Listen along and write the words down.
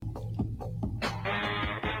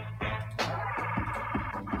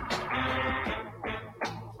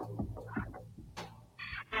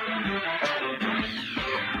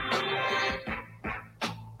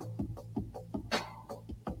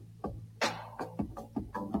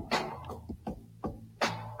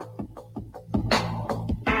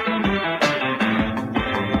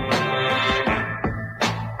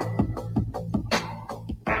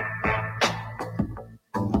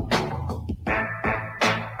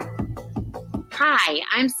Hi,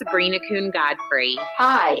 I'm Sabrina Kuhn Godfrey.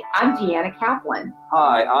 Hi, I'm Deanna Kaplan.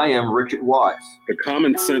 Hi, I am Richard Watts. The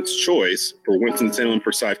common sense choice for Winston-Salem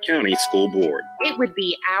Forsyth County School Board. It would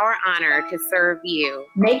be our honor to serve you.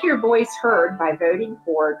 Make your voice heard by voting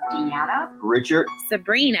for Deanna, Richard,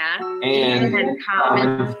 Sabrina, and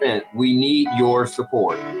Common Sense. We need your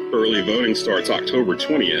support. Early voting starts October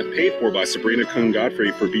 20th, paid for by Sabrina Kuhn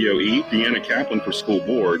Godfrey for BOE, Deanna Kaplan for School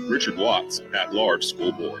Board, Richard Watts at Large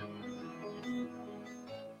School Board.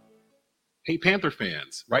 Hey, Panther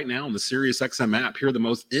fans. Right now on the SiriusXM app, hear the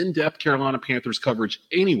most in-depth Carolina Panthers coverage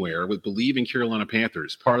anywhere with Believe in Carolina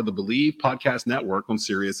Panthers, part of the Believe podcast network on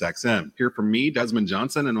SiriusXM. Hear from me, Desmond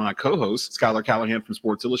Johnson, and my co-host, Skylar Callahan from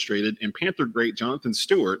Sports Illustrated, and Panther great Jonathan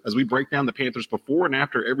Stewart as we break down the Panthers before and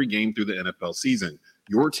after every game through the NFL season.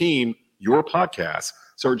 Your team, your podcast.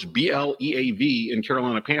 Search BLEAV in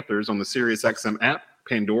Carolina Panthers on the SiriusXM app,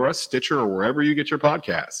 Pandora, Stitcher, or wherever you get your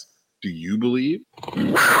podcasts. Do you believe?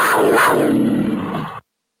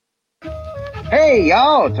 Hey,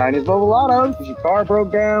 y'all, Chinese Mobile Auto. Is your car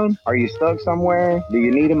broke down? Are you stuck somewhere? Do you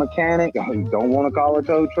need a mechanic? You don't want to call a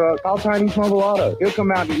tow truck? Call Chinese Mobile Auto. He'll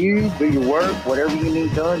come out to you, do your work, whatever you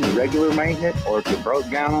need done, your regular maintenance, or if you're broke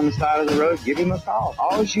down on the side of the road, give him a call.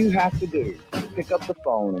 All you have to do is pick up the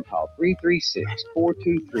phone and call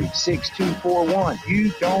 336-423-6241.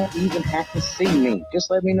 You don't even have to see me. Just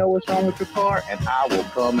let me know what's wrong with your car, and I will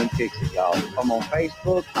come and fix it, y'all. I'm on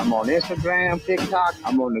Facebook, I'm on Instagram, TikTok,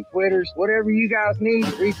 I'm on the Twitters, whatever you guys need,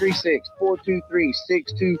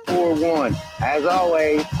 336-423-6241. As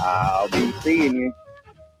always, I'll be seeing you.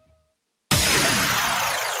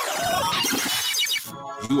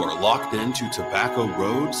 You are locked into Tobacco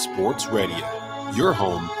Road Sports Radio, your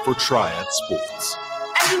home for Triad Sports.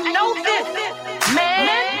 And you know this, man.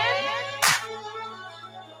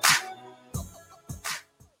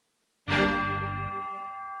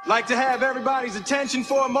 Like to have everybody's attention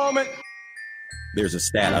for a moment. There's a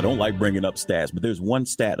stat. I don't like bringing up stats, but there's one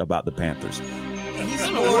stat about the Panthers.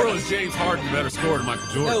 In the world is James Harden better scorer than Michael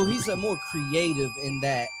Jordan? No, he's a more creative in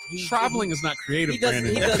that. Traveling is not creative,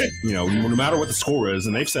 Brandon. You know, no matter what the score is,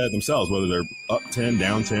 and they've said it themselves, whether they're up 10,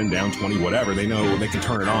 down 20, whatever, they know they can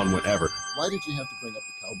turn it on whenever. Why did you have to bring up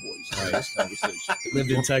the Cowboys in this conversation?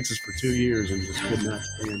 Lived in Texas for 2 years and just could not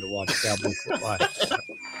stand to watch Cowboys football.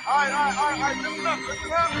 All right, listen up.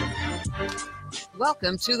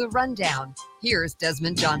 Welcome to The Rundown. Here's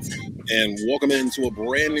Desmond Johnson. And welcome into a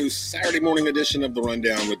brand new Saturday morning edition of The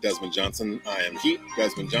Rundown with Desmond Johnson. I am Heat,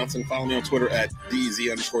 Desmond Johnson. Follow me on Twitter at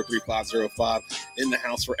DZ_3505. In the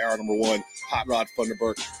house for hour number one. Hot Rod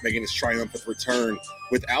Thunderbird making his triumphant return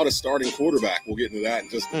without a starting quarterback. We'll get into that in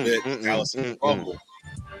just a bit. Allison Rumble.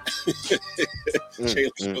 Jalen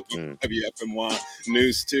Schookie, WFMY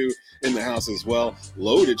News 2 in the house as well.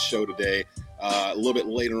 Loaded show today. A little bit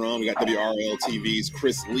later on, we got WRL TV's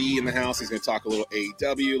Chris Lee in the house. He's going to talk a little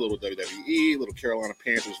AEW, a little WWE, a little Carolina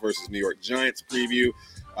Panthers versus New York Giants preview.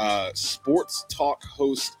 Sports talk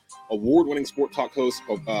host, award-winning sport talk host,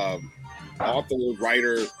 author,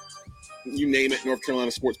 writer, you name it, North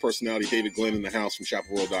Carolina sports personality, David Glenn in the house from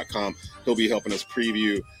ChapelWorld.com. He'll be helping us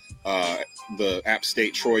preview the App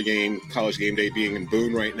State Troy game, College Game Day being in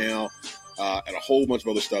Boone right now, and a whole bunch of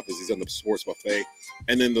other stuff as he's on the sports buffet.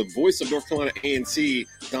 And then the voice of North Carolina A&T,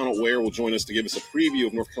 Donald Ware, will join us to give us a preview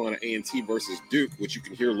of North Carolina A&T versus Duke, which you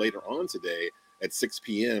can hear later on today at 6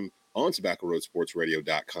 p.m. on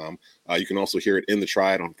TobaccoRoadSportsRadio.com. You can also hear it in the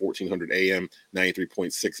Triad on 1400 AM,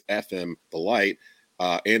 93.6 FM, The Light,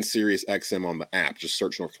 and Sirius XM on the app. Just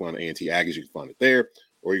search North Carolina A&T Aggies. You can find it there.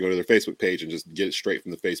 Or you go to their Facebook page and just get it straight from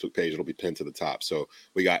the Facebook page. It'll be pinned to the top. So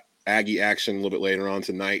we got Aggie action a little bit later on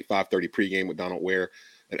tonight, 5:30 pregame with Donald Ware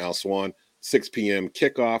and Al Swan, 6 p.m.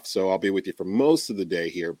 kickoff. So I'll be with you for most of the day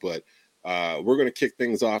here. But we're going to kick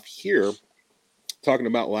things off here talking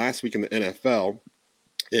about last week in the NFL.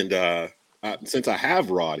 And since I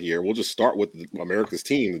have Rod here, we'll just start with America's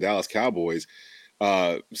team, the Dallas Cowboys.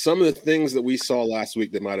 Some of the things that we saw last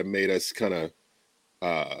week that might have made us kind of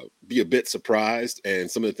be a bit surprised, and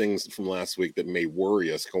some of the things from last week that may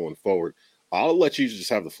worry us going forward. I'll let you just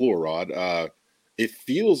have the floor, Rod. It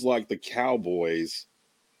feels like the Cowboys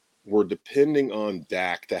were depending on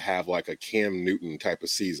Dak to have like a Cam Newton type of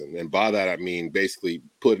season. And by that, I mean basically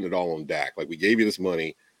putting it all on Dak. Like, we gave you this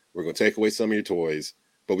money, we're going to take away some of your toys,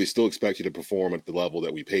 but we still expect you to perform at the level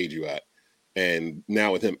that we paid you at. And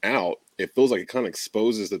now with him out, it feels like it kind of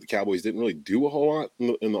exposes that the Cowboys didn't really do a whole lot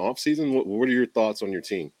in the offseason. What are your thoughts on your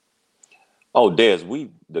team? Oh, Des,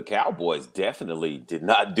 the Cowboys definitely did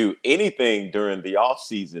not do anything during the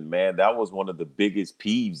offseason, man. That was one of the biggest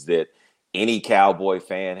peeves that any Cowboy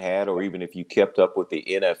fan had, or even if you kept up with the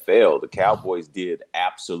NFL, the Cowboys did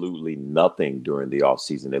absolutely nothing during the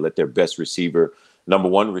offseason. They let their best receiver, number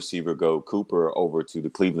one receiver, go Cooper over to the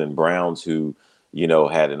Cleveland Browns, who, you know,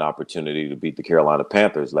 had an opportunity to beat the Carolina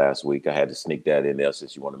Panthers last week. I had to sneak that in there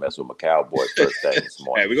since you want to mess with my Cowboys first thing this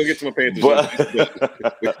morning. Hey, we're going to get to my Panthers. We're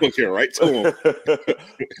going to get right to them.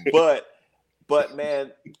 But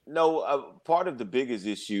man, no. Part of the biggest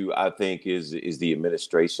issue, I think, is the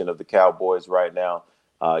administration of the Cowboys right now.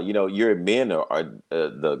 You know, your men are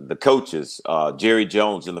the coaches, Jerry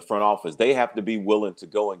Jones in the front office. They have to be willing to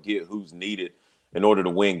go and get who's needed in order to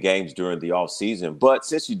win games during the offseason. But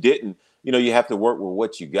since you didn't, you know, you have to work with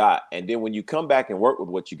what you got. And then when you come back and work with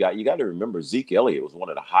what you got to remember Zeke Elliott was one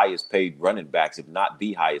of the highest paid running backs, if not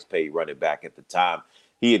the highest paid running back at the time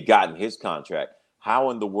he had gotten his contract.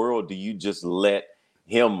 How in the world do you just let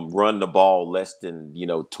him run the ball less than,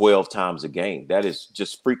 12 times a game? That is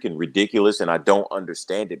just freaking ridiculous. And I don't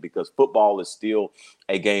understand it, because football is still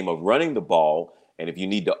a game of running the ball. And if you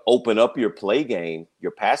need to open up your play game,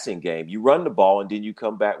 your passing game, you run the ball and then you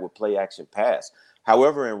come back with play action pass.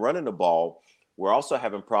 However, in running the ball, we're also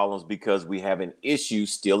having problems because we have an issue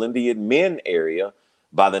still in the admin area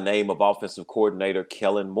by the name of offensive coordinator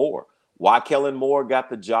Kellen Moore. Why Kellen Moore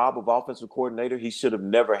got the job of offensive coordinator? He should have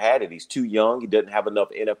never had it. He's too young. He doesn't have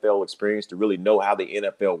enough NFL experience to really know how the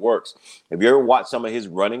NFL works. If you ever watch some of his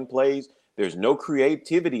running plays, there's no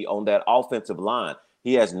creativity on that offensive line.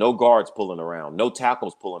 He has no guards pulling around, no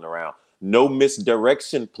tackles pulling around, no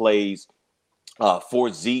misdirection plays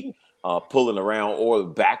for Zeke pulling around, or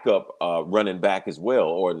backup running back as well,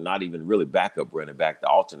 or not even really backup running back, the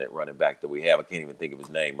alternate running back that we have. I can't even think of his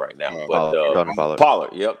name right now. But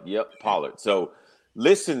Pollard. Yep, Pollard. So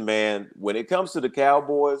listen, man, when it comes to the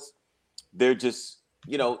Cowboys, they're just,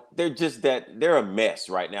 they're a mess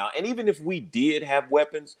right now. And even if we did have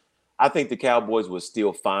weapons, I think the Cowboys would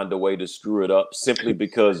still find a way to screw it up, simply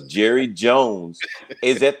because Jerry Jones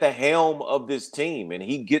is at the helm of this team, and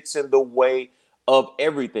he gets in the way of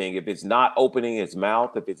everything. If it's not opening his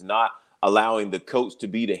mouth, if it's not allowing the coach to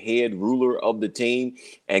be the head ruler of the team,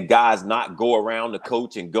 and guys not go around the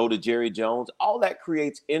coach and go to Jerry Jones, all that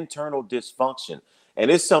creates internal dysfunction. And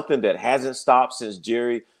it's something that hasn't stopped since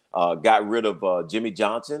Jerry got rid of Jimmy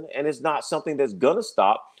Johnson. And it's not something that's going to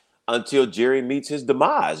stop until Jerry meets his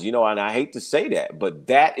demise, and I hate to say that, but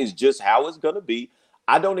that is just how it's going to be.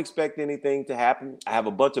 I don't expect anything to happen. I have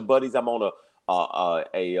a bunch of buddies. I'm on when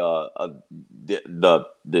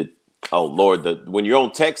you're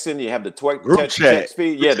on texting, you have the text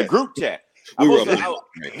feed. Yeah, the group chat.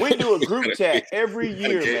 We do a group chat every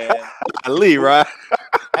year, man. Lee, right?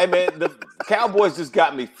 Hey, man, the Cowboys just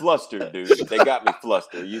got me flustered, dude. They got me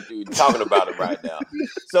flustered. You're talking about it right now.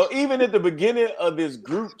 So even at the beginning of this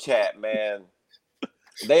group chat, man,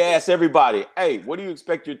 they asked everybody, hey, what do you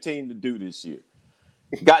expect your team to do this year?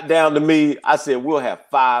 Got down to me. I said, we'll have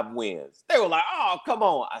 5 wins. They were like, oh, come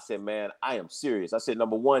on. I said, man, I am serious. I said,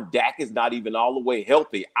 number one, Dak is not even all the way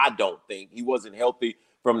healthy. I don't think. He wasn't healthy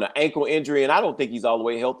from the ankle injury, and I don't think he's all the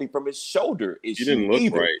way healthy from his shoulder issue. He didn't look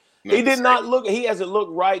either. right. He did not look. He hasn't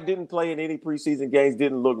looked right. Didn't play in any preseason games.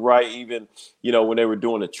 Didn't look right even, when they were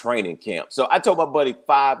doing a training camp. So I told my buddy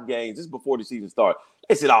 5 games. This is before the season started.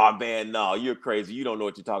 They said, oh, man, no, you're crazy. You don't know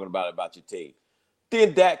what you're talking about your team.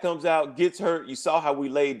 Then Dak comes out, gets hurt. You saw how we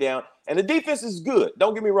laid down. And the defense is good.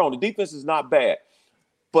 Don't get me wrong. The defense is not bad.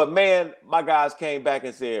 But, man, my guys came back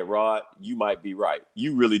and said, Rod, you might be right.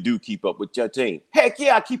 You really do keep up with your team. Heck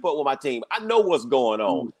yeah, I keep up with my team. I know what's going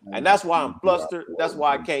on. And that's why I'm flustered. That's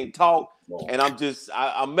why I can't talk. And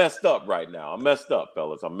I'm messed up right now. I'm messed up,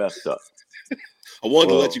 fellas. I'm messed up. I wanted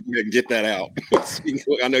to let you get that out.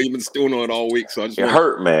 I know you've been stewing on it all week, so I just it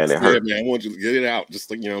hurt, man. It hurt, man. I want you to get it out. Just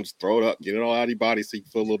just throw it up, get it all out of your body, so you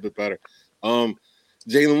can feel a little bit better.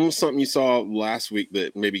 Jalen, what was something you saw last week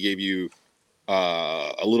that maybe gave you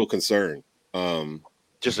a little concern?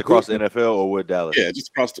 Just across the NFL or with Dallas? Yeah, just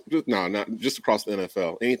across. Not just across the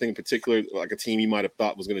NFL. Anything in particular, like a team you might have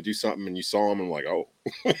thought was going to do something, and you saw them, and like, oh,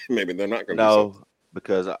 maybe they're not going to. No,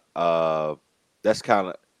 because that's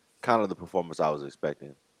kind of the performance I was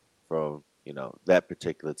expecting from that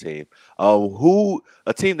particular team.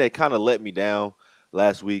 A team that kind of let me down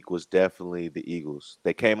last week was definitely the Eagles.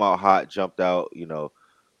 They came out hot, jumped out,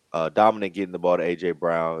 dominant getting the ball to A.J.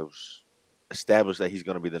 Brown. It was established that he's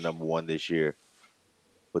going to be the number 1 this year.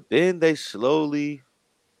 But then they slowly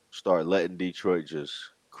start letting Detroit just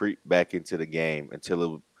creep back into the game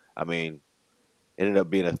until ended up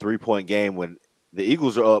being a 3-point game when the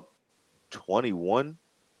Eagles are up 21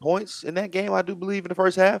 points in that game, I do believe, in the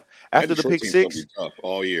first half after the pick six. Be tough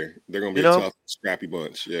all year. They're going to be a tough, scrappy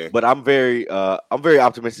bunch. Yeah. But I'm very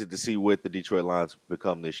optimistic to see what the Detroit Lions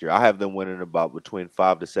become this year. I have them winning about between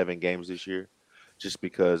 5 to 7 games this year, just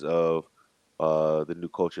because of the new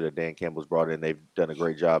culture that Dan Campbell's brought in. They've done a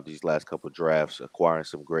great job these last couple of drafts, acquiring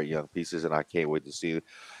some great young pieces, and I can't wait to see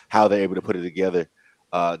how they're able to put it together.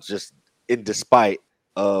 Just in despite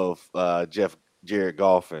of Jared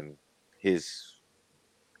Goff and his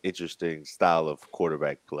interesting style of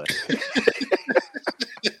quarterback play.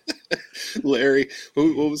 Larry,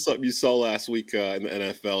 what was something you saw last week in the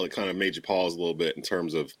NFL that kind of made you pause a little bit in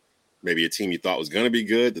terms of maybe a team you thought was going to be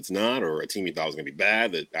good that's not, or a team you thought was going to be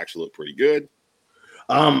bad that actually looked pretty good?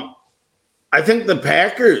 I think the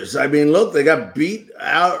Packers, I mean, look, they got beat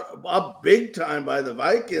up big time by the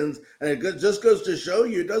Vikings, and it just goes to show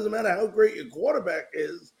you it doesn't matter how great your quarterback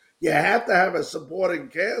is. You have to have a supporting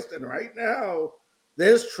cast, and right now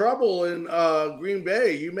there's trouble in Green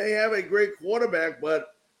Bay. You may have a great quarterback, but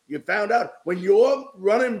you found out when your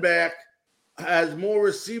running back has more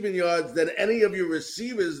receiving yards than any of your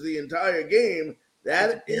receivers the entire game,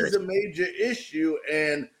 that is a major issue,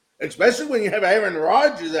 and especially when you have Aaron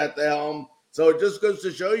Rodgers at the helm. So it just goes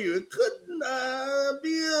to show you it could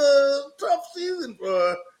be a tough season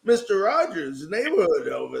for Mr. Rodgers' neighborhood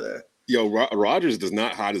over there. Yo, Rodgers does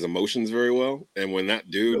not hide his emotions very well. And when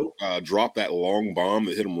that dude dropped that long bomb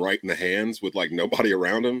that hit him right in the hands with, like, nobody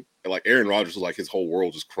around him, and, like, Aaron Rodgers was like, his whole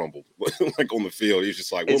world just crumbled. Like, on the field. He's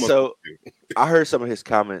just like, what am I supposed to do? I heard some of his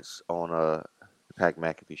comments on the Pat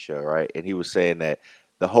McAfee show, right? And he was saying that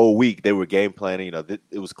the whole week they were game planning. You know,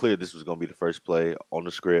 it was clear this was going to be the first play on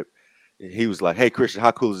the script. He was like, "Hey, Christian,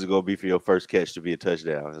 how cool is it going to be for your first catch to be a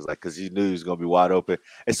touchdown?" It's like, because he knew he was going to be wide open,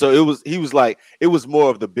 and so he was like, it was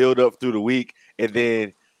more of the build up through the week, and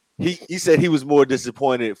then he said he was more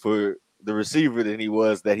disappointed for the receiver than he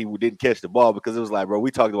was that he didn't catch the ball, because it was like, bro,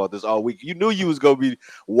 we talked about this all week. You knew you was going to be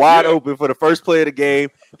wide open for the first play of the game.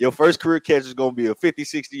 Your first career catch is going to be a 50,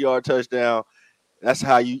 60-yard touchdown. That's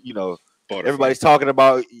how you know. Everybody's talking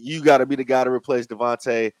about you got to be the guy to replace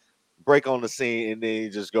Devontae. Break on the scene, and then you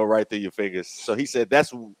just go right through your fingers. So he said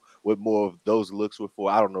that's what more of those looks were for.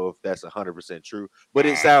 I don't know if that's 100% true, but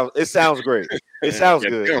it sounds great. It sounds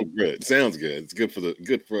good. It sounds good. It's good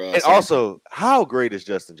for us. And also, how great is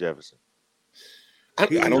Justin Jefferson? I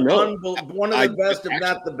don't know. One of the best, if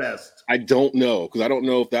not the best. I don't know, because I don't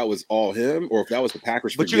know if that was all him or if that was the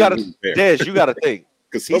Packers. But you got to, Dez, you got to think,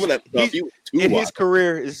 because some of that stuff in his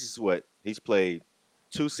career, this is what he's played.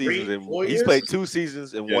 2 seasons he's played 2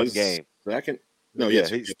 seasons in one game. Second? No,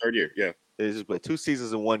 he's third year. Yeah. He's played 2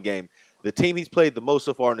 seasons in one game. The team he's played the most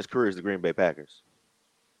so far in his career is the Green Bay Packers.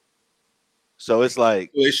 So it's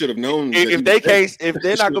like they should have known if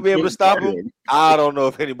they're not gonna be able to stop him, I don't know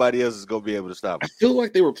if anybody else is gonna be able to stop him. I feel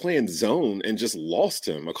like they were playing zone and just lost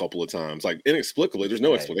him a couple of times, like inexplicably. There's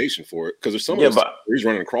no explanation for it, because there's some of where he's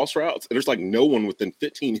running cross routes and there's like no one within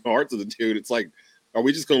 15 yards of the dude. It's like, are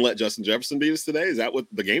we just going to let Justin Jefferson beat us today? Is that what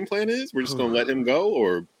the game plan is? We're just going to let him go,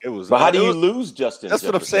 or it was? But how do you lose Justin? That's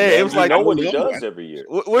Jefferson, what I'm saying. It was like what he does every year.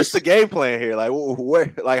 What's the game plan here? Like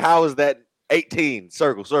where? Like how is that 18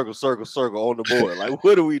 circle on the board? Like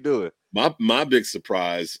what are we doing? My big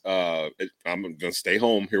surprise, I'm going to stay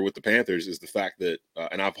home here with the Panthers, is the fact that,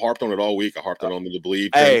 and I've harped on it all week. I harped on the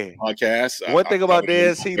Believe podcast. One thing about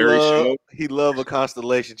Dez, he loved a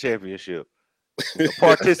Constellation Championship. A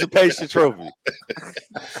participation trophy.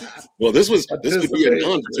 Well, this would be a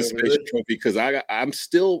non-participation trophy, because I'm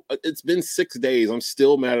still. It's been 6 days. I'm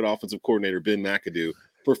still mad at offensive coordinator Ben McAdoo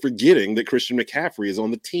for forgetting that Christian McCaffrey is on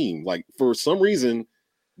the team. Like, for some reason,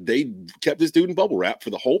 they kept this dude in bubble wrap for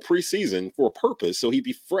the whole preseason for a purpose, so he'd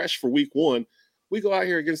be fresh for week 1. We go out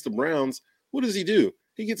here against the Browns. What does he do?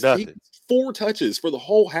 He gets 4 touches for the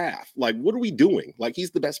whole half. Like, what are we doing? Like,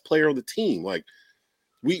 he's the best player on the team. Like.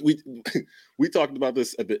 We talked about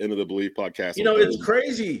this at the end of the Believe podcast. You know, it's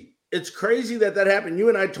crazy. It's crazy that happened. You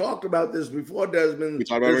and I talked about this before, Desmond. We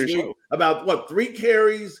talked about it on your show. About 3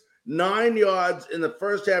 carries, 9 yards in the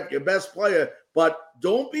first half, your best player. But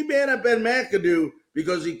don't be mad at Ben McAdoo,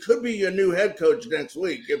 because he could be your new head coach next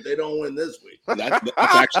week if they don't win this week. That's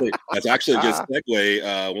actually a good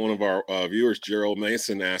segue. One of our viewers, Gerald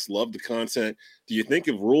Mason, asked, "Love the content. Do you think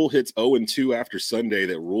if Rule hits 0-2 after Sunday,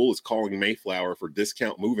 that Rule is calling Mayflower for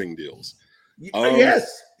discount moving deals?"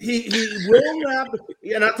 Yes, he will not.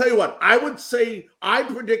 And I'll tell you what, I would say I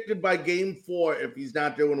predicted by game 4 if he's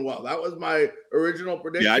not doing well. That was my original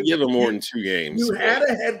prediction. Yeah, I'd give him more than 2 games. You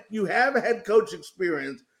have a head coach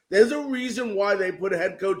experience. There's a reason why they put a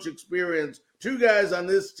head coach experience, 2 guys on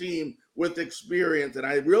this team with experience. And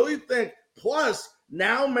I really think, plus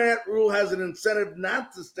Now Matt Rule has an incentive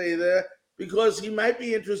not to stay there because he might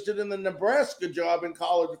be interested in the Nebraska job in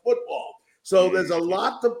college football. So there's a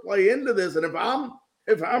lot to play into this. And if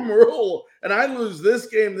I'm Rule and I lose this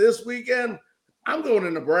game this weekend, I'm going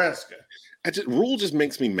to Nebraska. Rule just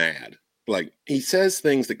makes me mad. Like, he says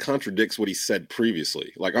things that contradicts what he said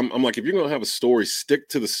previously. Like, I'm like, if you're going to have a story, stick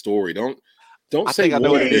to the story. Don't say I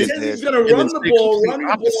know what it is. He says he's going to run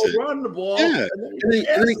the ball. Yeah. And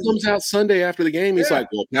then he comes out Sunday after the game. He's like,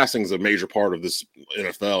 well, passing is a major part of this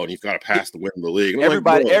NFL, and you've got to pass to win the league. And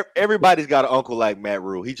Everybody's got an uncle like Matt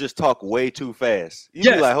Rule. He just talk way too fast.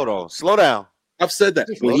 You be like, hold on, slow down. I've said that.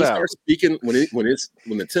 When he starts speaking, when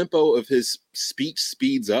the tempo of his speech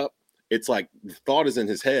speeds up, it's like the thought is in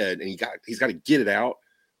his head, and he's got to get it out.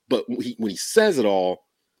 But when he says it all,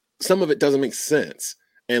 some of it doesn't make sense.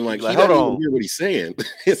 And he doesn't even hear what he's saying.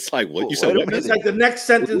 It's like, what you said? It's like the next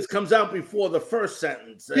sentence comes out before the first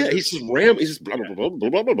sentence. Yeah, he's just ram. He's just blah blah blah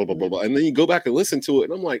blah blah blah blah blah blah. And then you go back and listen to it,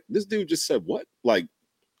 and I'm like, this dude just said what? Like,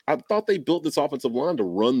 I thought they built this offensive line to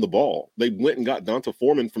run the ball. They went and got Donta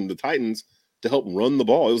Foreman from the Titans to help run the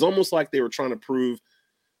ball. It was almost like they were trying to prove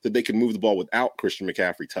that they could move the ball without Christian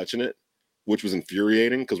McCaffrey touching it, which was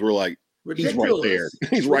infuriating because we're like, he's right there.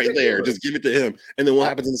 He's right there. Just give it to him. And then what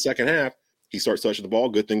happens in the second half? He starts touching the ball.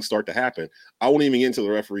 Good things start to happen. I won't even get into the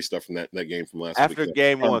referee stuff from that game from last week. After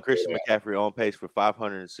game one, Christian McCaffrey on pace for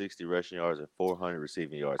 560 rushing yards and 400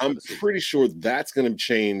 receiving yards. I'm pretty sure that's going to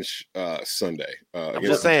change Sunday. I'm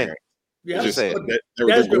just saying. Yeah,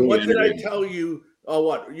 Desmond, what did I tell you?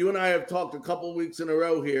 What you and I have talked a couple weeks in a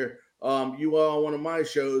row here. You are on one of my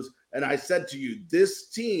shows, and I said to you, this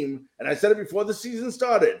team, and I said it before the season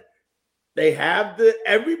started, they have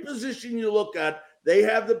every position you look at, they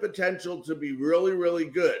have the potential to be really, really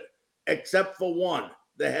good, except for one,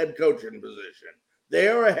 the head coaching position. They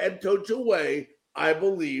are a head coach away, I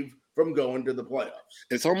believe, from going to the playoffs.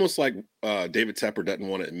 It's almost like David Tepper doesn't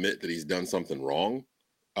want to admit that he's done something wrong.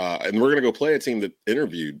 And we're going to go play a team that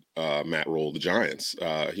interviewed Matt Rule, the Giants.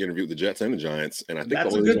 He interviewed the Jets and the Giants. And I think the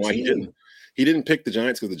only reason why he didn't pick the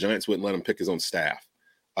Giants because the Giants wouldn't let him pick his own staff,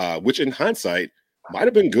 which in hindsight might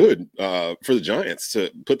have been good for the Giants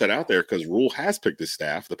to put that out there because Rule has picked his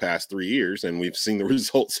staff the past 3 years, and we've seen the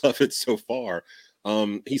results of it so far.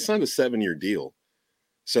 He signed a 7-year deal.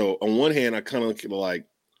 So on one hand, I kind of look at like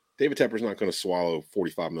David Tepper's not going to swallow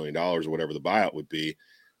 $45 million or whatever the buyout would be.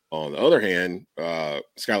 On the other hand,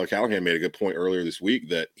 Skylar Callahan made a good point earlier this week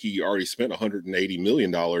that he already spent $180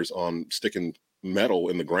 million on sticking metal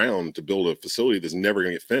in the ground to build a facility that's never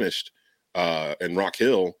going to get finished in Rock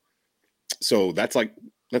Hill. So that's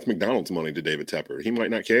McDonald's money to David Tepper. He might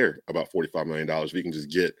not care about $45 million if he can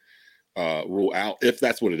just get Rule out, if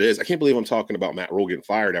that's what it is. I can't believe I'm talking about Matt Rule getting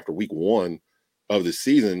fired after week 1 of the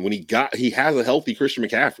season when he has a healthy Christian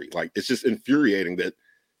McCaffrey. Like, it's just infuriating that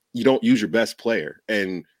you don't use your best player.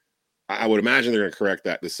 And I would imagine they're going to correct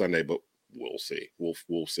that this Sunday, but we'll see.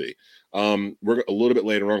 We'll see. We're a little bit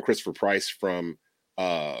later on. Christopher Price from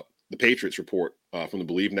the Patriots Report from the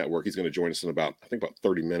Believe Network. He's going to join us in about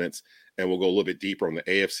 30 minutes, and we'll go a little bit deeper on the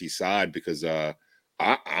AFC side because I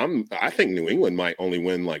think New England might only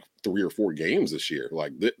win like 3 or 4 games this year.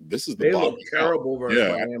 Like this is they look terrible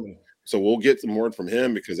versus Miami. So we'll get some word from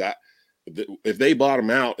him because if they bottom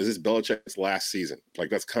out, is this Belichick's last season? Like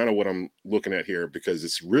that's kind of what I'm looking at here because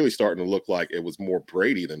it's really starting to look like it was more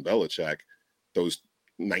Brady than Belichick those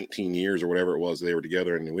 19 years or whatever it was they were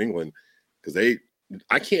together in New England because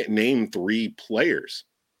I can't name 3 players.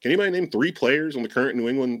 Can anybody name 3 players on the current New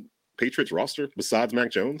England Patriots roster besides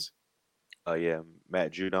Mac Jones? Yeah,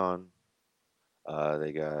 Matt Judon.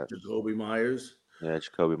 They got Jacoby Myers. Yeah,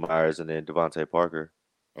 Jacoby Myers, and then Devontae Parker.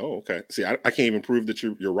 Oh, okay. See, I can't even prove that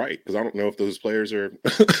you're right because I don't know if those players are.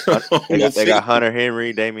 they got Hunter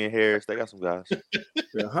Henry, Damian Harris. They got some guys.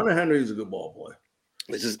 Yeah, Hunter Henry is a good ball boy.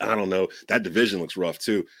 It's just I don't know. That division looks rough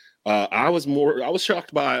too. I was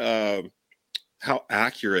shocked by how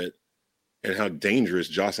accurate and how dangerous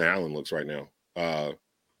Josh Allen looks right now.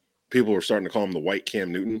 People are starting to call him the white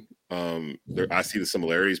Cam Newton. I see the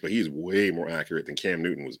similarities, but he's way more accurate than Cam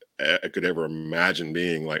Newton could ever imagine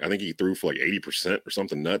being. Like I think he threw for like 80% or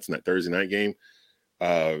something nuts in that Thursday night game.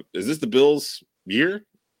 Is this the Bills' year?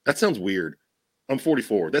 That sounds weird. I'm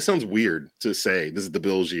 44. That sounds weird to say this is the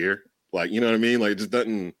Bills' year. Like, you know what I mean? Like it just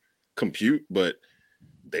doesn't compute, but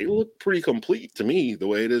they look pretty complete to me the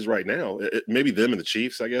way it is right now. Maybe them and the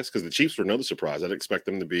Chiefs, I guess, because the Chiefs were another surprise. I'd expect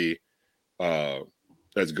them to be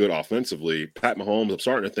as good offensively. Pat Mahomes, I'm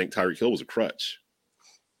starting to think Tyreek Hill was a crutch.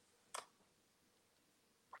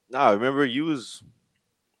 No, remember you was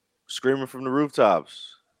screaming from the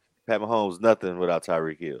rooftops. Pat Mahomes, nothing without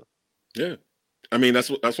Tyreek Hill. Yeah. I mean, that's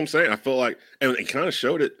what I'm saying. I feel like, and it kind of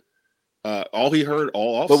showed it. All he heard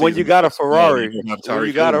all off. But when you got a Ferrari, when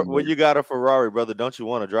you got a Ferrari, brother, don't you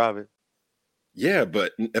want to drive it? Yeah,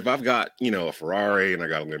 but if I've got, a Ferrari and I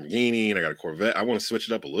got a Lamborghini and I got a Corvette, I want to switch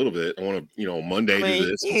it up a little bit. I want to, Monday do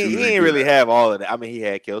this. He didn't really have all of that. I mean, he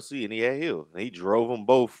had Kelsey and he had Hill. And he drove them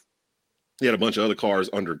both. He had a bunch of other cars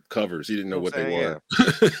under covers. He didn't know what they were.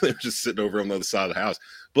 Yeah. They were just sitting over on the other side of the house.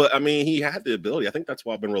 But, I mean, he had the ability. I think that's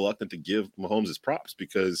why I've been reluctant to give Mahomes his props,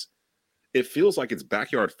 because it feels like it's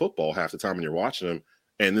backyard football half the time when you're watching him.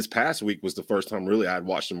 And this past week was the first time really I had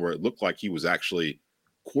watched him where it looked like he was actually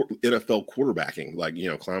NFL quarterbacking, like,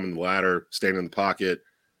 climbing the ladder, standing in the pocket,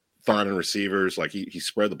 finding receivers. Like he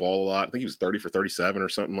spread the ball a lot. I think he was 30 for 37 or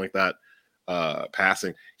something like that.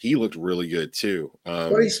 Passing. He looked really good too.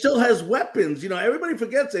 But he still has weapons. Everybody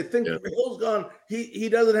forgets. They think Hill's gone. He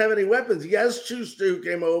doesn't have any weapons. He has Schuster, who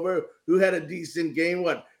came over, who had a decent game.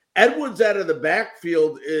 Edwards out of the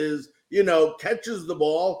backfield is, catches the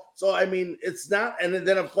ball. So, I mean, it's not, and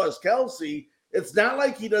then of course, Kelsey, it's not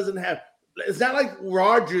like he doesn't have, it's not like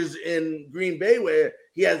Rodgers in Green Bay where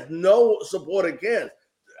he has no supporting cast.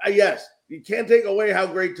 Yes, you can't take away how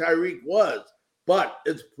great Tyreek was, but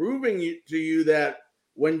it's proving to you that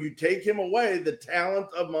when you take him away, the talent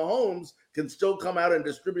of Mahomes can still come out and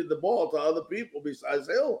distribute the ball to other people besides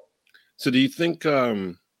Hill. So do you think,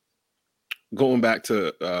 going back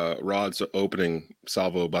to Rod's opening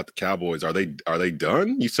salvo about the Cowboys, are they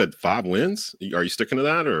done? You said 5 wins. Are you sticking to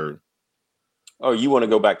that, or? Oh, you want to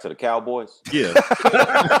go back to the Cowboys? Yeah.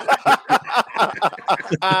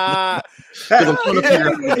 I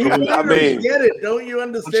mean, get it? Don't you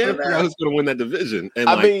understand that? I was going to win that division. And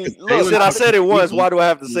listen, I said it once. Why do I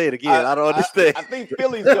have to say it again? I don't understand. I think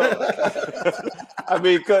Philly's going. I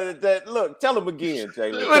mean, because look, tell him again,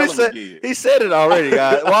 Jalen. He said it already,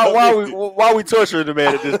 guys. Why we torturing the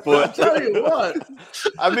man at this point? I'll tell you what.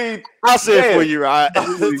 I mean, I'll say it for you, right?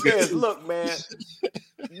 Look, man.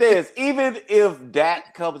 Even if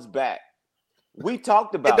Dak comes back, we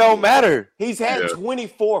talked about it. Don't matter. He's had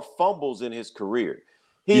 24 fumbles in his career.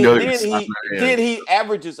 He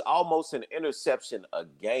averages almost an interception a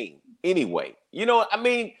game anyway. I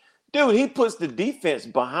mean, dude, he puts the defense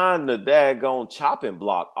behind the daggone chopping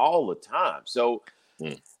block all the time. So,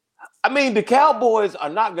 I mean, the Cowboys are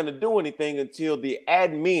not going to do anything until the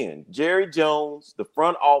admin, Jerry Jones, the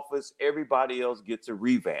front office, everybody else gets a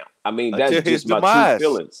revamp. I mean, that's until just his my demise. true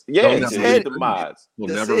feelings. Yeah, it's his demise.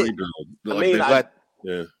 We'll never rebuild.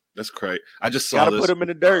 Yeah, that's great. I just saw gotta put him in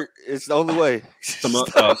the dirt. It's the only way. Some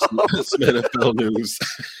NFL news.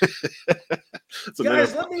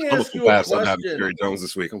 Guys, let me ask you a question. Jerry Jones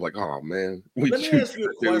this week. I'm like, oh man. Let me ask you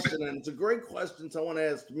a question, and it's a great question someone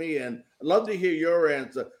asked me, and I'd love to hear your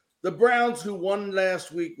answer. The Browns, who won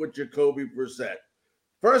last week with Jacoby Brissett,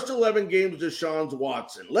 first 11 games, Deshaun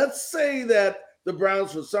Watson. Let's say that the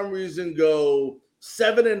Browns, for some reason, go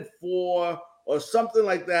 7-4 or something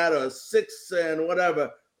like that, or 6 and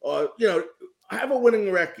whatever, or have a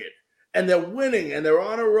winning record, and they're winning and they're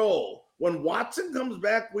on a roll. When Watson comes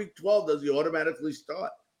back week 12, does he automatically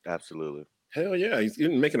start? Absolutely. Hell yeah, he's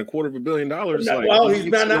making $250 million. He's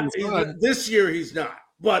not. This year he's not,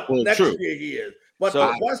 but next year he is. But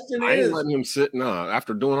the question I is, ain't letting him sit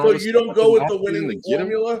after doing all this. So you don't go with the winning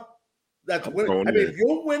formula? That's winning. I mean, if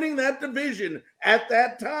you're winning that division at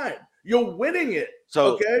that time, you're winning it.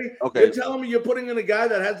 So okay. You're telling me you're putting in a guy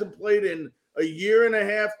that hasn't played in a year and a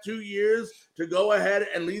half, 2 years to go ahead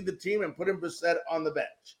and lead the team and put him Brissett on the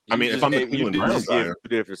bench. I mean, if I'm the Cleveland Browns, two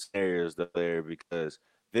different scenarios there, because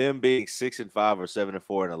them being 6-5 or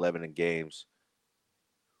 7-4 and 11 in games.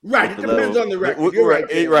 Right. It depends on the record. You're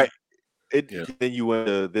right. Then you went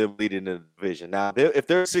to them leading the division. Now, if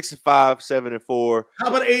they're 6-5, 7-4, how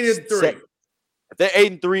about 8-3? If they're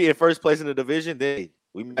 8-3 in first place in the division, then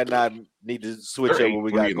we might not need to switch up what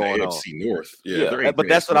we got going on. AFC North. But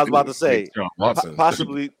that's what I was about to say.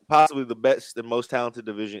 Possibly the best and most talented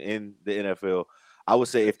division in the NFL. I would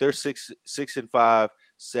say if they're 6-5,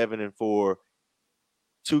 7-4,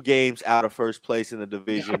 2 games out of first place in the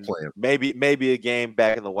division, maybe a game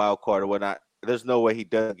back in the wild card or whatnot. There's no way he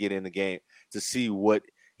doesn't get in the game to see what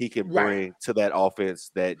he can bring to that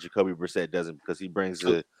offense that Jacoby Brissett doesn't, because he brings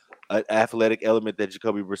an athletic element that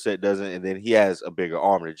Jacoby Brissett doesn't, and then he has a bigger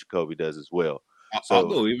arm that Jacoby does as well. I'll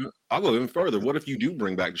go even further. What if you do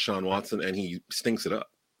bring back Deshaun Watson and he stinks it up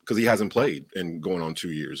because he hasn't played in going on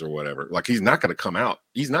 2 years or whatever? Like, he's not going to come out.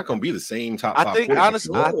 He's not going to be the same top. I think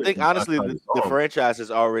honestly, the franchise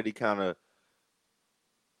has already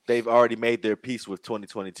they've already made their peace with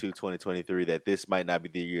 2022, 2023, that this might not be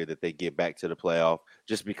the year that they get back to the playoff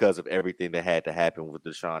just because of everything that had to happen with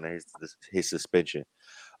Deshaun and his suspension.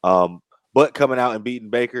 But coming out and beating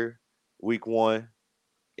Baker week 1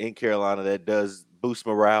 in Carolina, that does boost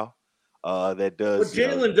morale. That does. But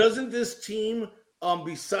Jalen, doesn't this team,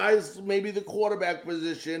 besides maybe the quarterback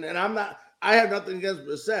position, and I have nothing against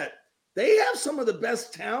Brissett, they have some of the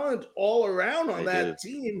best talent all around on that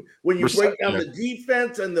team. When you break down the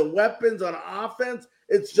defense and the weapons on offense,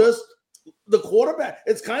 it's just the quarterback.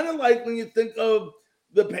 It's kind of like when you think of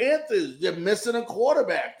the Panthers, they're missing a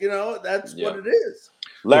quarterback. That's what it is.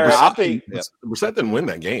 Larry, I think Brissett didn't win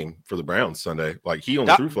that game for the Browns Sunday. Like he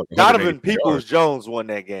only threw for Donovan Peoples-Jones won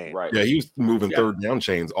that game. Right. Yeah, he was moving third down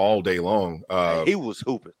chains all day long. He was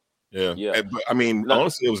hooping. Yeah. But, I mean,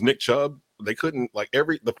 honestly, it was Nick Chubb. They couldn't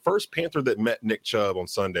the first Panther that met Nick Chubb on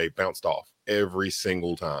Sunday bounced off every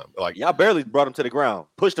single time. Like y'all barely brought him to the ground,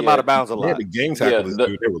 pushed him out of bounds a lot. The game tackle this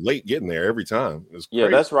dude. They were late getting there every time. It was crazy.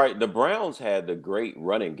 That's right. The Browns had the great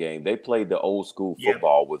running game. They played the old school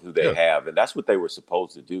football with who they have, and that's what they were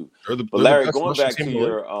supposed to do. But Larry, going back to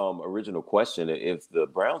your original question, if the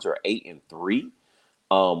Browns are 8-3,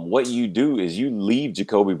 what you do is you leave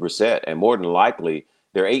Jacoby Brissett, and more than likely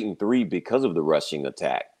they're 8-3 because of the rushing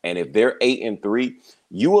attack. And if they're 8-3,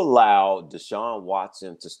 you allow Deshaun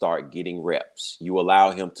Watson to start getting reps. You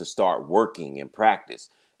allow him to start working in practice.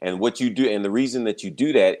 And what you do, and the reason that you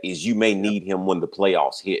do that is you may need him when the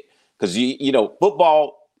playoffs hit. Because,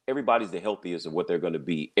 football, everybody's the healthiest of what they're going to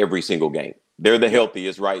be every single game. They're the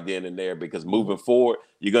healthiest right then and there because moving forward,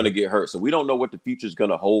 you're going to get hurt. So we don't know what the future is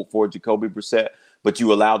going to hold for Jacoby Brissett, but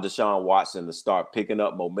you allow Deshaun Watson to start picking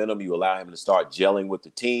up momentum. You allow him to start gelling with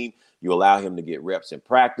the team. You allow him to get reps in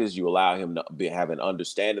practice. You allow him to have an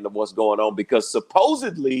understanding of what's going on because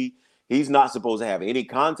supposedly he's not supposed to have any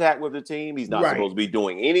contact with the team. He's not supposed to be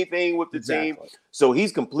doing anything with the team. So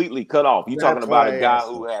he's completely cut off. You're talking about a guy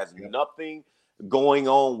who has nothing going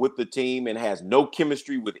on with the team and has no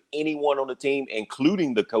chemistry with anyone on the team,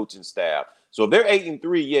 including the coaching staff. So if they're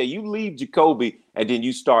 8-3, you leave Jacoby and then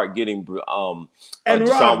you start getting Deshaun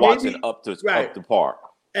Watson up to par.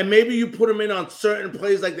 And maybe you put him in on certain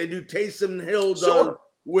plays like they do Taysom Hill does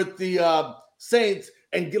with the Saints.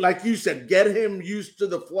 And like you said, get him used to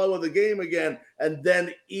the flow of the game again and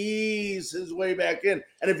then ease his way back in.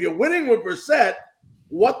 And if you're winning with Brissett,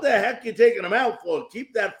 what the heck you taking him out for?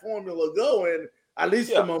 Keep that formula going, at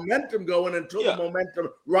least the momentum going until the momentum,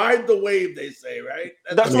 ride the wave, they say, right?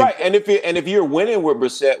 That's right. And if you're winning with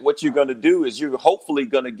Brissett, what you're going to do is you're hopefully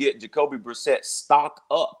going to get Jacoby Brissett stock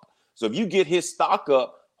up. So if you get his stock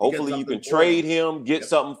up, hopefully you can trade him, get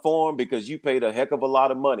something for him because you paid a heck of a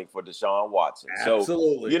lot of money for Deshaun Watson.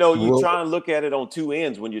 Absolutely. So, you try and look at it on two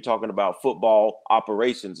ends when you're talking about football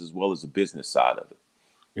operations as well as the business side of it.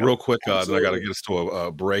 Real quick, then I got to get us to a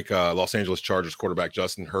break. Los Angeles Chargers quarterback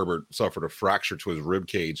Justin Herbert suffered a fracture to his rib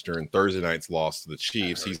cage during Thursday night's loss to the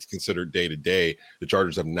Chiefs. He's considered day-to-day. The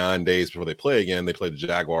Chargers have 9 days before they play again. They play the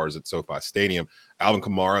Jaguars at SoFi Stadium. Alvin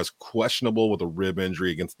Kamara is questionable with a rib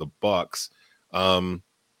injury against the Bucs.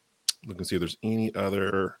 Look and see if there's any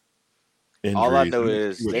other injuries. All I know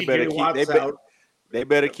is they better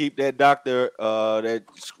keep that doctor that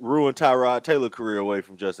ruined Tyrod Taylor career away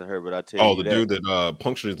from Justin Herbert. I tell you, the dude that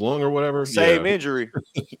punctured his lung or whatever. Same injury.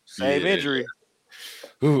 Same injury.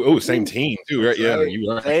 Ooh, same team too, right? Yeah, you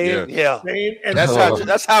are.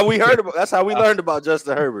 That's how we heard about. That's how we learned about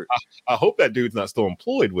Justin Herbert. I hope that dude's not still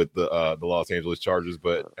employed with the Los Angeles Chargers,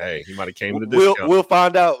 but hey, he might have came to the discount. We'll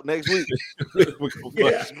find out next week. He's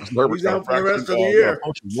out for the rest of the year.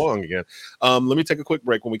 Long again. Let me take a quick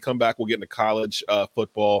break. When we come back, we'll get into college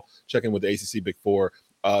football. Check in with the ACC Big Four.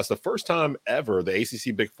 It's the first time ever the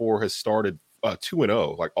ACC Big Four has started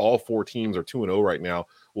 2-0. Like all 4 teams are 2-0 right now.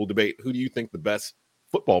 We'll debate who do you think the best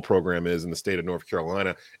football program is in the state of North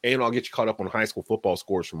Carolina, and I'll get you caught up on high school football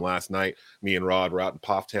scores from last night. Me and Rod were out in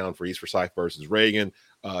Pofftown for East Forsyth versus Reagan.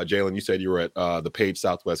 Jalen, you said you were at the Page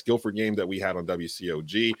Southwest Guilford game that we had on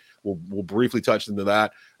WCOG. We'll briefly touch into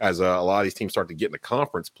that as a lot of these teams start to get into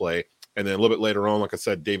conference play. And then a little bit later on, like I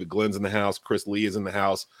said, David Glenn's in the house. Chris Lee is in the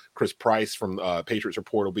house. Chris Price from Patriots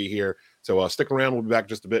Report will be here. So stick around. We'll be back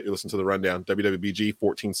just a bit. You listen to The Rundown, WWBG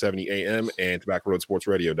 1470 AM and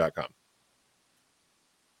TobaccoRoadSportsRadio.com.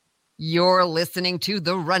 You're listening to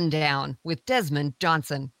The Rundown with Desmond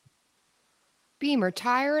Johnson. Beamer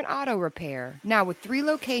Tire and Auto Repair, now with 3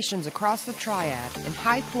 locations across the Triad in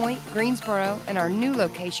High Point, Greensboro, and our new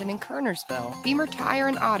location in Kernersville. Beamer Tire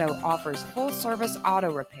and Auto offers full-service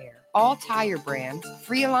auto repair, all tire brands,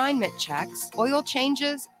 free alignment checks, oil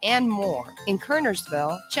changes, and more. In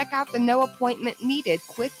Kernersville, check out the no appointment needed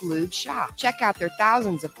Quick Lube shop. Check out their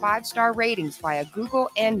thousands of 5-star ratings via Google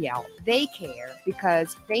and Yelp. They care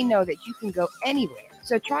because they know that you can go anywhere.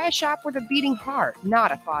 So try a shop with a beating heart,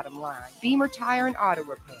 not a bottom line. Beamer Tire and Auto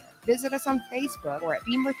Repair. Visit us on Facebook or at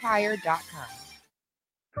beamertire.com.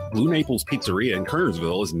 Blue Naples Pizzeria in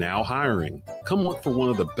Kernersville is now hiring. Come work for one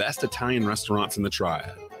of the best Italian restaurants in the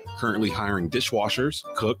Triad. Currently hiring dishwashers,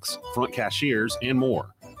 cooks, front cashiers, and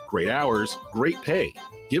more. Great hours, great pay.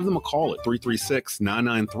 Give them a call at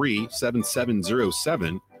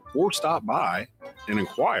 336-993-7707 or stop by and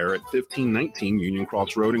inquire at 1519 Union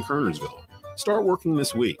Cross Road in Kernersville. Start working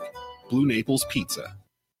this week. Blue Naples Pizza.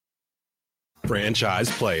 Franchise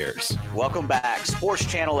players. Welcome back. Sports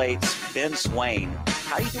Channel 8's Ben Swain.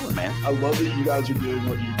 How you doing, man? I love that you guys are doing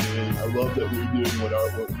what you're doing. I love that we're doing what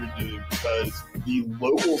we're doing because the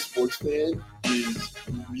local sports fan is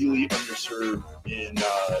really underserved in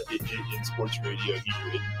sports radio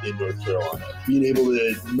here in North Carolina. Being able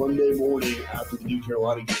to, Monday morning after the New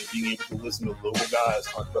Carolina game, being able to listen to local guys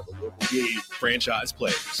talk about the local game. Franchise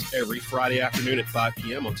players every Friday afternoon at 5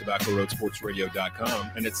 p.m. on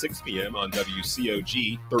TobaccoRoadSportsRadio.com and at 6 p.m. on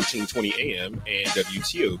WCOG 1320 AM and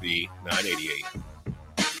WTOB 988.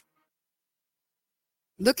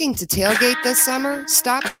 Looking to tailgate this summer?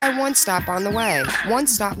 Stop by One Stop on the Way. One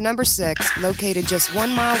Stop number 6, located just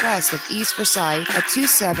 1 mile west of East Forsyth at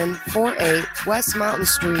 2748 West Mountain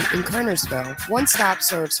Street in Kernersville. One Stop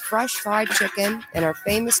serves fresh fried chicken and our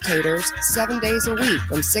famous taters 7 days a week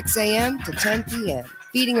from 6 a.m. to 10 p.m.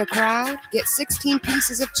 Feeding a crowd? Get 16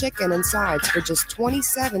 pieces of chicken and sides for just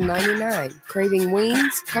 $27.99. Craving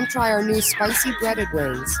wings? Come try our new spicy breaded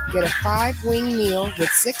wings. Get a 5-wing meal with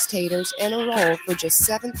 6 taters and a roll for just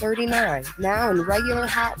 $7.39. Now in regular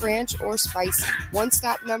hot ranch or spicy. One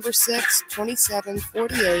Stop number 6,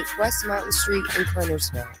 2748 West Mountain Street in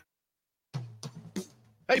Kernersville.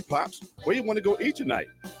 Hey, Pops, where you want to go eat tonight?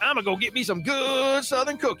 I'm going to go get me some good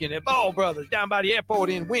Southern cooking at Ball Brothers down by the airport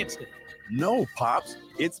in Winston. No, Pops,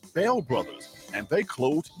 it's Bell Brothers, and they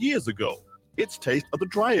closed years ago. It's Taste of the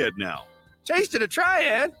Triad now. Taste of the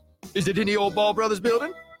Triad? Is it in the old Ball Brothers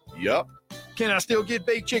building? Yup. Can I still get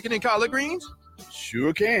baked chicken and collard greens?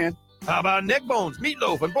 Sure can. How about neck bones,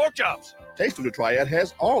 meatloaf, and pork chops? Taste of the Triad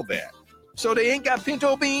has all that. So they ain't got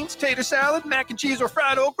pinto beans, tater salad, mac and cheese, or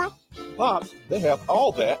fried okra? Pops, they have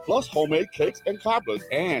all that, plus homemade cakes and cobblers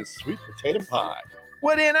and sweet potato pie.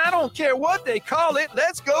 Well, then I don't care what they call it.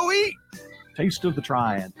 Let's go eat. Taste of the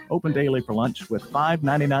Triad. Open daily for lunch with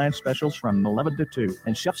 $5.99 specials from 11 to 2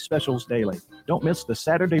 and chef specials daily. Don't miss the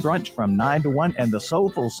Saturday brunch from 9 to 1 and the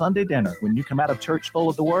soulful Sunday dinner when you come out of church full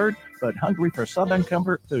of the word, but hungry for Southern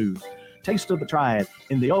comfort food. Taste of the Triad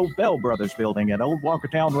in the old Bell Brothers building at Old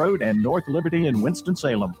Walkertown Road and North Liberty in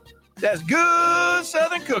Winston-Salem. That's good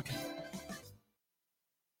Southern cooking.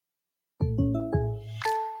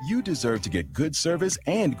 You deserve to get good service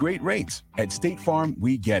and great rates. At State Farm,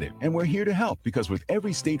 we get it. And we're here to help because with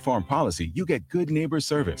every State Farm policy, you get good neighbor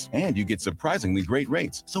service and you get surprisingly great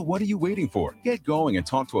rates. So what are you waiting for? Get going and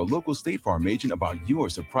talk to a local State Farm agent about your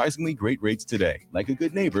surprisingly great rates today. Like a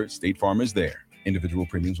good neighbor, State Farm is there. Individual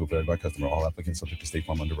premiums will vary by customer. All applicants subject to State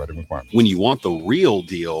Farm underwriting requirements. When you want the real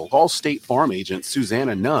deal, call State Farm agent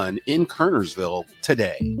Susanna Nunn in Kernersville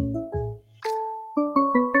today.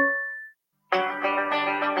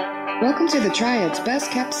 Welcome to the Triad's best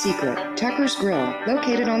kept secret, Tucker's Grill,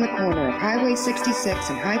 located on the corner of Highway 66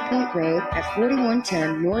 and High Point Road at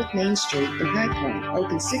 4110 North Main Street in High Point.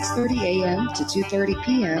 Open 6:30 a.m. to 2:30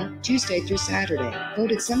 p.m. Tuesday through Saturday.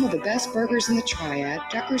 Voted some of the best burgers in the Triad,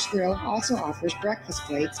 Tucker's Grill also offers breakfast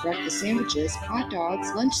plates, breakfast sandwiches, hot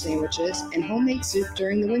dogs, lunch sandwiches, and homemade soup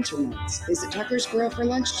during the winter months. Visit Tucker's Grill for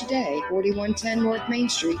lunch today, 4110 North Main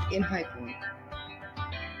Street in High Point.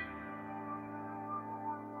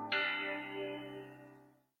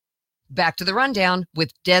 Back to the rundown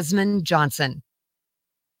with Desmond Johnson.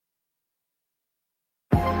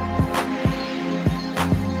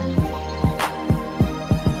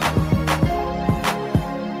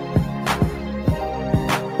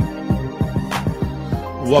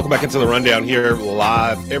 Welcome back into the rundown here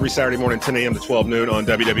live every Saturday morning, 10 a.m. to 12 noon on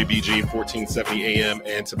WWBG 1470 AM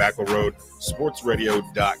and Tobacco Road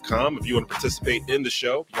SportsRadio.com. If you want to participate in the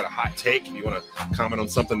show, if you got a hot take, if you want to comment on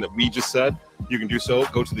something that we just said, you can do so.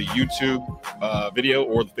 Go to the YouTube video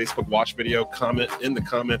or the Facebook watch video, comment in the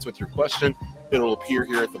comments with your question. It'll appear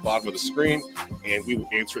here at the bottom of the screen, and we will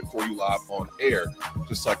answer it for you live on air.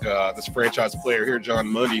 Just like this franchise player here, John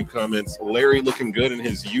Mundy, who comments, Larry looking good in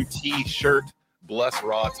his UT shirt. Bless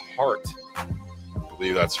Rod's heart. I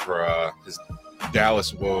believe that's for his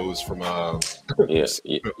Dallas woes from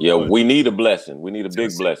yeah. We need a blessing. We need a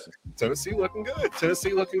big blessing. Tennessee looking good.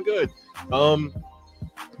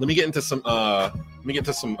 Let me get into some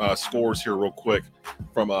scores here real quick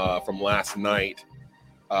from last night.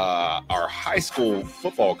 Our high school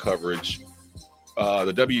football coverage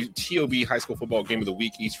The WTOB High School Football Game of the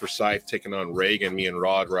Week, East Forsyth taking on Reagan. Me and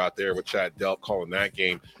Rod were out there with Chad Delp calling that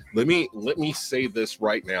game. Let me say this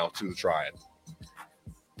right now to the Triad.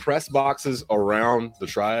 Press boxes around the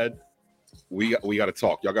Triad, we got to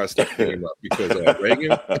talk. Y'all got to step the game up because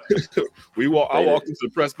Reagan. I walked into the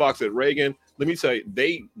press box at Reagan. Let me tell you,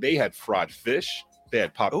 they had fried fish, they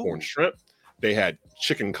had popcorn shrimp, they had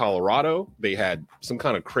chicken Colorado, they had some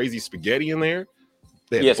kind of crazy spaghetti in there.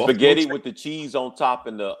 Yeah, spaghetti with the cheese on top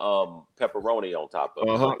and the pepperoni on top of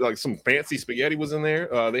it. Like some fancy spaghetti was in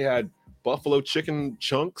there. They had buffalo chicken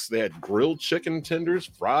chunks. They had grilled chicken tenders,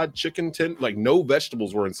 fried chicken like no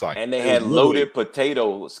vegetables were inside. And they had loaded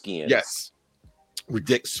potato skins. Yes.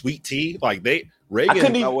 Ridiculous sweet tea. Like Reagan. I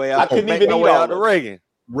couldn't even eat all of Reagan.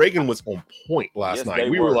 Reagan was on point last night.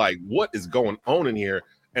 We were like, what is going on in here?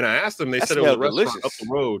 And I asked them, they said it was a restaurant up the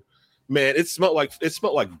road. Man, it smelled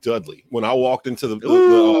like Dudley when I walked into the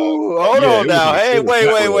hold on now. Hey, wait.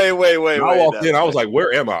 I walked in, I was like,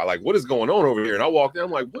 where am I? Like, what is going on over here? And I walked in,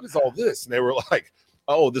 I'm like, what is all this? And they were like,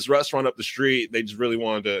 oh, this restaurant up the street. They just really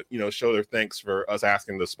wanted to, show their thanks for us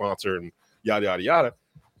asking to sponsor and yada yada yada.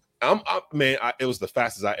 It was the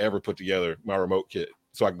fastest I ever put together my remote kit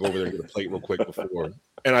so I could go over there and get a plate real quick before.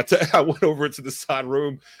 And I went over to the side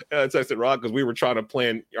room and I texted Rod because we were trying to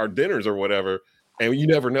plan our dinners or whatever. And you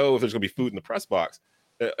never know if there's going to be food in the press box,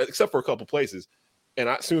 except for a couple places. And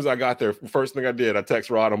as soon as I got there, first thing I did, I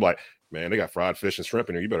text Rod. I'm like, man, they got fried fish and shrimp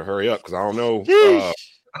in here. You better hurry up because I don't know.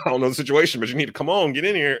 I don't know the situation, but you need to come on, get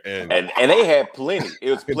in here. And they had plenty.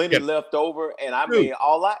 It was plenty left over. And I mean,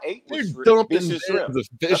 all I ate was fish and shrimp. The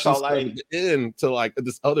fish and stuff into like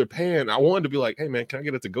this other pan. I wanted to be like, hey, man, can I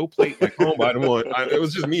get a to-go plate like home? But I didn't want it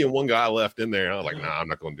was just me and one guy left in there. And I was like, nah, I'm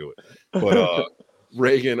not going to do it. But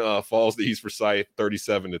Reagan falls to East Forsyth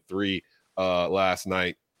 37-3 last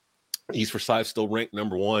night. East Forsyth still ranked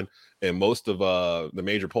number 1 in most of the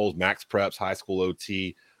major polls, Max Preps, high school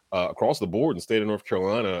OT, across the board in the state of North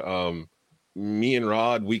Carolina. Me and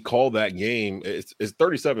Rod, we called that game. It's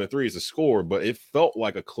 37-3 is a score, but it felt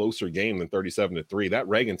like a closer game than 37-3. That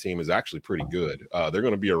Reagan team is actually pretty good. They're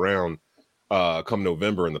going to be around come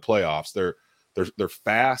November in the playoffs. They're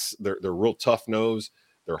fast. They're real tough nose.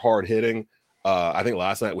 They're hard hitting. I think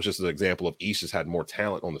last night was just an example of East just had more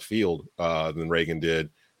talent on the field than Reagan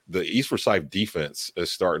did. The East Forsyth defense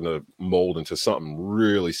is starting to mold into something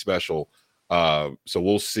really special. So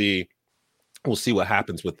we'll see what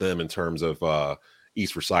happens with them in terms of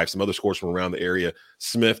East Forsyth. Some other scores from around the area.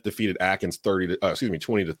 Smith defeated Atkins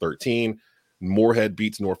 20-13. Moorhead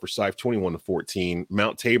beats North Forsyth 21-14.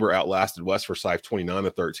 Mount Tabor outlasted West Forsyth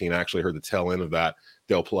 29-13. I actually heard the tail end of that.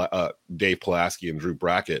 Dave Pulaski and Drew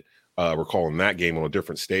Brackett were calling that game on a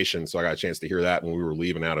different station, so I got a chance to hear that when we were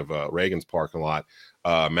leaving out of Reagan's parking lot.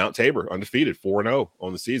 Mount Tabor undefeated 4-0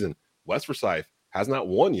 on the season. West Forsyth has not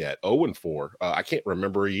won yet, 0-4. I can't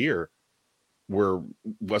remember a year where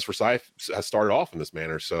West Forsyth has started off in this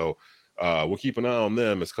manner, so we'll keep an eye on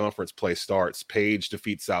them as conference play starts. Page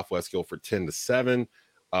defeats Southwest Guilford 10-7.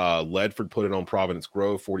 Ledford put it on Providence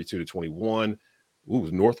Grove 42-21.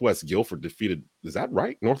 Northwest Guilford defeated. Is that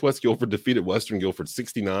right? Northwest Guilford defeated Western Guilford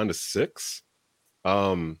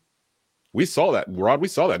 69-6. We saw that, Rod. We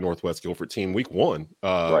saw that Northwest Guilford team week 1 in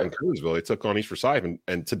Kernersville. They took on East Forsyth,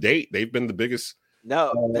 and to date, they've been the biggest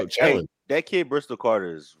challenge. That kid Bristol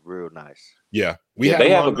Carter is real nice. Yeah,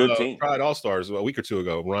 they have a good team. Pride All Stars a week or two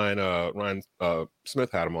ago. Ryan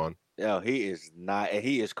Smith had him on. Yeah, he is not.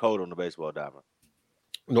 He is cold on the baseball diamond.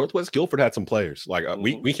 Northwest Guilford had some players. Like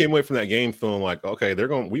we came away from that game feeling like, okay,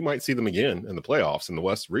 we might see them again in the playoffs in the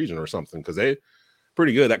West region or something because they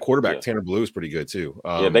pretty good. That quarterback Tanner Blue is pretty good too.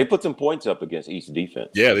 They put some points up against East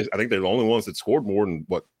defense. Yeah, I think they're the only ones that scored more than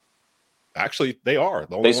what. Actually, they are.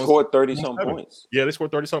 They scored 30-something points. Yeah, they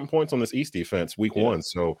scored 30-something points on this East defense week 1.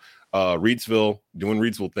 So Reidsville doing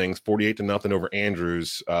Reidsville things, 48-0 over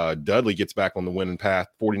Andrews. Dudley gets back on the winning path,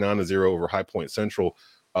 49-0 over High Point Central.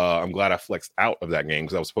 I'm glad I flexed out of that game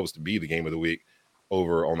because that was supposed to be the game of the week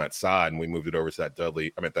over on that side, and we moved it over to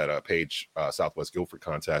that Page Southwest Guilford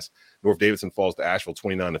contest. North Davidson falls to Asheville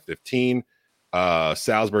 29-15.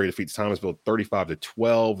 Salisbury defeats Thomasville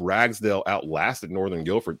 35-12. Ragsdale outlasted Northern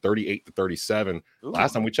Guilford 38-37.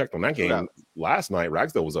 Last time we checked on that game last night,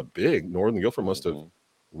 Ragsdale was a big. Northern Guilford must have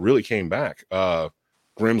really came back.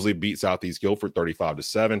 Grimsley beat Southeast Guilford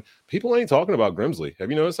 35-7. People ain't talking about Grimsley. Have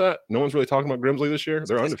you noticed that? No one's really talking about Grimsley this year.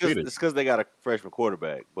 They're undefeated. It's because they got a freshman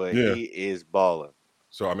quarterback, but he is balling.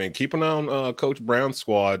 So, I mean, keep an eye on Coach Brown's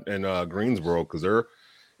squad in Greensboro because they're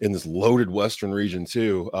in this loaded Western region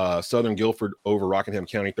too. Southern Guilford over Rockingham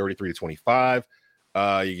County 33-25.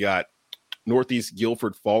 You got Northeast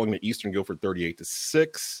Guilford falling to Eastern Guilford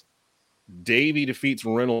 38-6. Davie defeats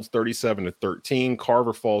Reynolds 37-13.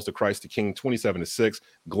 Carver falls to Christ the King 27-6.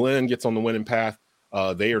 Glenn gets on the winning path.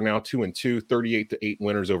 They are now 2-2, 38-8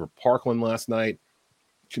 winners over Parkland last night.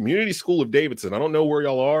 Community School of Davidson. I don't know where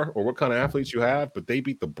y'all are or what kind of athletes you have, but they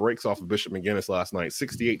beat the brakes off of Bishop McGuinness last night.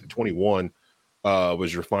 68-21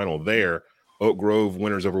 was your final there. Oak Grove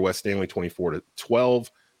winners over West Stanley 24-12.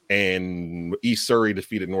 And East Surrey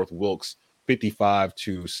defeated North Wilkes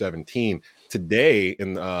 55-17. Today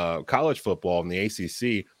in college football in the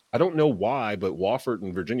ACC, I don't know why, but Wofford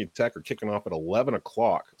and Virginia Tech are kicking off at 11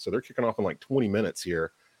 o'clock. So they're kicking off in like 20 minutes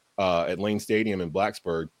here at Lane Stadium in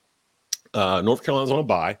Blacksburg. North Carolina's on a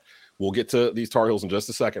bye. We'll get to these Tar Heels in just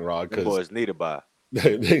a second, Rod. The boys need a bye.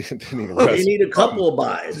 They need a rest. They need a couple of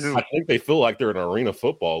buys. I think they feel like they're in an arena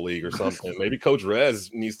football league or something. Maybe Coach Rez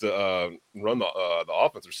needs to run the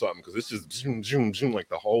offense or something, because it's just zoom, zoom, zoom like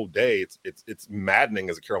the whole day. It's maddening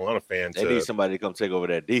as a Carolina fan. They need somebody to come take over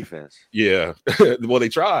that defense. Yeah. Well, they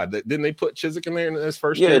tried. Didn't they put Chiswick in there in his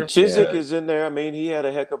first year? Yeah, Chiswick is in there. I mean, he had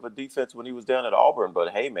a heck of a defense when he was down at Auburn.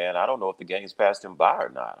 But hey, man, I don't know if the game's passed him by or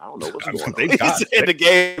not. I don't know what's going on. The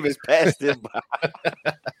game is passed him by.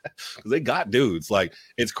 They got dudes. Like,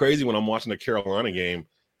 it's crazy when I'm watching a Carolina game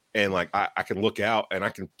and like I can look out and I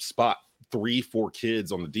can spot 3-4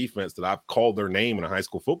 kids on the defense that I've called their name in a high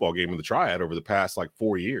school football game in the Triad over the past like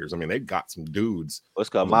 4 years. I mean, they've got some dudes. Let's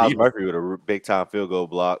go. Miles Murphy with a big time field goal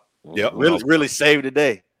block. Yep. Really saved the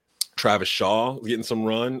day. Travis Shaw getting some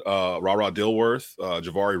run. Ra Dilworth,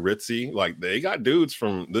 Javari Ritzy. Like, they got dudes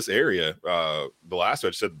from this area. The last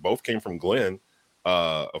I said both came from Glenn.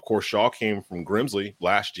 Of course, Shaw came from Grimsley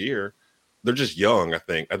last year. They're just young, I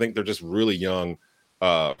think. I think they're just really young.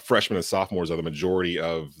 Freshmen and sophomores are the majority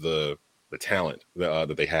of the talent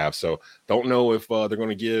that they have. So don't know if they're going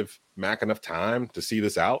to give Mac enough time to see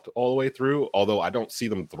this out all the way through, although I don't see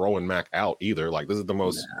them throwing Mac out either. Like, this is the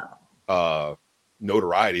most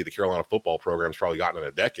notoriety the Carolina football program's probably gotten in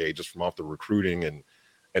a decade, just from off the recruiting and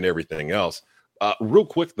everything else. Real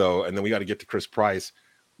quick, though, and then we got to get to Chris Price.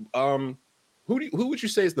 Who would you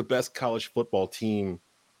say is the best college football team,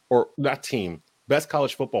 or not team, best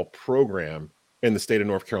college football program in the state of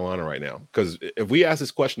North Carolina right now? Because if we asked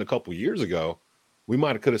this question a couple of years ago, we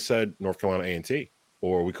could have said North Carolina A&T,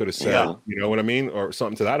 or we could have said, you know what I mean, or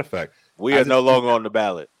something to that effect. We are no longer on the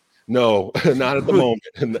ballot. No, not at the moment.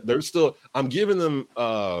 And they're still. I'm giving them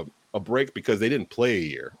a break because they didn't play a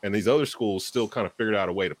year, and these other schools still kind of figured out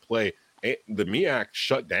a way to play. The MEAC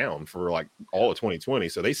shut down for like all of 2020,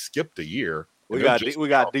 so they skipped a year. We got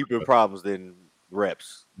deeper problems than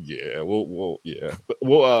reps. Yeah, yeah.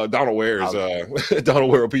 Well, Donald Ware is Donald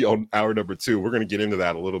Ware will be on hour number 2. We're going to get into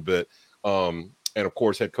that a little bit. And of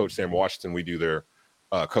course, head coach Sam Washington. We do their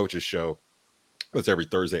coaches show. That's every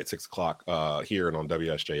Thursday at 6:00 here and on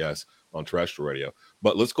WSJS on terrestrial radio.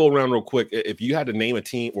 But let's go around real quick. If you had to name a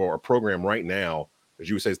team or a program right now, as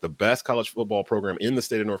you would say, it's the best college football program in the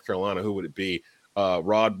state of North Carolina, who would it be?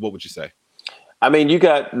 Rod, what would you say? I mean, you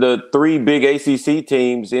got the 3 big ACC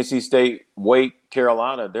teams, NC State, Wake,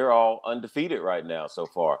 Carolina. They're all undefeated right now so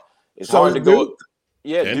far. It's hard to go.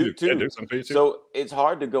 Yeah, Duke too. So it's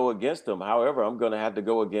hard to go against them. However, I'm going to have to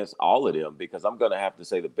go against all of them, because I'm going to have to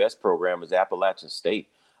say the best program is Appalachian State.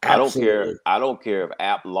 Absolutely. I don't care if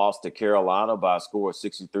App lost to Carolina by a score of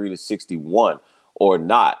 63-61 or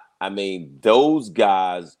not. I mean, those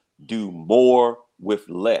guys do more with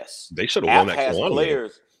less. They should have won that Carolina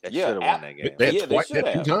players. They should have won that game. They should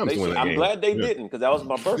have. I'm glad they didn't, because that was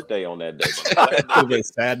my birthday on that day. It would have been a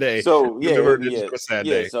sad day. So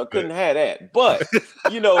day. So I couldn't have that. But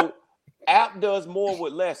App does more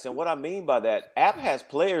with less, and what I mean by that, App has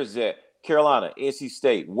players that Carolina, NC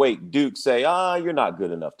State, Wake, Duke say, you're not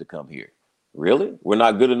good enough to come here. Really? We're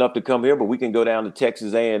not good enough to come here, but we can go down to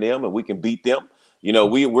Texas A&M and we can beat them.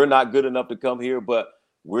 We're not good enough to come here, but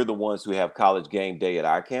we're the ones who have college game day at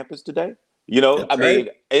our campus today. I mean,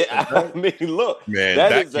 look, man,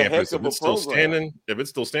 that is campus, if it's still standing,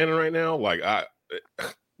 right now, like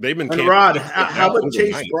they've been. And Rod, how about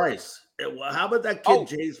Chase Bryce? How about that kid,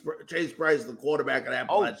 Chase Bryce, the quarterback at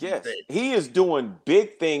Appalachian State? He is doing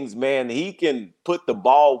big things, man. He can put the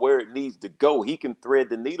ball where it needs to go. He can thread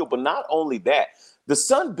the needle, but not only that, the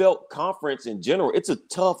Sun Belt Conference in general, it's a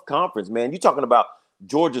tough conference, man. You're talking about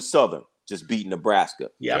Georgia Southern just beat Nebraska.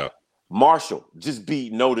 Yeah. Marshall just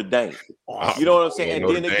beat Notre Dame. You know what I'm saying?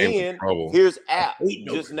 And then again, here's App.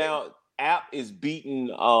 App is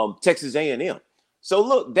beating Texas A&M. So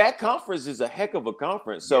look, that conference is a heck of a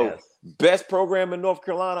conference. So best program in North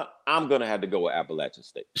Carolina, I'm going to have to go with Appalachian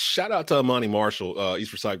State. Shout out to Amani Marshall,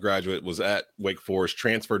 East Forsyth graduate, was at Wake Forest,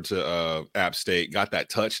 transferred to App State, got that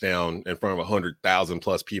touchdown in front of 100,000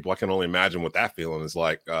 plus people. I can only imagine what that feeling is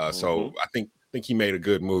like. So I think he made a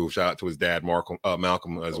good move. Shout out to his dad,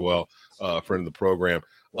 Malcolm, as well, friend of the program.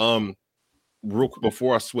 Real quick,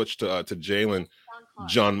 before I switch to Jalen,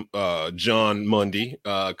 John Mundy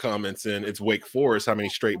comments in, it's Wake Forest. How many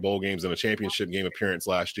straight bowl games and a championship game appearance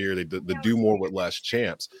last year? They do more with less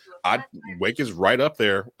champs. Wake is right up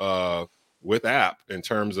there with App in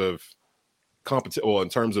terms of competition. Well, in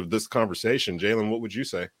terms of this conversation, Jalen, what would you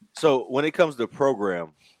say? So when it comes to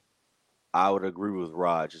program, I would agree with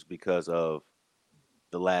Rod just because of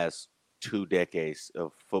the last 2 decades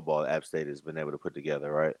of football App State has been able to put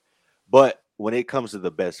together, right? But when it comes to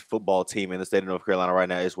the best football team in the state of North Carolina right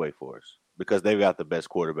now, it's Wake Forest because they've got the best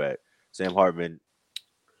quarterback. Sam Hartman,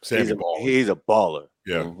 he's a baller.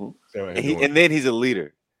 Yeah. And then he's a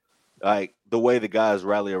leader. Like the way the guys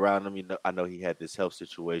rally around him, I know he had this health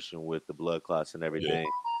situation with the blood clots and everything,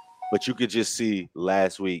 but you could just see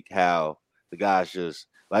last week how the guys just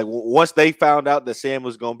like once they found out that Sam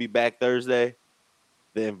was going to be back Thursday,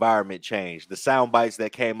 the environment changed. The sound bites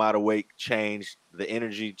that came out of Wake changed. The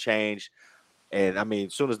energy changed. And I mean,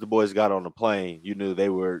 as soon as the boys got on the plane, you knew they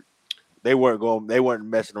weren't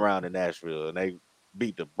messing around in Nashville, and they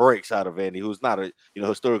beat the brakes out of Vandy, who's not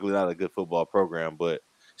historically not a good football program, but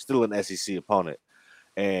still an SEC opponent.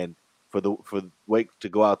 And for Wake to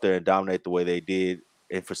go out there and dominate the way they did,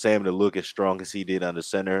 and for Sam to look as strong as he did under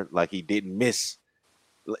center, like he didn't miss.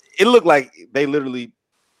 It looked like they literally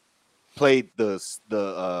played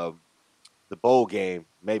the bowl game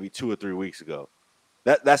maybe 2 or 3 weeks ago.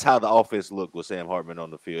 That's how the offense looked with Sam Hartman on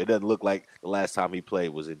the field. It doesn't look like the last time he played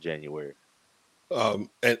was in January.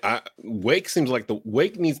 Wake seems like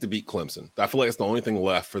Wake needs to beat Clemson. I feel like it's the only thing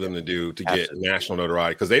left for them to do to get national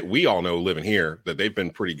notoriety, because we all know living here that they've been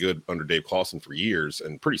pretty good under Dave Clawson for years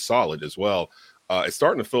and pretty solid as well. It's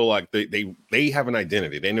starting to feel like they have an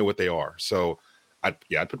identity. They know what they are. So I'd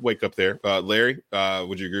put Wake up there. Larry,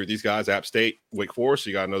 would you agree with these guys? App State, Wake Forest,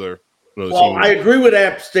 you got another Well, I agree with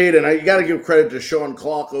App State, and you got to give credit to Sean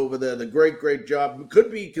Clark over there. The great job. He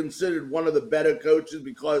could be considered one of the better coaches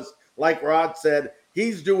because, like Rod said,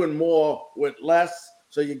 he's doing more with less.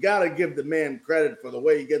 So you got to give the man credit for the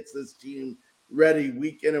way he gets this team ready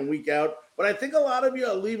week in and week out. But I think a lot of you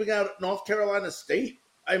are leaving out North Carolina State.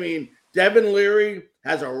 I mean, Devin Leary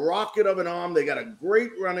has a rocket of an arm. They got a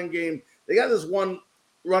great running game. They got this one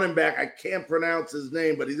running back. I can't pronounce his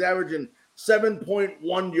name, but he's averaging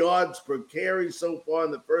 7.1 yards per carry so far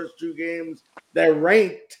in the first 2 games. They're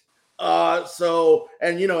ranked. I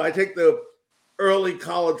take the early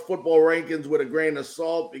college football rankings with a grain of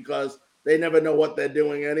salt because they never know what they're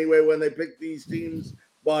doing anyway when they pick these teams.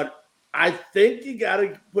 But I think you got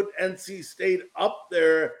to put NC State up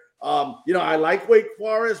there. I like Wake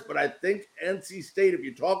Forest, but I think NC State, if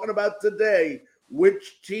you're talking about today,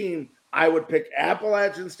 which team, I would pick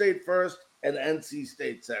Appalachian State first and NC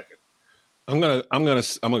State second. I'm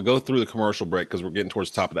gonna go through the commercial break because we're getting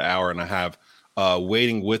towards the top of the hour, and I have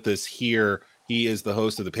waiting with us here. He is the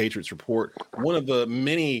host of the Patriots Report, one of the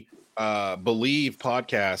many Believe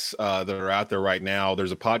podcasts that are out there right now.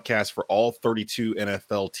 There's a podcast for all 32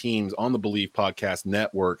 NFL teams on the Believe Podcast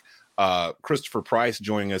Network. Christopher Price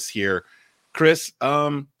joining us here. Chris,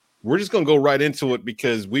 we're just gonna go right into it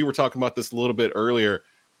because we were talking about this a little bit earlier.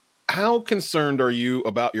 How concerned are you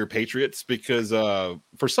about your Patriots? Because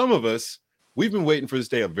for some of us, we've been waiting for this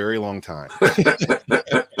day a very long time.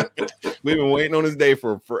 We've been waiting on this day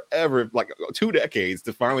for forever, like 2 decades,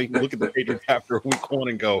 to finally look at the Patriots after week 1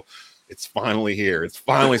 and go, it's finally here. It's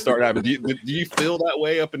finally started happening. Do you feel that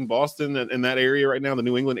way up in Boston and in that area right now, the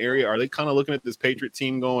New England area? Are they kind of looking at this Patriot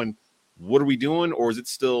team going, what are we doing? Or is it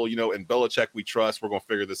still, in Belichick we trust, we're going to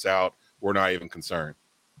figure this out, we're not even concerned?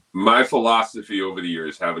 My philosophy over the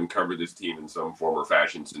years, having covered this team in some form or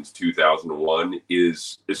fashion since 2001,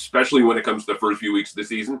 is, especially when it comes to the first few weeks of the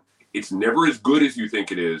season, it's never as good as you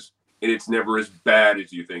think it is, and it's never as bad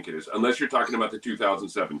as you think it is, unless you're talking about the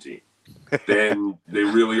 2017. Then they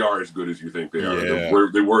really are as good as you think they are. Yeah.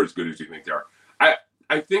 They were as good as you think they are.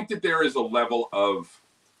 I think that there is a level of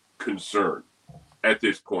concern at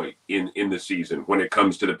this point in the season when it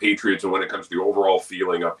comes to the Patriots and when it comes to the overall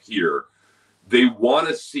feeling up here. They want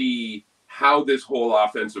to see how this whole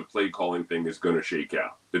offensive play calling thing is going to shake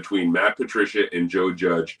out between Matt Patricia and Joe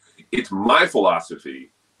Judge. It's my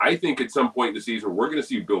philosophy. I think at some point in the season, we're going to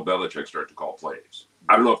see Bill Belichick start to call plays.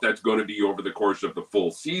 I don't know if that's going to be over the course of the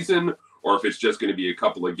full season or if it's just going to be a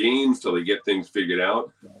couple of games till they get things figured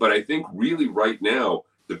out. But I think really right now,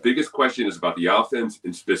 the biggest question is about the offense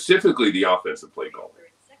and specifically the offensive play calling.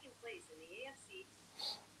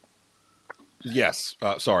 Yes.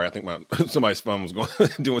 Sorry, I think somebody's phone was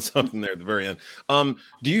doing something there at the very end.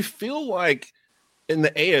 Do you feel like in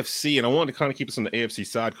the AFC, and I wanted to kind of keep us on the AFC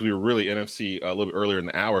side because we were really NFC a little bit earlier in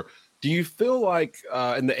the hour. Do you feel like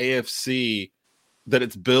in the AFC that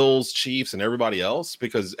it's Bills, Chiefs, and everybody else?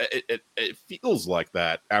 Because it feels like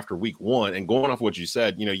that after week one. And going off what you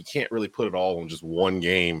said, you can't really put it all on just one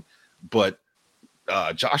game. But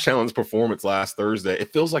Josh Allen's performance last Thursday,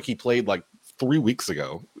 it feels like he played like 3 weeks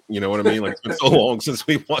ago. You know what I mean? Like it's been so long since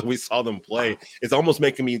we saw them play. It's almost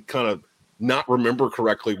making me kind of not remember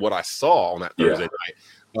correctly what I saw on that Thursday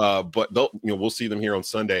night. But we'll see them here on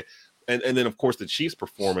Sunday. And then, of course, the Chiefs'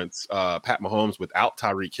 performance, Pat Mahomes without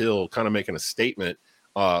Tyreek Hill kind of making a statement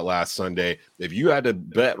last Sunday. If you had to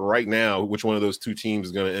bet right now which one of those two teams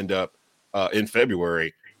is going to end up in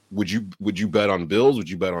February, would you bet on Bills, would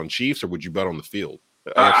you bet on Chiefs, or would you bet on the field?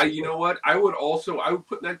 You know what? I would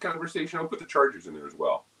put in that conversation, I would put the Chargers in there as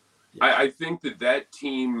well. Yeah. I think that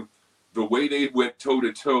team, the way they went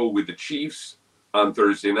toe-to-toe with the Chiefs on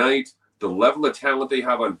Thursday night, the level of talent they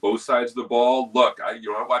have on both sides of the ball. Look, I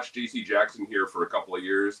watched J.C. Jackson here for a couple of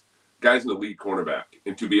years. Guy's an elite cornerback.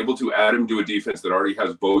 And to be able to add him to a defense that already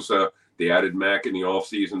has Bosa, they added Mack in the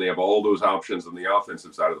offseason. They have all those options on the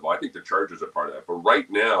offensive side of the ball. I think the Chargers are part of that. But right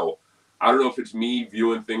now, I don't know if it's me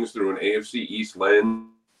viewing things through an AFC East lens.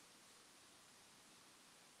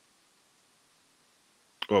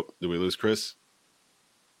 Oh, did we lose Chris?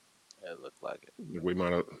 Yeah, it looked like it. We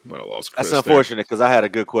might have lost Chris. That's unfortunate because I had a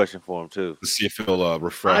good question for him too. Let's see if he'll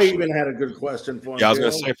refresh. I even had a good question for him. Yeah, I was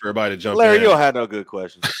going to say for everybody to jump Larry, in. you don't have no good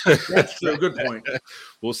questions. That's a good point.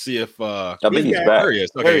 We'll see if I think he's back. There he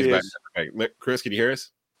is. Okay, he's back. Okay. Chris, can you hear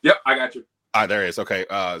us? Yep, I got you. There he is. Okay.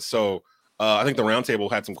 So I think the roundtable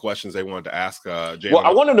had some questions they wanted to ask. Jay, well,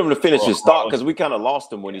 I wanted him to finish his thought because we kind of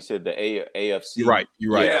lost him when he said the AFC. You're right.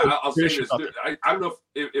 Yeah, I'll say this. I don't know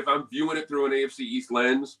if I'm viewing it through an AFC East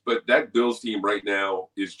lens, but that Bills team right now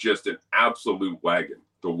is just an absolute wagon.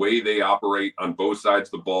 The way they operate on both sides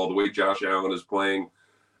of the ball, the way Josh Allen is playing.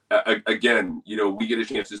 Again, we get a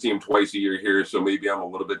chance to see him twice a year here, so maybe I'm a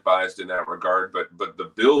little bit biased in that regard. But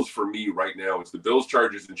the Bills for me right now, it's the Bills,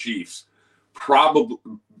 Chargers, and Chiefs. Probably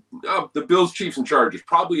the Bills, Chiefs, and Chargers,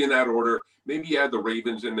 probably in that order. Maybe you add the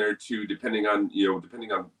Ravens in there too, depending on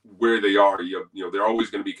where they are. They're always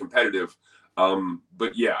going to be competitive.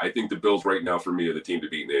 But yeah, I think the Bills right now for me are the team to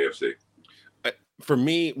beat in the AFC. For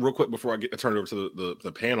me, real quick before I turn it over to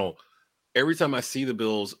the panel, every time I see the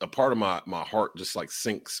Bills, a part of my heart just like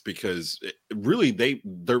sinks because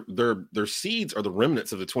their seeds are the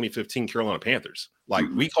remnants of the 2015 Carolina Panthers. Like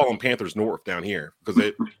we call them Panthers North down here because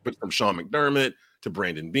they from Sean McDermott to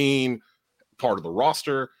Brandon Beane, part of the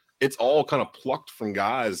roster. It's all kind of plucked from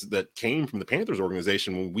guys that came from the Panthers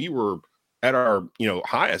organization when we were at our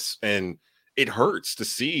highest, and it hurts to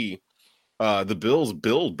see the Bills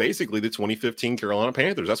build basically the 2015 Carolina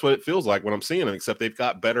Panthers. That's what it feels like when I'm seeing them, except they've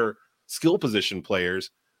got better skill position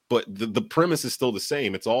players, but the premise is still the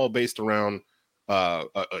same. It's all based around a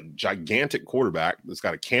gigantic quarterback that's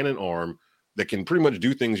got a cannon arm that can pretty much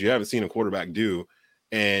do things you haven't seen a quarterback do.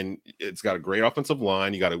 And it's got a great offensive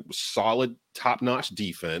line. You got a solid top-notch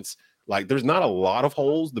defense. Like there's not a lot of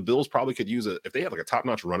holes. The Bills probably could use if they had like a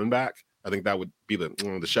top-notch running back. I think that would be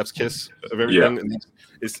the chef's kiss of everything. Yeah. And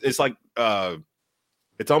it's like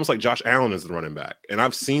it's almost like Josh Allen is the running back. And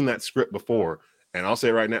I've seen that script before. And I'll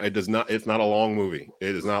say right now, it's not a long movie.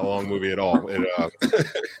 It is not a long movie at all.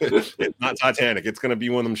 It's not Titanic. It's going to be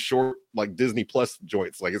one of them short, like Disney Plus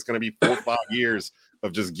joints. Like it's going to be 4 or 5 years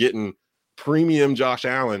of just getting premium Josh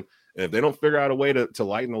Allen. And if they don't figure out a way to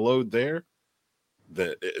lighten the load there,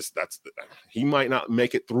 he might not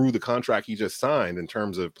make it through the contract he just signed in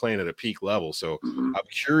terms of playing at a peak level. So I'm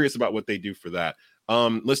curious about what they do for that.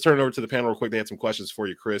 Let's turn it over to the panel real quick. They had some questions for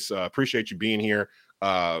you, Chris. Appreciate you being here.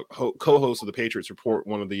 Co-host of the Patriots Report,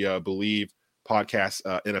 one of the Believe podcast,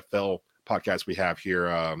 NFL podcasts we have here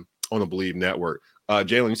on the Believe Network.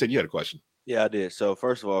 Jalen, you said you had a question. Yeah, I did. So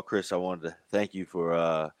first of all, Chris, I wanted to thank you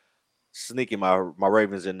for sneaking my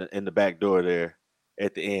Ravens in the back door there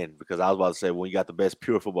at the end, because I was about to say when you got the best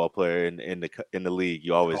pure football player in the league,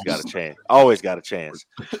 you always got a chance. Always got a chance.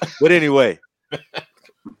 But anyway.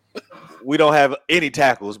 We don't have any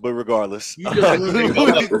tackles, but regardless. Now here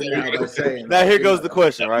goes the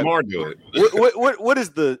question, right? What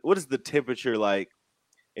is the temperature like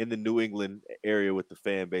in the New England area with the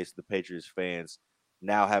fan base, the Patriots fans,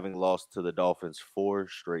 now having lost to the Dolphins 4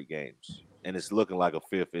 straight games, and it's looking like a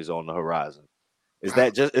 5th is on the horizon? Is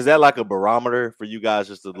that like a barometer for you guys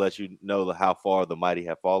just to let you know how far the mighty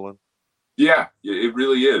have fallen? Yeah, it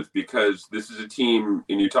really is, because this is a team,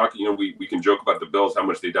 and you talk, we can joke about the Bills, how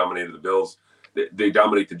much they dominated the Bills. They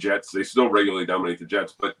dominate the Jets. They still regularly dominate the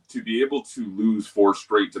Jets, but to be able to lose 4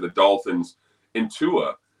 straight to the Dolphins and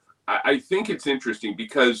Tua, I think it's interesting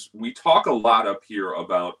because we talk a lot up here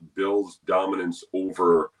about Bills' dominance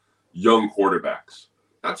over young quarterbacks.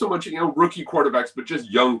 Not so much, rookie quarterbacks, but just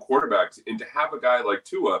young quarterbacks. And to have a guy like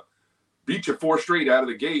Tua beat you 4 straight out of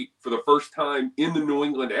the gate for the first time in the New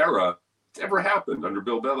England era, it's never happened under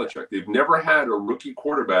Bill Belichick. They've never had a rookie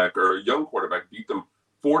quarterback or a young quarterback beat them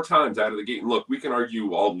 4 times out of the gate. And look, we can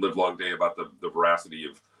argue all the live long day about the veracity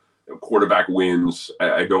of quarterback wins.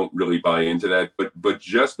 I don't really buy into that. But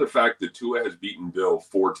just the fact that Tua has beaten Bill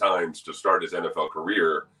 4 times to start his NFL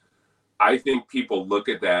career, I think people look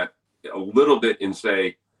at that a little bit and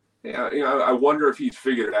say, yeah, I wonder if he's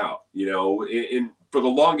figured it out. For the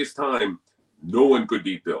longest time, no one could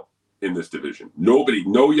beat Bill in this division.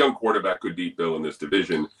 No young quarterback could beat Bill in this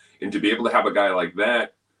division. And to be able to have a guy like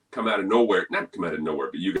that come out of nowhere, not come out of nowhere,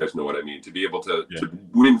 but you guys know what I mean, to be able to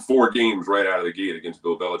win 4 games right out of the gate against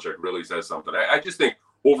Bill Belichick really says something. I just think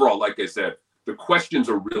overall, like I said, the questions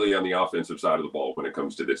are really on the offensive side of the ball when it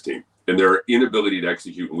comes to this team and their inability to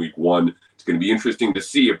execute in week 1. It's going to be interesting to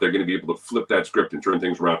see if they're going to be able to flip that script and turn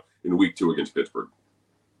things around in week 2 against Pittsburgh.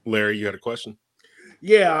 Larry, you had a question?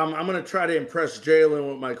 Yeah, I'm going to try to impress Jalen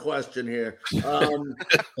with my question here.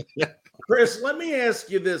 Chris, let me ask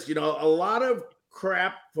you this. A lot of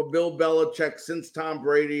crap for Bill Belichick since Tom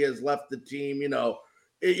Brady has left the team.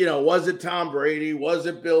 Was it Tom Brady? Was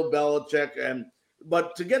it Bill Belichick?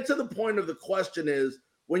 But to get to the point of the question is,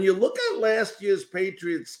 when you look at last year's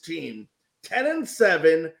Patriots team,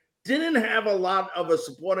 10-7, didn't have a lot of a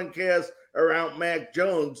supporting cast around Mac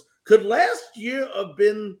Jones. Could last year have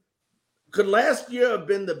been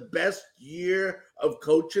the best year of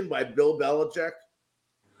coaching by Bill Belichick?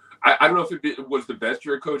 I don't know if it was the best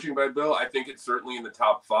year of coaching by Bill. I think it's certainly in the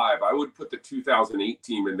top 5. I would put the 2008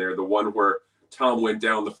 team in there, the one where Tom went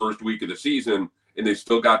down the first week of the season and they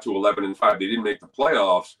still got to 11-5. They didn't make the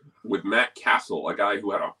playoffs with Matt Castle, a guy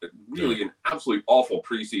who had an absolutely awful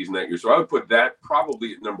preseason that year. So I would put that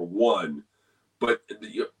probably at number 1. But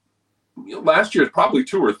last year is probably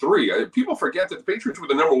 2 or 3. People forget that the Patriots were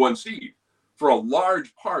the number 1 seed for a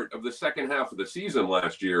large part of the second half of the season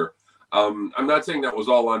last year. I'm not saying that was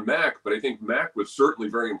all on Mac, but I think Mac was certainly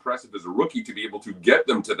very impressive as a rookie to be able to get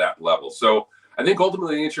them to that level. So I think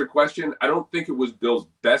ultimately, to answer your question, I don't think it was Bill's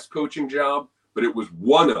best coaching job, but it was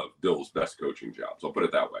one of Bill's best coaching jobs. I'll put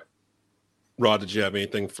it that way. Rod, did you have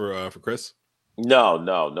anything for Chris?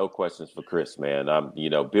 No questions for Chris, man.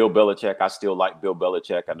 Bill Belichick, I still like Bill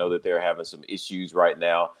Belichick. I know that they're having some issues right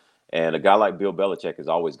now. And a guy like Bill Belichick is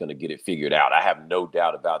always going to get it figured out. I have no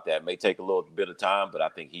doubt about that. It may take a little bit of time, but I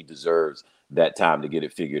think he deserves that time to get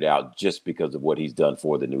it figured out just because of what he's done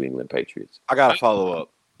for the New England Patriots. I got to follow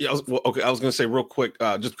up. Yeah, I was going to say real quick,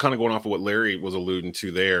 just kind of going off of what Larry was alluding to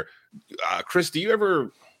there. Chris, does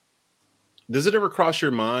it ever cross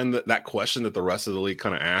your mind that question that the rest of the league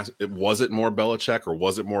kind of asked? Was it more Belichick or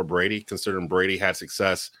was it more Brady, considering Brady had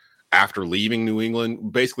success after leaving New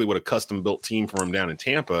England, basically with a custom-built team for him down in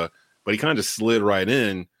Tampa, but he kind of just slid right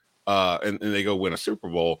in and they go win a Super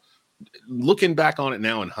Bowl. Looking back on it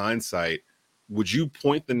now in hindsight, would you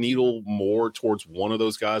point the needle more towards one of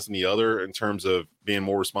those guys than the other in terms of being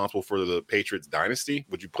more responsible for the Patriots dynasty?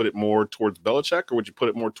 Would you put it more towards Belichick or would you put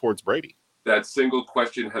it more towards Brady? That single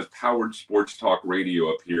question has powered sports talk radio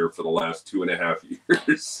up here for the last 2.5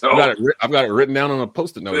 years. So I've got it written down on a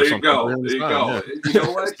Post-it note. There you go. Yeah. You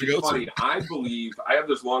know what? It's funny. I have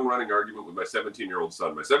this long-running argument with my 17-year-old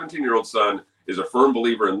son. My 17-year-old son is a firm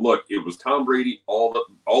believer in, look, it was Tom Brady all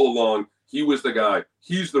along. He was the guy.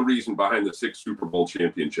 He's the reason behind the 6 Super Bowl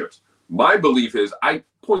championships. My belief is I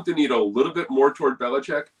point the needle a little bit more toward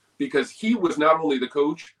Belichick because he was not only the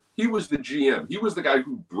coach, he was the GM. He was the guy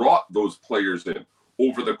who brought those players in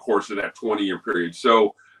over the course of that 20-year period.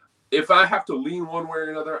 So if I have to lean one way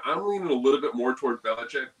or another, I'm leaning a little bit more toward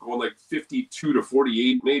Belichick, going like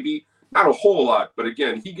 52-48 maybe. Not a whole lot, but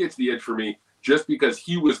again, he gets the edge for me just because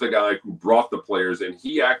he was the guy who brought the players in.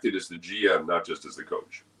 He acted as the GM, not just as the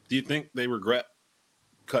coach. Do you think they regret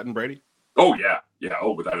cutting Brady? Oh, yeah. Yeah,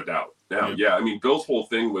 without a doubt. Now, yeah, I mean, Bill's whole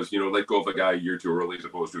thing was, let go of a guy a year too early as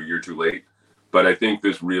opposed to a year too late. But I think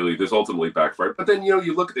this ultimately backfired. But then,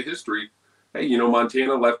 you look at the history. Hey,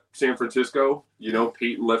 Montana left San Francisco.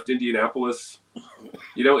 Peyton left Indianapolis.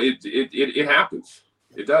 It happens.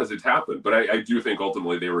 It does. It happened. But I do think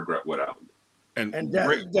ultimately they regret what happened. And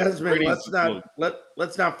Desmond,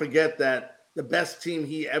 let's not forget that the best team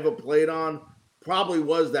he ever played on probably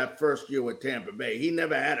was that first year with Tampa Bay. He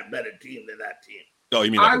never had a better team than that team. Oh,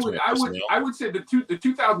 you mean I would say the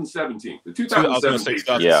 2017. The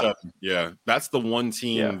 2017. Yeah. That's the one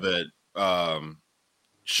team that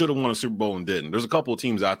should have won a Super Bowl and didn't. There's a couple of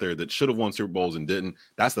teams out there that should have won Super Bowls and didn't.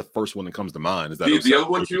 That's the first one that comes to mind. Is that the other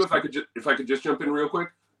one too? If I could just jump in real quick,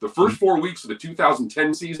 the first 4 weeks of the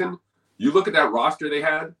 2010 season, you look at that roster they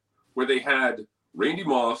had, where they had Randy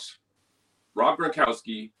Moss, Rob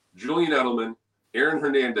Gronkowski, Julian Edelman, Aaron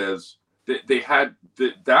Hernandez. They had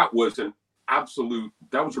that was a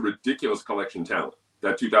ridiculous collection of talent.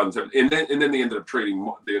 That 2007, and then they ended up trading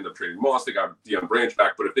Moss. They got Deion Branch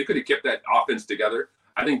back, but if they could have kept that offense together,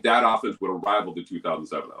 I think that offense would have rivaled the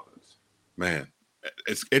 2007 offense. Man,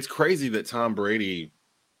 it's crazy that Tom Brady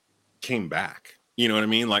came back. You know what I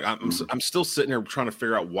mean? Like I'm still sitting here trying to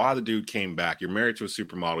figure out why the dude came back. You're married to a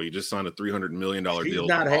supermodel. You just signed a $300 million deal. She's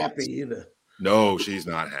not happy either. No, she's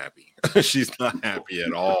not happy. She's not happy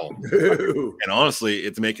at all. And honestly,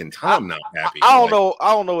 it's making Tom not happy. I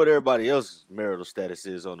don't know what everybody else's marital status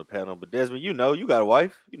is on the panel, but Desmond, you got a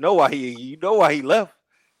wife. You know why he left.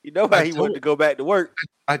 You know why he wanted to go back to work.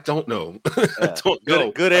 I don't know. Yeah.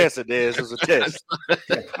 Good answer, Des. It was a test.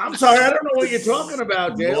 I'm sorry, I don't know what you're talking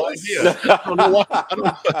about, Des. No idea. I don't know why. I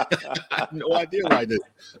have no idea why I did.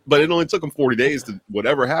 But it only took him 40 days to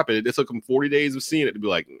whatever happened. It took him 40 days of seeing it to be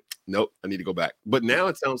like, nope, I need to go back. But now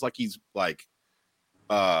it sounds like he's like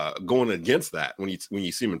going against that when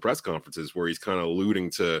you see him in press conferences where he's kind of alluding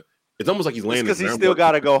to. It's almost like he's landing because he still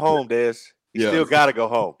got to go home, Des. He still got to go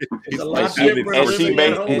home. And she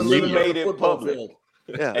made it public.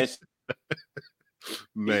 Yeah,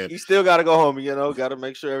 man, he still got to go home. Got to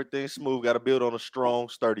make sure everything's smooth. Got to build on a strong,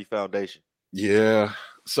 sturdy foundation. Yeah.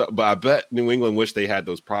 So, but I bet New England wish they had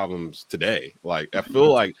those problems today. Like I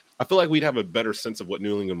feel like we'd have a better sense of what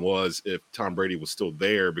New England was if Tom Brady was still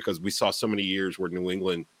there, because we saw so many years where New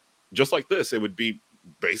England, just like this, it would be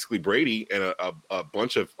basically Brady and a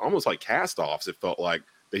bunch of almost like cast-offs. It felt like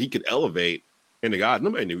that he could elevate. And to God,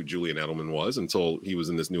 nobody knew who Julian Edelman was until he was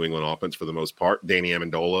in this New England offense for the most part. Danny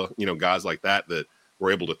Amendola, guys like that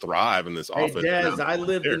were able to thrive in this offense. Des, I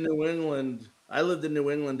lived in New England. I lived in New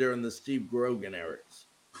England during the Steve Grogan eras.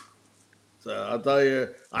 So I'll tell you,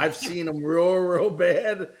 I've seen him real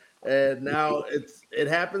bad, and now it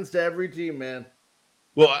happens to every team, man.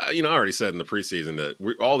 Well, I already said in the preseason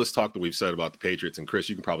that all this talk that we've said about the Patriots, and Chris,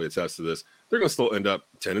 you can probably attest to this, they're going to still end up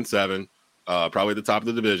 10-7, probably at the top of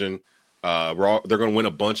the division. They're going to win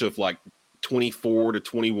a bunch of like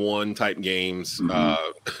 24-21 type games,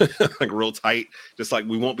 like real tight. Just like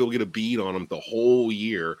we won't be able to get a bead on them the whole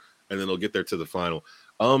year, and then they'll get there to the final.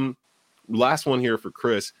 Last one here for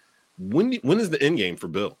Chris. When is the end game for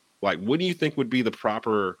Bill? Like, what do you think would be the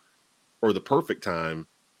proper or the perfect time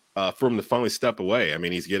for him to finally step away? I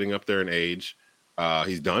mean, he's getting up there in age.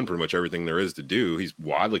 He's done pretty much everything there is to do. He's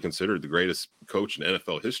widely considered the greatest coach in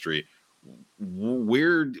NFL history.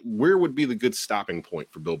 Where would be the good stopping point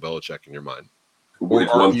for Bill Belichick in your mind? Or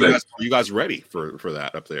are you guys ready for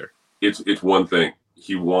that up there? It's one thing.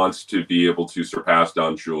 He wants to be able to surpass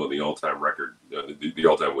Don Shula in the all-time record, the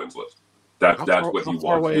all-time wins list. That's what he wants. How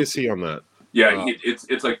far away is he on that? Yeah,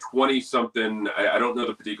 it's like 20-something. I don't know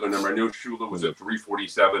the particular number. I know Shula was at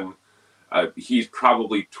 347. He's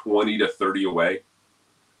probably 20 to 30 away.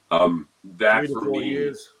 That for me,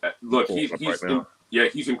 years. Look,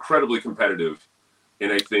 he's incredibly competitive,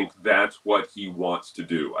 and I think that's what he wants to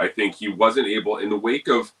do. I think he wasn't able, in the wake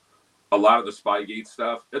of a lot of the Spygate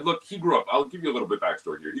stuff. And look, he grew up. I'll give you a little bit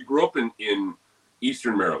backstory here. He grew up in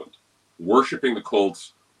Eastern Maryland, worshiping the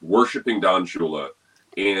Colts, worshiping Don Shula,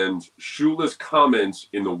 and Shula's comments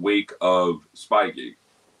in the wake of Spygate,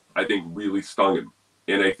 I think, really stung him.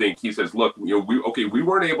 And I think he says, look, we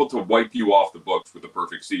weren't able to wipe you off the books with the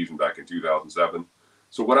perfect season back in 2007.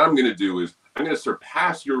 So what I'm going to do is I'm going to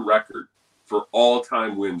surpass your record for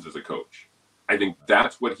all-time wins as a coach. I think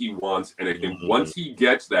that's what he wants. And I think once he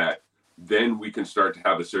gets that, then we can start to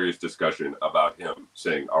have a serious discussion about him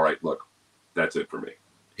saying, all right, look, that's it for me.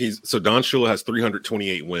 So Don Shula has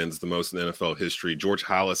 328 wins, the most in NFL history. George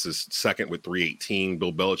Halas is second with 318.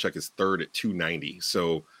 Bill Belichick is third at 290.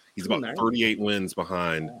 So he's about 38 wins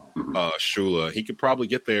behind Shula. He could probably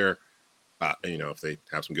get there, if they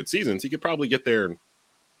have some good seasons, he could probably get there in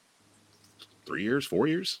 3 years, 4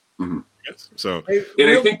 years. Mm-hmm. Yes. So, and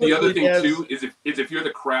I think the other thing too is if you're the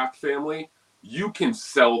Kraft family, you can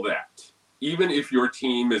sell that. Even if your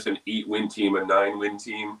team is an 8-win team, a 9-win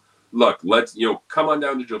team, look, let's come on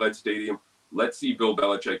down to Gillette Stadium. Let's see Bill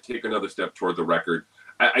Belichick take another step toward the record.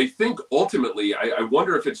 I think ultimately, I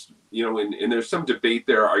wonder if it's, and there's some debate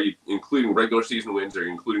there. Are you including regular season wins? Are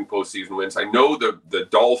you including postseason wins? I know the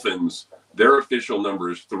Dolphins, their official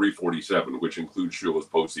number is 347, which includes Shula's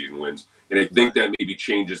postseason wins. And I think that maybe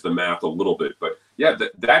changes the math a little bit. But yeah,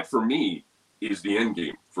 that for me is the end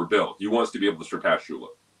game for Bill. He wants to be able to surpass Shula.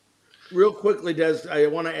 Real quickly, Des, I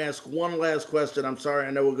want to ask one last question. I'm sorry,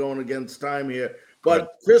 I know we're going against time here,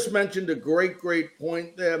 but Chris mentioned a great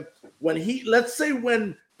point there. Let's say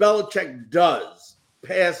when Belichick does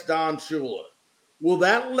pass Don Shula, will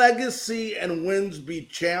that legacy and wins be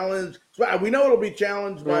challenged? We know it'll be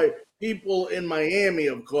challenged by people in Miami,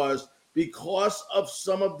 of course, because of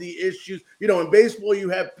some of the issues. In baseball, you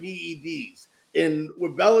have PEDs.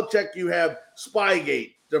 With Belichick, you have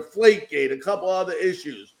Spygate, Deflategate, a couple other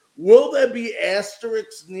issues. Will there be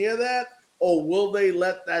asterisks near that, or will they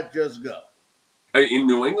let that just go? In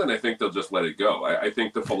New England, I think they'll just let it go. I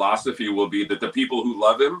think the philosophy will be that the people who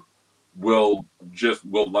love him will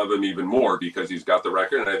love him even more because he's got the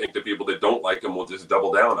record. And I think the people that don't like him will just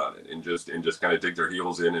double down on it and just kind of dig their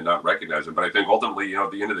heels in and not recognize him. But I think ultimately,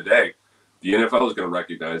 at the end of the day, the NFL is going to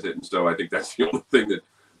recognize it. And so I think that's the only thing that,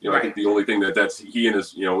 I think the only thing that's he and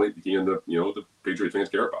the Patriots fans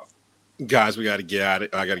care about. Guys, we got to get at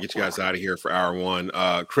it. I got to get you guys out of here for hour one.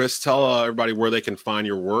 Chris, tell everybody where they can find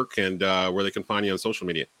your work and where they can find you on social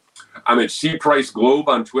media. I'm at C Price Globe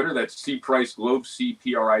on Twitter. That's C Price Globe,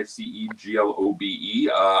 CPRICEGLOBE.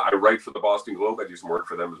 I write for the Boston Globe. I do some work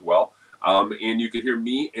for them as well. And you can hear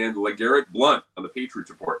me and LeGarrette Blunt on the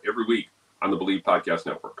Patriots Report every week on the Believe Podcast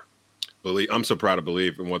Network. I'm so proud of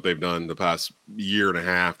Believe and what they've done the past year and a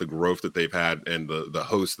half, the growth that they've had, and the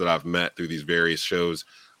hosts that I've met through these various shows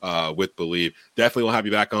with Believe. Definitely will have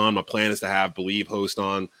you back on. My plan is to have Believe host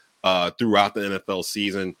on throughout the NFL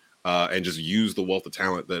season and just use the wealth of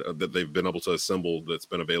talent that they've been able to assemble that's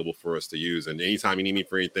been available for us to use. And anytime you need me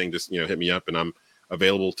for anything, just hit me up, and I'm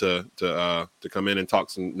available to come in and talk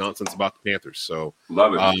some nonsense about the Panthers. So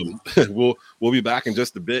love it. We'll be back in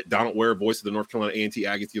just a bit. Donald Ware, voice of the North Carolina A&T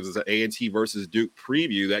Aggies, gives us an A&T versus Duke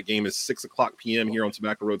preview. That game is 6:00 p.m. here on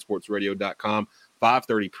TobaccoRoadSportsRadio.com.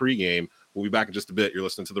 5:30 pregame. We'll be back in just a bit. You're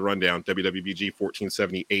listening to The Rundown, WWBG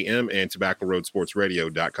 1470 AM and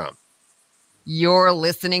TobaccoRoadSportsRadio.com. You're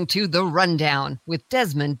listening to The Rundown with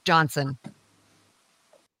Desmond Johnson.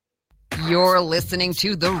 You're listening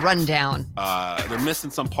to The Rundown. They're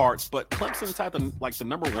missing some parts, but Clemson's had the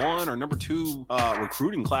number 1 or number 2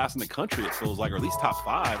 recruiting class in the country, it feels like, or at least top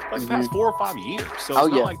 5, the past 4 or 5 years. So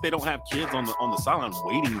it's not like they don't have kids on the sideline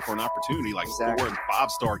waiting for an opportunity, like 4 and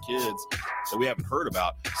 5-star kids that we haven't heard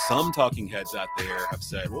about. Some talking heads out there have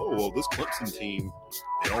said, "Whoa, well, this Clemson team,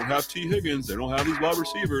 they don't have T. Higgins. They don't have these wide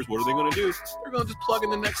receivers. What are they going to do? They're going to just plug in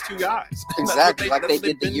the next 2 guys." Exactly, like they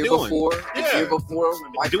did the year before. Yeah. The year before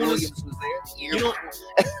when Mike Williams was there.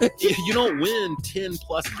 You don't win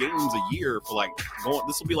 10-plus games a year for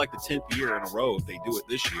this will be like the 10th year in a row if they do it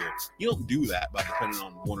this year. You don't do that by depending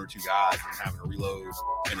on 1 or 2 guys and having to reload,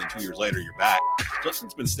 and then 2 years later you're back.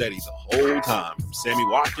 Clemson's been steady the whole time, from Sammy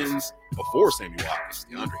Watkins, before Sammy Watkins,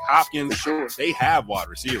 DeAndre Hopkins. Sure. They have wide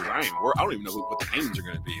receivers. I don't even know what the names are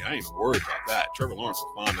going to be. I ain't even worried about that. Trevor Lawrence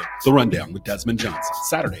will find them. The Rundown with Desmond Johnson,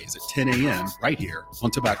 Saturdays at 10 a.m. right here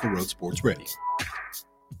on Tobacco Road Sports Radio.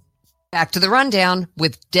 Back to The Rundown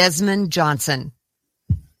with Desmond Johnson.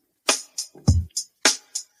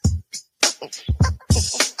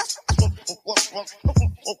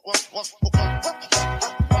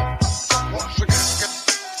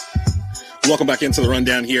 Welcome back into The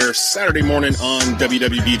Rundown here, Saturday morning on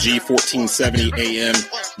WWBG 1470 AM.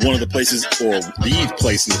 One of the places, or the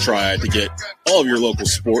place in the Triad, to get all of your local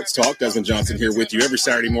sports talk. Desmond Johnson here with you every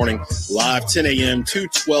Saturday morning, live 10 a.m. to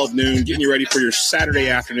 12 noon, getting you ready for your Saturday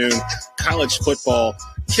afternoon college football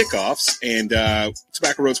kickoffs. And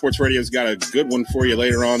Tobacco Road Sports Radio's got a good one for you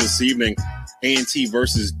later on this evening. A&T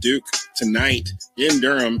versus Duke tonight in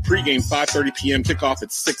Durham. Pregame 5:30 p.m., kickoff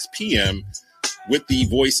at 6 p.m. with the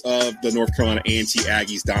voice of the North Carolina A&T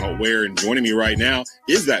Aggies, Donald Ware. And joining me right now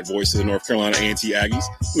is that voice of the North Carolina A&T Aggies,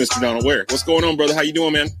 Mr. Donald Ware. What's going on, brother? How you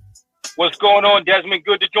doing, man? What's going on, Desmond?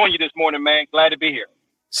 Good to join you this morning, man. Glad to be here.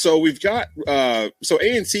 So we've got so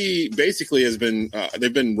A&T basically has been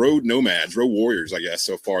they've been road nomads, road warriors, I guess,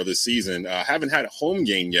 so far this season. Haven't had a home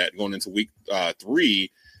game yet going into week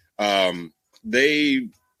 3. They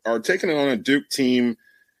are taking it on a Duke team.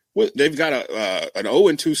 They've got an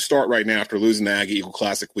 0-2 start right now after losing the Aggie Eagle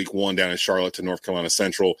Classic week 1 down in Charlotte to North Carolina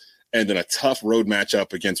Central, and then a tough road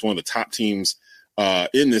matchup against one of the top teams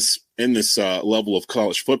in this level of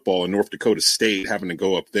college football in North Dakota State, having to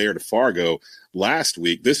go up there to Fargo last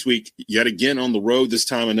week. This week, yet again on the road, this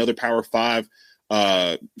time another Power 5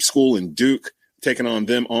 school in Duke. taking on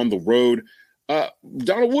them on the road.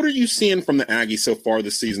 Donald, what are you seeing from the Aggies so far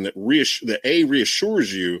this season that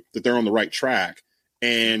reassures you that they're on the right track,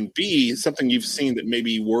 and B, something you've seen that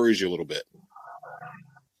maybe worries you a little bit?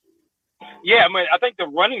 Yeah, I mean, I think the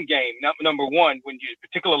running game, number one,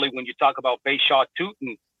 particularly when you talk about Bayshaw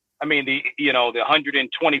Tootin, I mean, the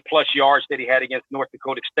 120 plus yards that he had against North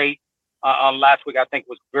Dakota State last week, I think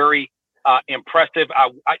was very impressive. I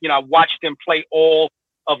watched him play all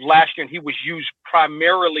of last year, and he was used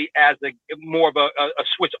primarily as more of a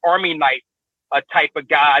Swiss Army knife type of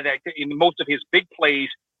guy that in most of his big plays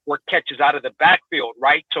were catches out of the backfield,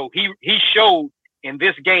 right? So he showed in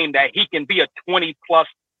this game that he can be a 20 plus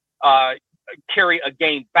carry a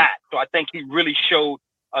game back. So I think he really showed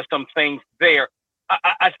some things there.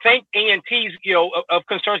 I think A&T's, of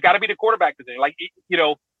concerns got to be the quarterback position. Like, it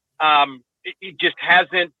just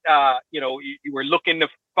hasn't, you were looking to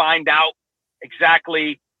find out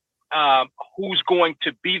exactly who's going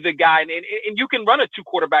to be the guy. And you can run a 2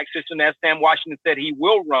 quarterback system, as Sam Washington said he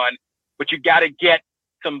will run, but you got to get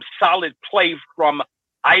some solid play from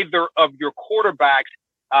either of your quarterbacks.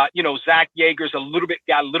 Zach Yeager's got a little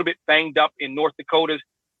bit banged up in North Dakota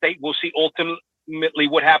State. We'll see ultimately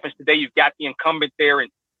what happens today. You've got the incumbent there and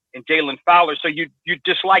Jalen Fowler. So you'd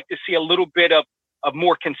just like to see a little bit of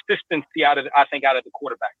more consistency out of the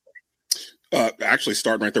quarterback. Actually,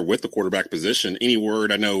 starting right there with the quarterback position. Any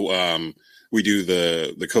word? I know we do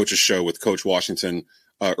the coaches show with Coach Washington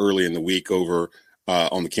early in the week over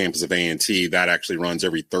on the campus of A&T. That actually runs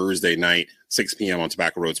every Thursday night, 6 p.m. on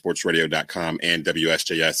TobaccoRoadSportsRadio.com and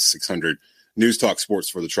WSJS 600 News Talk Sports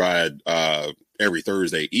for the Triad every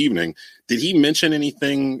Thursday evening. Did he mention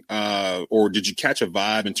anything or did you catch a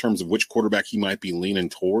vibe in terms of which quarterback he might be leaning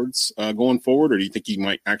towards going forward? Or do you think he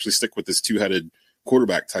might actually stick with this 2-headed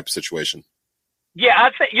quarterback type situation? Yeah,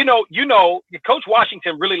 I'd say, Coach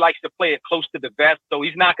Washington really likes to play it close to the vest. So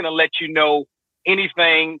he's not going to let you know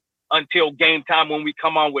anything until game time when we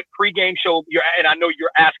come on with pregame show. And I know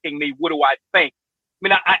you're asking me, what do I think? I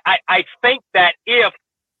mean, I think that if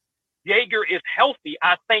Yeager is healthy,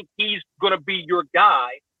 I think he's going to be your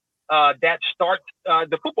guy that starts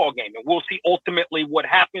the football game. And we'll see ultimately what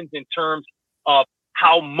happens in terms of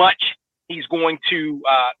how much he's going to,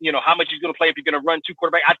 how much he's going to play if you're going to run 2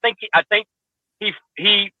 quarterbacks. I think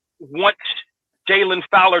he wants Jalen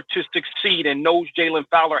Fowler to succeed and knows Jalen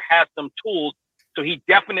Fowler has some tools. So he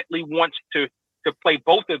definitely wants to play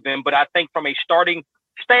both of them. But I think from a starting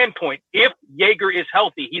standpoint, if Yeager is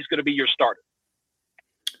healthy, he's going to be your starter.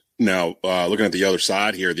 Now, looking at the other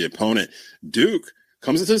side here, the opponent, Duke,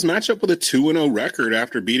 comes into this matchup with a 2-0 record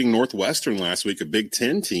after beating Northwestern last week, a Big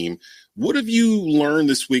Ten team. What have you learned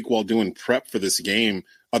this week while doing prep for this game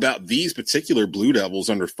about these particular Blue Devils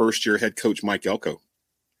under first-year head coach Mike Elko?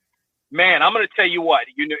 Man, I'm going to tell you what,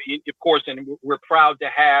 of course, and we're proud to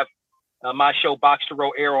have my show Box to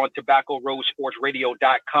Row air on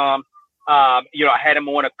TobaccoRoadSportsRadio.com. I had him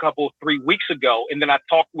on 3 weeks ago, and then I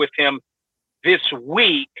talked with him this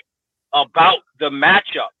week about the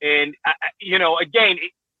matchup. And, again,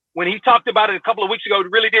 when he talked about it a couple of weeks ago, he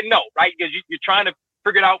really didn't know, right? Because you're trying to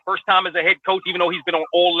figure it out first time as a head coach, even though he's been on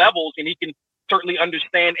all levels, and he can certainly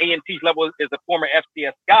understand A&T's level as a former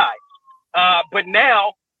FCS guy. But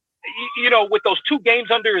now, with those 2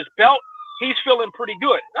 games under his belt, he's feeling pretty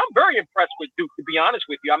good. I'm very impressed with Duke, to be honest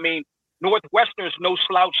with you. I mean, Northwestern's no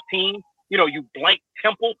slouch team. You blank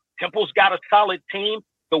Temple. Temple's got a solid team.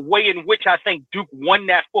 The way in which I think Duke won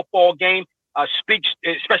that football game speaks,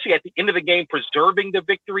 especially at the end of the game, preserving the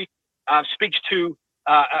victory, speaks to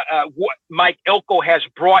what Mike Elko has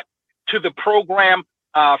brought to the program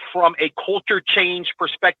from a culture change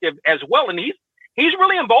perspective as well. And he's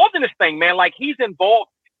really involved in this thing, man. Like, he's involved.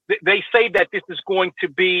 They say that this is going to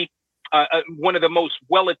be one of the most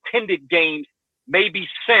well-attended games maybe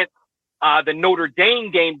since the Notre Dame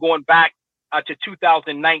game going back to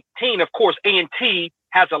 2019. Of course, A&T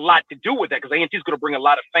has a lot to do with that because A&T is going to bring a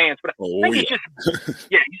lot of fans. But I think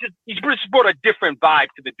he's just brought a different vibe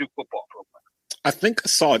to the Duke football program. I think I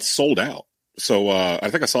saw it sold out. So I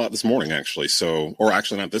think I saw it this morning, actually. Or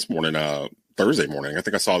actually not this morning, Thursday morning. I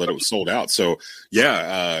think I saw that it was sold out. So,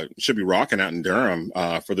 should be rocking out in Durham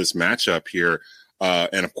for this matchup here.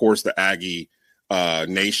 And, of course, the Aggie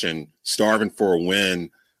Nation starving for a win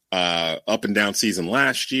up and down season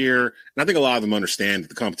last year. And I think a lot of them understand that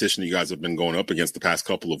the competition you guys have been going up against the past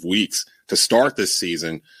couple of weeks to start this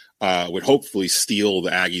season would hopefully steal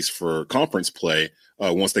the Aggies for conference play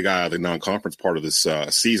once they got out of the non-conference part of this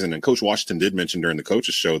season. And Coach Washington did mention during the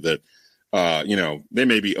coaches show that, they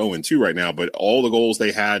may be 0-2 right now, but all the goals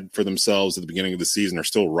they had for themselves at the beginning of the season are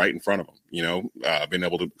still right in front of them. Being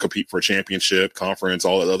able to compete for a championship, conference,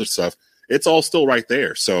 all that other stuff it's all still right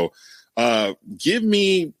there. So give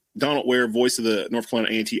me Donald Ware, voice of the North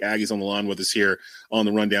Carolina A&T Aggies, on the line with us here on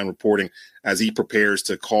the Rundown reporting as he prepares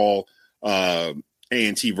to call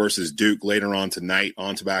A&T versus Duke later on tonight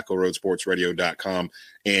on TobaccoRoadSportsRadio.com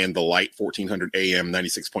and the Light 1400 AM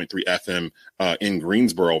 96.3 FM in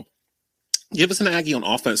Greensboro. Give us an Aggie on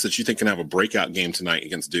offense that you think can have a breakout game tonight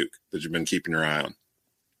against Duke that you've been keeping your eye on.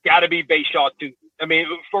 Got to be Bayshaw Tootin. I mean,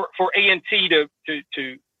 for A&T to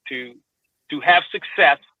have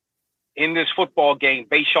success in this football game,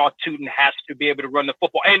 Bayshaw Tootin has to be able to run the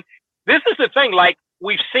football. And this is the thing, like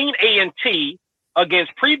we've seen A&T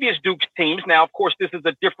against previous Duke's teams. Now, of course, this is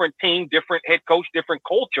a different team, different head coach, different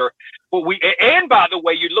culture. But and by the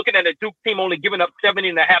way, you're looking at a Duke team only giving up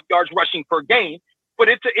 70.5 yards rushing per game. But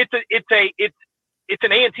it's an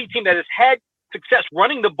A&T team that has had success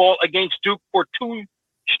running the ball against Duke for 2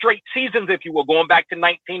 straight seasons, if you will, going back to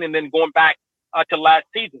 19 and then going back to last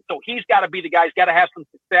season. So he's got to be the guy. He's got to have some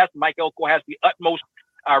success. Mike Elko has the utmost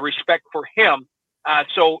respect for him.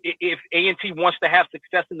 So if A&T wants to have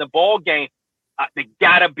success in the ball game, they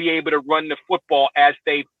got to be able to run the football as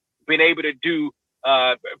they've been able to do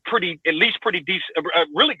pretty decent,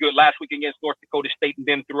 really good last week against North Dakota State and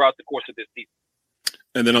then throughout the course of this season.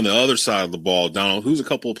 And then on the other side of the ball, Donald, who's a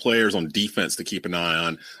couple of players on defense to keep an eye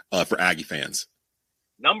on for Aggie fans?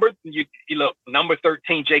 Number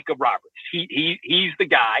 13, Jacob Roberts. He's the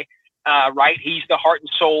guy, right? He's the heart and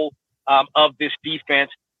soul of this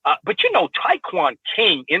defense. But Tyquan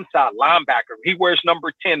King, inside linebacker, he wears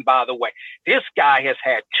number 10, by the way. This guy has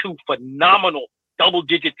had 2 phenomenal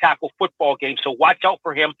double-digit tackle football games, so watch out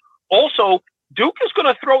for him. Also, Duke is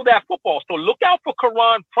going to throw that football, so look out for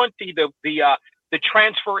Karan Prunty, the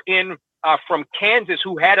transfer in from Kansas,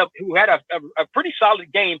 who had a pretty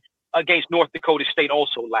solid game against North Dakota State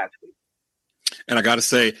also last week. And I got to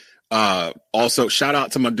say, also shout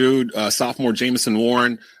out to my dude, sophomore Jamison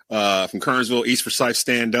Warren from Kernersville, East Forsyth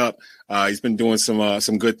Stand Up. He's been doing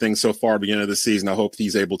some good things so far beginning of the season. I hope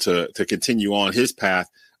he's able to continue on his path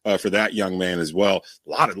for that young man as well. A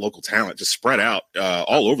lot of local talent just spread out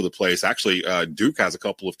all over the place. Actually, Duke has a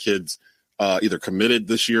couple of kids either committed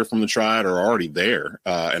this year from the Triad or already there.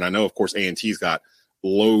 And I know, of course, A&T's got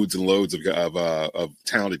loads and loads of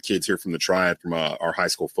talented kids here from the Triad from our high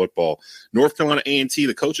school football. North Carolina A&T,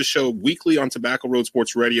 the Coaches Show, weekly on Tobacco Road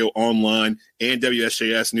Sports Radio online and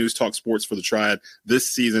WSJS News Talk Sports for the Triad this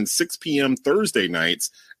season, 6 p.m. Thursday nights.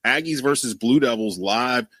 Aggies versus Blue Devils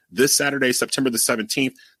live this Saturday, September the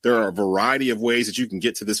 17th. There are a variety of ways that you can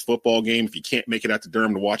get to this football game. If you can't make it out to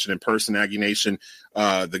Durham to watch it in person, Aggie Nation,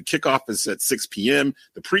 the kickoff is at 6 p.m.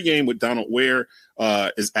 The pregame with Donald Ware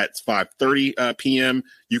is at 5:30 p.m.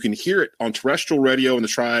 You can hear it on terrestrial radio in the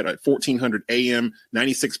Triad at 1400 AM,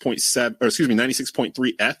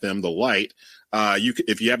 96.3 FM, the Light.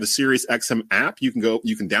 If you have the Sirius XM app, you can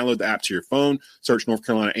download the app to your phone, search North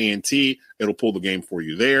Carolina A&T. It'll pull the game for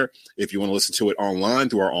you there. If you want to listen to it online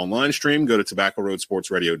through our online stream, go to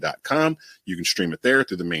TobaccoRoadSportsRadio.com. You can stream it there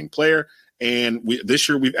through the main player. And this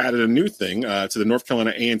year we've added a new thing to the North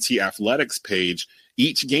Carolina A&T athletics page.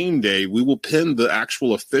 Each game day, we will pin the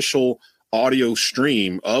actual official audio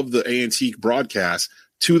stream of the A&T broadcast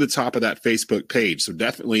to the top of that Facebook page. So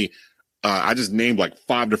definitely, I just named like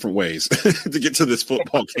 5 different ways to get to this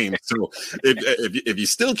football game. So if you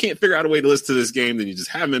still can't figure out a way to listen to this game, then you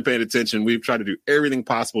just haven't been paying attention. We've tried to do everything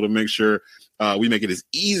possible to make sure we make it as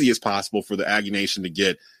easy as possible for the Aggie Nation to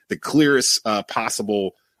get the clearest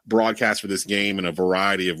possible broadcast for this game in a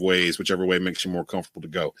variety of ways, whichever way makes you more comfortable to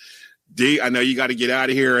go. D, I know you got to get out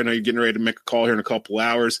of here. I know you're getting ready to make a call here in a couple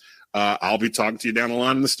hours. I'll be talking to you down the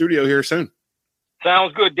line in the studio here soon.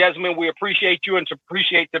 Sounds good, Desmond. We appreciate you and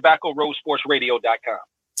appreciate TobaccoRoadSportsRadio.com.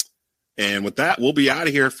 And with that, we'll be out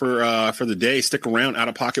of here for the day. Stick around. Out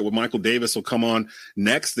of Pocket with Michael Davis will come on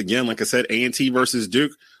next. Again, like I said, A&T versus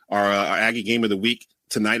Duke, our Aggie game of the week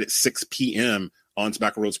tonight at 6 p.m. on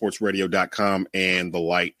TobaccoRoadSportsRadio.com and the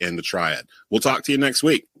Light and the Triad. We'll talk to you next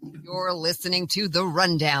week. You're listening to The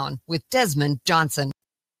Rundown with Desmond Johnson.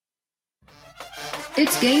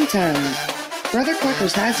 It's game time. Brother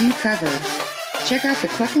Cluckers has you covered. Check out the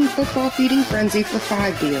Clucking Football Feeding Frenzy for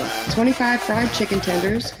 $5 deal. 25 fried chicken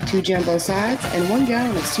tenders, 2 jumbo sides, and 1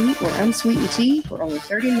 gallon of sweet or unsweetened tea for only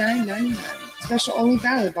 $39.99. Special only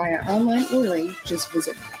valid via online ordering. Just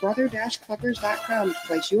visit brother-cluckers.com to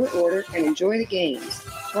place your order and enjoy the games.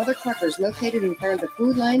 Brother Cluckers, located in front of the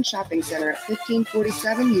Food Line Shopping Center at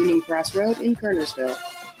 1547 Union Cross Road in Kernersville.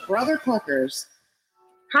 Brother Cluckers.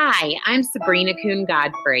 Hi, I'm Sabrina Kuhn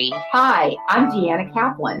Godfrey. Hi, I'm Deanna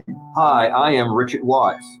Kaplan. Hi, I am Richard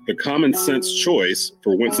Watts. The common sense choice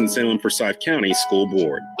for Winston-Salem Forsyth County School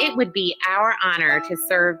Board. It would be our honor to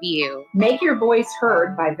serve you. Make your voice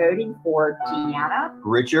heard by voting for Deanna,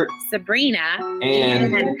 Richard, Sabrina,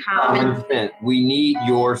 and Common Sense. We need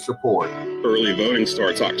your support. Early voting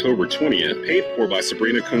starts October 20th. Paid for by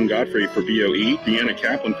Sabrina Kuhn Godfrey for BOE, Deanna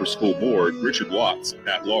Kaplan for School Board, Richard Watts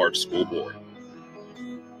at Large School Board.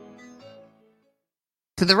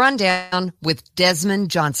 To the Rundown with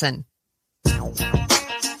Desmond Johnson.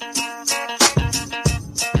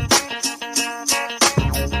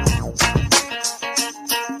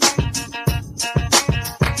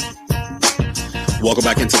 Welcome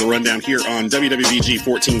back into the Rundown here on WWBG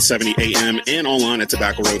 1470 AM and online at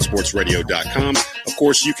TobaccoRoadSportsRadio.com. Of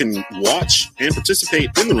course, you can watch and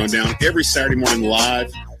participate in the Rundown every Saturday morning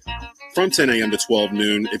live from 10 a.m. to 12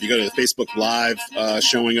 noon. If you go to the Facebook Live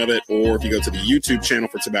showing of it, or if you go to the YouTube channel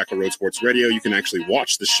for Tobacco Road Sports Radio, you can actually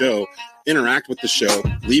watch the show, interact with the show,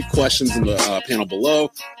 leave questions in the panel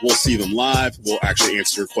below. We'll see them live. We'll actually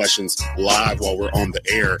answer your questions live while we're on the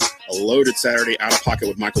air. A loaded Saturday Out of Pocket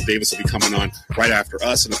with Michael Davis will be coming on right after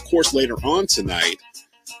us. And, of course, later on tonight,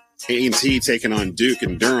 A&T taking on Duke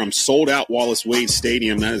in Durham, sold out Wallace Wade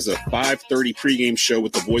Stadium. That is a 5:30 pregame show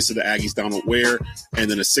with the voice of the Aggies, Donald Ware,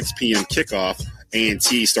 and then a 6 p.m. kickoff.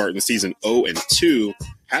 A&T starting the season 0-2.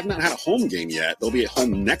 Have not had a home game yet. They'll be at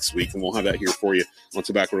home next week, and we'll have that here for you on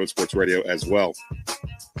Tobacco Road Sports Radio as well.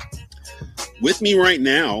 With me right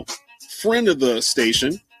now, friend of the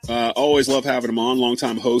station. Always love having him on.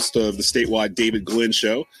 Longtime host of the statewide David Glenn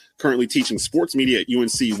Show. Currently teaching sports media at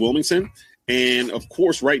UNC Wilmington. And, of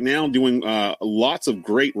course, right now doing lots of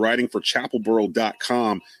great writing for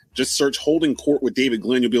chapelboro.com. Just search Holding Court with David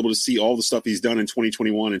Glenn. You'll be able to see all the stuff he's done in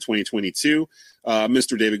 2021 and 2022.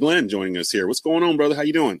 Mr. David Glenn joining us here. What's going on, brother? How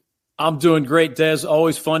you doing? I'm doing great, Des.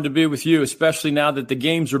 Always fun to be with you, especially now that the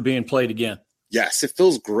games are being played again. Yes, it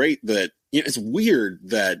feels great that it's weird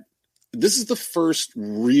that this is the first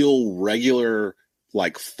real regular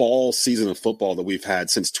fall season of football that we've had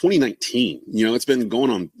since 2019. It's been going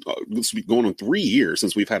on 3 years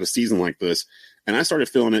since we've had a season like this. And I started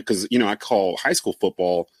feeling it because, I call high school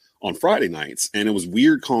football on Friday nights, and it was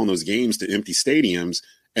weird calling those games to empty stadiums.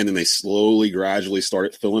 And then they gradually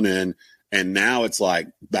started filling in. And now it's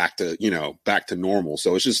back to normal.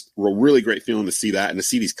 So it's just a really great feeling to see that and to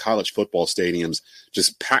see these college football stadiums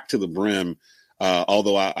just packed to the brim.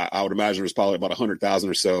 Although I would imagine there's probably about 100,000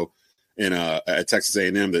 or so at Texas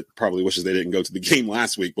A&M that probably wishes they didn't go to the game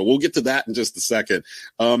last week, but we'll get to that in just a second.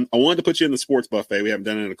 I wanted to put you in the sports buffet. We haven't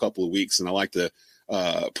done it in a couple of weeks, and I like to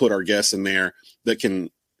put our guests in there that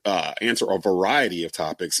can answer a variety of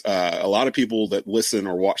topics. A lot of people that listen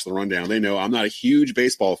or watch the Rundown, they know I'm not a huge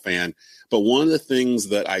baseball fan, but one of the things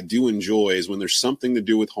that I do enjoy is when there's something to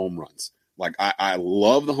do with home runs. I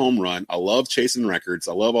love the home run. I love chasing records.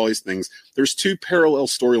 I love all these things. There's two parallel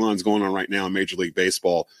storylines going on right now in Major League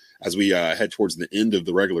Baseball as we head towards the end of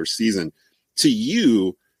the regular season. To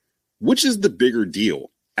you, which is the bigger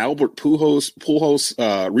deal? Albert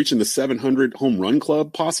Pujols reaching the 700 home run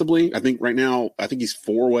club, possibly. I think right now, he's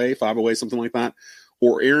 5 away, something like that.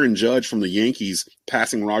 Or Aaron Judge from the Yankees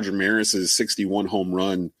passing Roger Maris's 61 home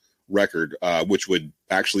run record, which would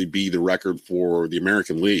actually be the record for the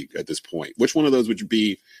American League at this point. Which one of those would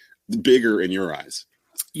be bigger in your eyes?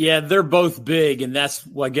 Yeah, they're both big, and that's,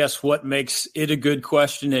 I guess, what makes it a good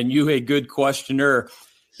question and you a good questioner.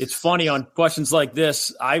 It's funny, on questions like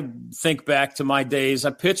this, I think back to my days.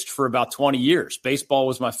 I pitched for about 20 years. Baseball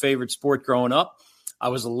was my favorite sport growing up. I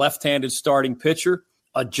was a left-handed starting pitcher,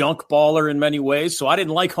 a junk baller in many ways, so I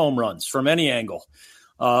didn't like home runs from any angle.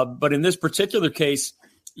 But in this particular case,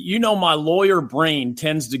 my lawyer brain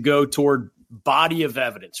tends to go toward body of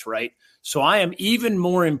evidence, right? So I am even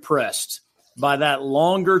more impressed by that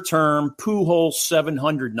longer-term Pujols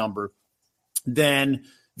 700 number than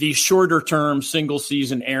the shorter-term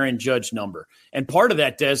single-season Aaron Judge number. And part of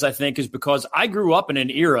that, Des, I think, is because I grew up in an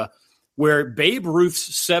era where Babe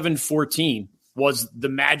Ruth's 714 was the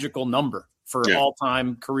magical number for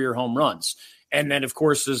all-time career home runs. And then, of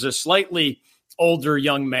course, as a slightly older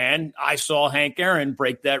young man, I saw Hank Aaron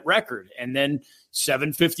break that record. And then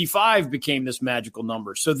 755 became this magical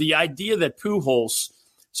number. So the idea that Pujols,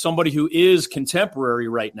 somebody who is contemporary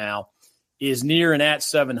right now, is near and at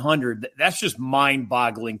 700, that's just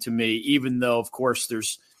mind-boggling to me, even though, of course,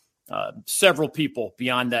 there's several people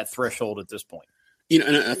beyond that threshold at this point.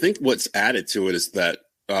 And I think what's added to it is that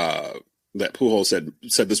that Pujols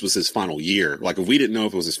said this was his final year. If we didn't know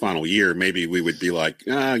if it was his final year, maybe we would be like,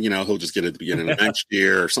 he'll just get it at the beginning of next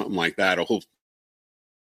year or something like that. Or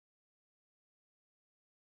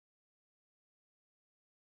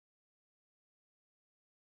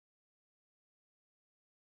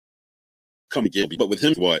come to get. But with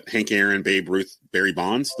him, what? Hank Aaron, Babe Ruth, Barry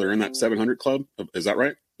Bonds, they're in that 700 club. Is that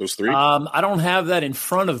right? Those three? I don't have that in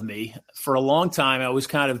front of me. For a long time, I was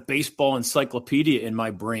kind of baseball encyclopedia in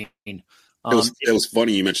my brain. It was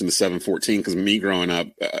funny you mentioned the 714 because me growing up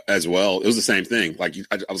as well, it was the same thing. Like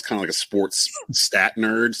I was kind of like a sports stat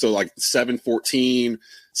nerd. So like 714,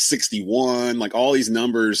 61, like all these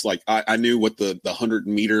numbers, like I knew what the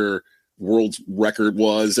 100-meter world record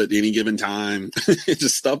was at any given time.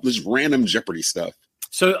 Just random Jeopardy stuff.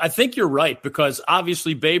 So I think you're right, because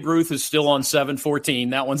obviously Babe Ruth is still on 714.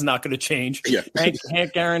 That one's not going to change. Yeah.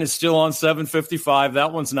 Hank Aaron is still on 755.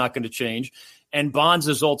 That one's not going to change. And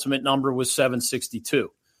Bonds' ultimate number was 762.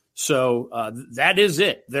 So that is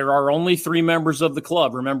it. There are only 3 members of the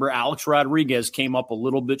club. Remember, Alex Rodriguez came up a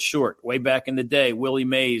little bit short. Way back in the day, Willie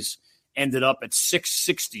Mays ended up at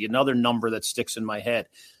 660, another number that sticks in my head.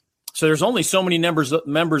 So there's only so many members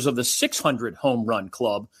of the 600 home run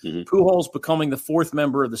club. Mm-hmm. Pujols becoming the 4th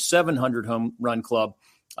member of the 700 home run club.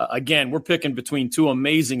 Again, we're picking between 2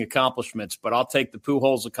 amazing accomplishments, but I'll take the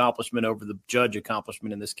Pujols accomplishment over the Judge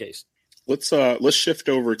accomplishment in this case. Let's shift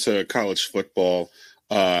over to college football.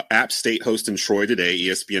 App State hosting Troy today.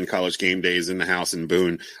 ESPN College Game Day is in the house in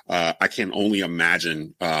Boone. I can only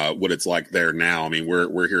imagine what it's like there now. I mean,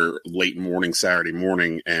 we're here late morning Saturday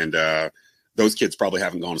morning, and those kids probably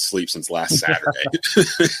haven't gone to sleep since last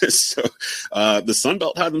Saturday. So the Sun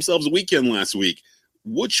Belt had themselves a weekend last week.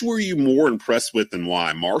 Which were you more impressed with and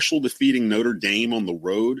why? Marshall defeating Notre Dame on the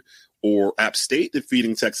road, or App State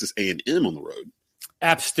defeating Texas A&M on the road?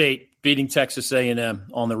 App State beating Texas A&M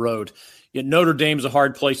on the road. Notre Dame's a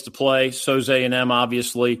hard place to play. So's A&M,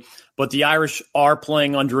 obviously. But the Irish are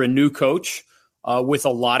playing under a new coach with a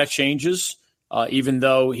lot of changes, even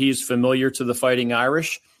though he's familiar to the Fighting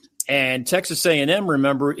Irish. And Texas A&M,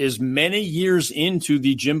 remember, is many years into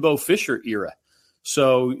the Jimbo Fisher era.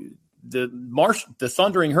 So the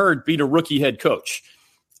Thundering Herd beat a rookie head coach.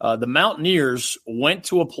 The Mountaineers went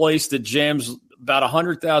to a place that jams about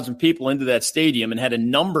 100,000 people into that stadium and had a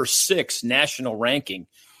number 6 national ranking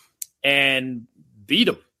and beat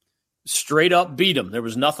them. Straight up beat them. There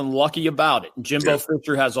was nothing lucky about it. Jimbo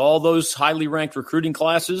Fisher has all those highly ranked recruiting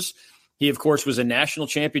classes. He, of course, was a national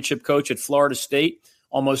championship coach at Florida State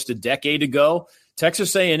almost a decade ago.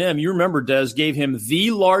 Texas A&M, you remember, Des, gave him the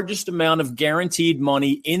largest amount of guaranteed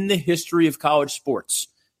money in the history of college sports.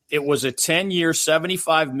 It was a 10-year,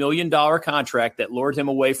 $75 million contract that lured him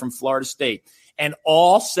away from Florida State. And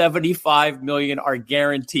all $75 million are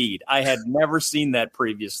guaranteed. I had never seen that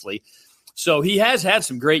previously. So he has had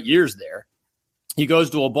some great years there. He goes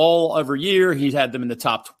to a bowl every year. He's had them in the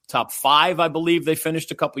top 5, I believe. They finished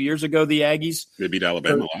a couple years ago, the Aggies. They beat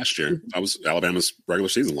Alabama last year. That was Alabama's regular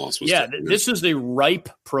season loss. This is a ripe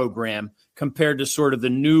program compared to sort of the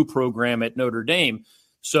new program at Notre Dame.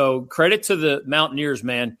 So credit to the Mountaineers,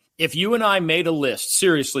 man. If you and I made a list,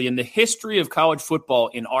 seriously, in the history of college football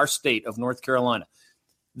in our state of North Carolina,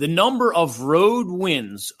 the number of road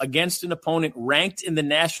wins against an opponent ranked in the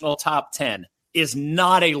national top 10 is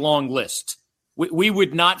not a long list. We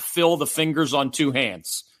would not fill the fingers on 2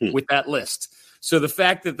 hands with that list. So the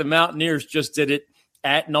fact that the Mountaineers just did it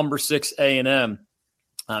at number 6 A&M,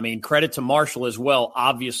 I mean, credit to Marshall as well,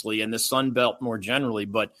 obviously, and the Sun Belt more generally,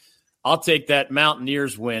 but I'll take that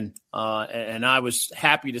Mountaineers win, and I was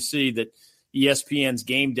happy to see that ESPN's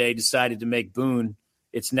Game Day decided to make Boone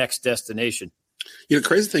its next destination. The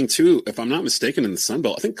crazy thing, too, if I'm not mistaken, in the Sun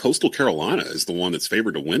Belt, I think Coastal Carolina is the one that's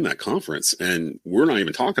favored to win that conference, and we're not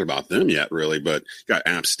even talking about them yet, really, but you got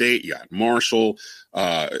App State, you got Marshall.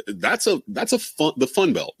 That's the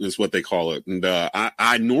Fun Belt is what they call it, and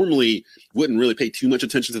I normally wouldn't really pay too much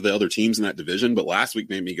attention to the other teams in that division, but last week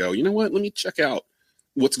made me go, you know what, let me check out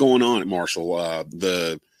what's going on at Marshall.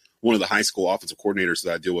 One of the high school offensive coordinators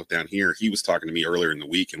that I deal with down here, he was talking to me earlier in the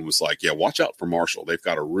week and was like, yeah, watch out for Marshall. They've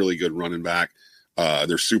got a really good running back.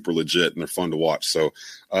 They're super legit and they're fun to watch. So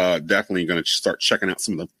definitely going to start checking out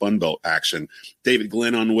some of the Fun Belt action. David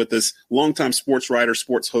Glenn on with us, longtime sports writer,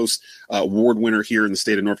 sports host, award winner here in the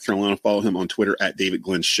state of North Carolina. Follow him on Twitter at David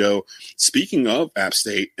Glenn Show. Speaking of App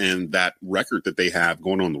State and that record that they have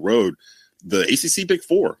going on the road, the ACC Big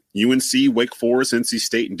Four, UNC, Wake Forest, NC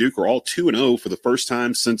State, and Duke are all 2-0 for the first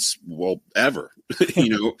time since, ever.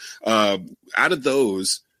 Out of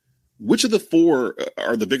those, which of the 4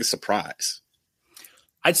 are the biggest surprise?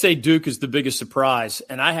 I'd say Duke is the biggest surprise.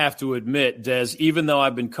 And I have to admit, Des, even though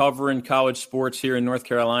I've been covering college sports here in North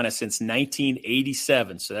Carolina since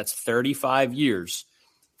 1987, so that's 35 years,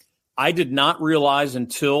 I did not realize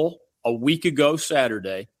until a week ago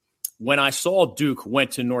Saturday when I saw Duke went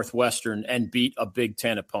to Northwestern and beat a Big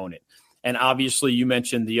Ten opponent. And obviously, you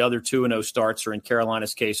mentioned the other 2-0 starts, or in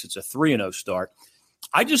Carolina's case, it's a 3-0 start.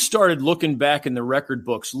 I just started looking back in the record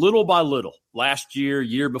books little by little. Last year,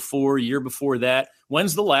 year before that.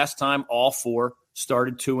 When's the last time all 4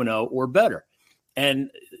 started 2-0 or better?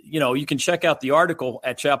 And, you can check out the article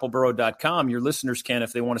at chapelboro.com. Your listeners can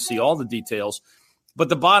if they want to see all the details. But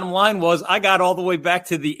the bottom line was I got all the way back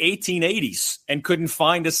to the 1880s and couldn't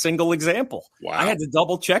find a single example. Wow. I had to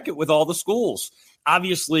double check it with all the schools.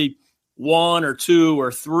 Obviously, 1 or 2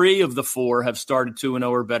 or 3 of the 4 have started 2-0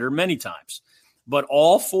 or better many times. But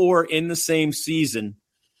all 4 in the same season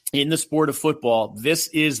in the sport of football, this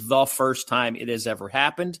is the first time it has ever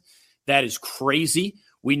happened. That is crazy.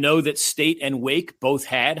 We know that State and Wake both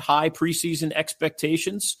had high preseason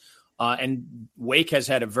expectations. And Wake has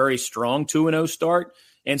had a very strong 2-0 start.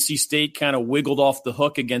 NC State kind of wiggled off the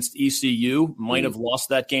hook against ECU, might have lost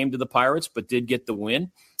that game to the Pirates, but did get the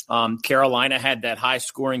win. Carolina had that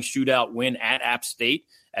high-scoring shootout win at App State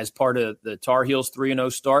as part of the Tar Heels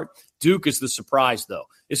 3-0 start. Duke is the surprise, though.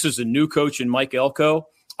 This is a new coach in Mike Elko,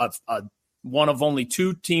 one of only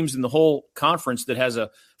 2 teams in the whole conference that has a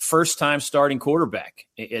first-time starting quarterback.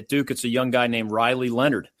 At Duke, it's a young guy named Riley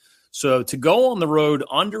Leonard. So to go on the road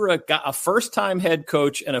under a first-time head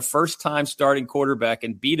coach and a first-time starting quarterback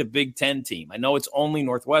and beat a Big Ten team, I know it's only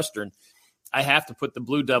Northwestern, I have to put the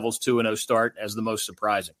Blue Devils 2-0 start as the most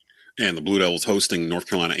surprising. And the Blue Devils hosting North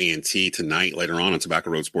Carolina A&T tonight later on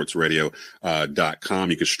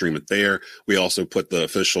TobaccoRoadSportsRadio.com. You can stream it there. We also put the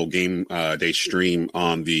official game day stream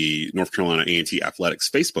on the North Carolina A&T Athletics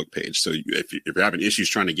Facebook page. So if you're having issues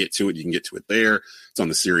trying to get to it, you can get to it there. It's on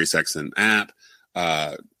the SiriusXM app.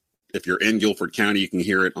 If you're in Guilford County, you can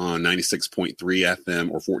hear it on 96.3 FM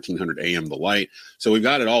or 1400 AM The Light. So we've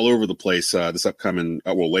got it all over the place this upcoming,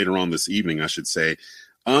 later on this evening, I should say.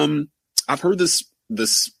 I've heard this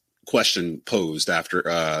question posed after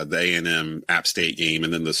the A&M App State game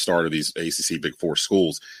and then the start of these ACC Big Four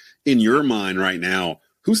schools. In your mind right now,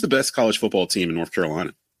 who's the best college football team in North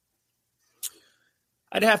Carolina?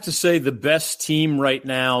 I'd have to say the best team right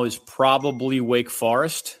now is probably Wake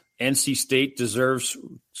Forest. NC State deserves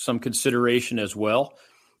some consideration as well.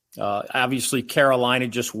 Obviously, Carolina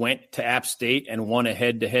just went to App State and won a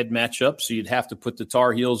head-to-head matchup, so you'd have to put the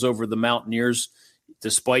Tar Heels over the Mountaineers,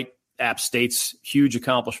 despite App State's huge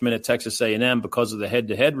accomplishment at Texas A&M because of the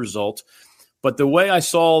head-to-head result. But the way I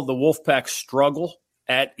saw the Wolfpack struggle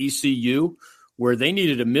at ECU, where they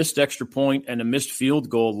needed a missed extra point and a missed field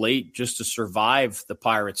goal late just to survive the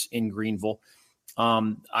Pirates in Greenville,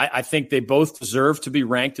 I think they both deserve to be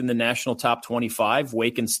ranked in the national top 25,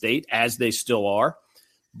 Wake and State, as they still are.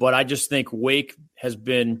 But I just think Wake has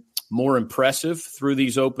been more impressive through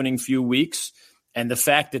these opening few weeks. And the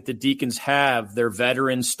fact that the Deacons have their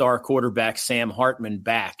veteran star quarterback, Sam Hartman,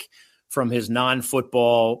 back from his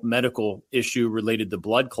non-football medical issue related to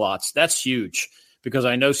blood clots, that's huge. Because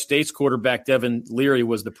I know State's quarterback, Devin Leary,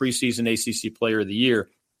 was the preseason ACC Player of the Year.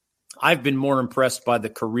 I've been more impressed by the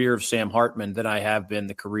career of Sam Hartman than I have been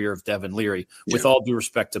the career of Devin Leary, with all due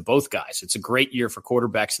respect to both guys. It's a great year for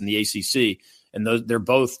quarterbacks in the ACC, and they're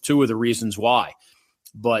both 2 of the reasons why.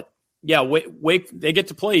 But, yeah, Wake they get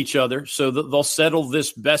to play each other, so they'll settle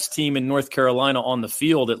this best team in North Carolina on the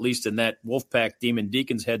field, at least in that Wolfpack Demon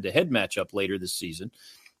Deacons head-to-head matchup later this season.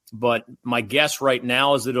 But my guess right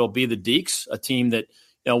now is that it'll be the Deacs, a team that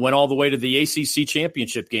went all the way to the ACC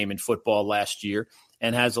championship game in football last year,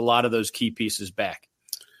 and has a lot of those key pieces back.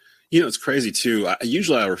 It's crazy, too.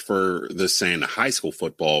 Usually I refer this saying to high school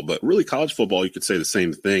football, but really college football, you could say the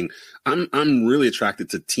same thing. I'm really attracted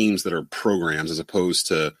to teams that are programs as opposed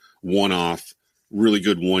to one-off, really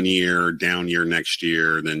good 1 year, down year next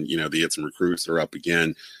year, and then, they get some recruits that are up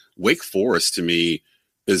again. Wake Forest, to me,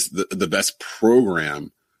 is the best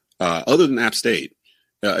program other than App State.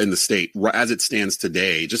 In the state as it stands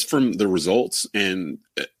today, just from the results. And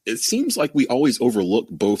it seems like we always overlook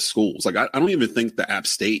both schools. Like, I don't even think the App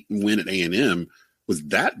State win at A&M was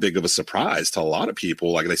that big of a surprise to a lot of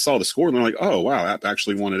people. Like, they saw the score and they're like, oh, wow, App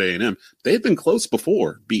actually won at A&M. They had been close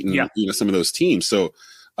before beating some of those teams. So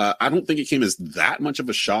I don't think it came as that much of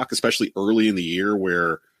a shock, especially early in the year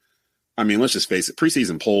where, let's just face it,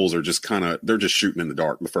 preseason polls are just they're just shooting in the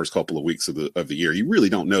dark the first couple of weeks of the year. You really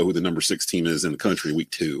don't know who the number 6 team is in the country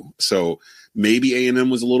week 2. So maybe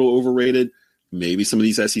A&M was a little overrated. Maybe some of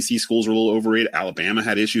these SEC schools are a little overrated. Alabama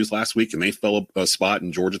had issues last week and they fell a spot,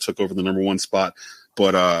 and Georgia took over the number 1 spot.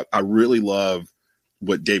 But I really love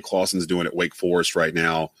what Dave Clawson's doing at Wake Forest right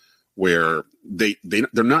now, where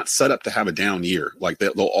they're not set up to have a down year. Like,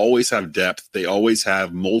 they'll always have depth. They always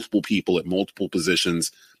have multiple people at multiple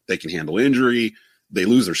positions. They can handle injury. They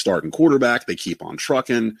lose their starting quarterback. They keep on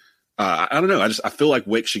trucking. I don't know. I feel like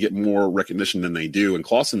Wake should get more recognition than they do. And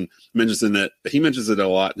Clawson mentions it a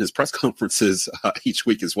lot in his press conferences each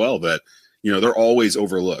week as well, that, they're always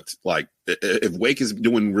overlooked. Like if Wake is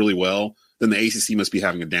doing really well, then the ACC must be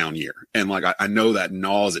having a down year. And like, I know that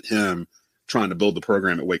gnaws at him trying to build the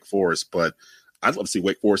program at Wake Forest, but I'd love to see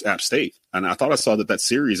Wake Forest App State. And I thought I saw that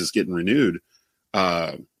series is getting renewed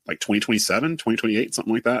like 2027, 2028,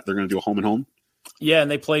 something like that. They're going to do a home and home. Yeah, and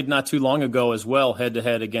they played not too long ago as well,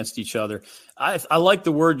 head-to-head against each other. I like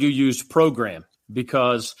the word you used, program,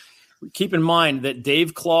 because keep in mind that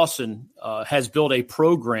Dave Clawson has built a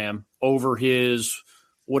program over his,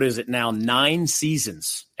 9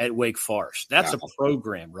 seasons at Wake Forest. That's a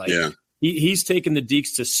program, right? Yeah. He's taken the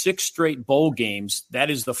Deacs to 6 straight bowl games. That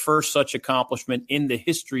is the first such accomplishment in the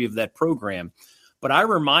history of that program. But I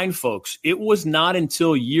remind folks, it was not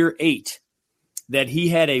until year 8 that he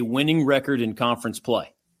had a winning record in conference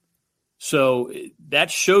play. So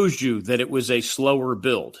that shows you that it was a slower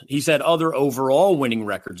build. He's had other overall winning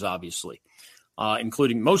records, obviously,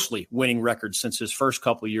 including mostly winning records since his first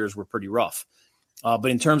couple of years were pretty rough.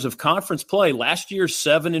 But in terms of conference play, last year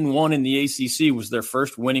 7-1 in the ACC was their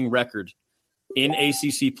first winning record in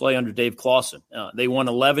ACC play under Dave Clawson. They won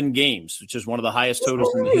 11 games, which is one of the highest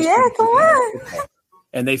totals in the history. Yeah, come on.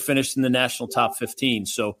 And they finished in the national top 15.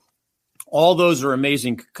 So all those are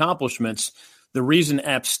amazing accomplishments. The reason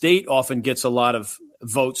App State often gets a lot of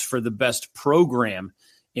votes for the best program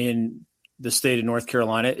in the state of North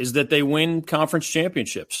Carolina is that they win conference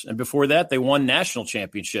championships. And before that, they won national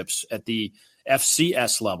championships at the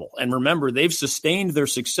FCS level. And remember, they've sustained their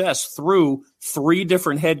success through 3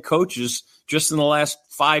 different head coaches just in the last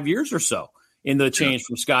 5 years or so, in the change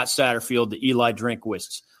from Scott Satterfield to Eli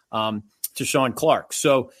Drinkwitz to Sean Clark.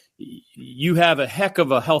 So you have a heck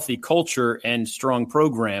of a healthy culture and strong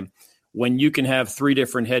program when you can have 3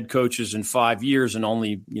 different head coaches in 5 years and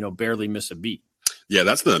only, barely miss a beat. Yeah,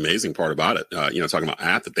 that's the amazing part about it. Talking about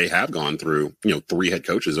App, that they have gone through, 3 head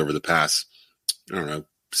coaches over the past,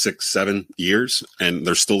 6-7 years, and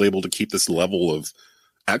they're still able to keep this level of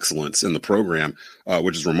excellence in the program,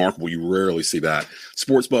 which is remarkable. You rarely see that.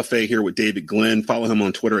 Sports Buffet here with David Glenn. Follow him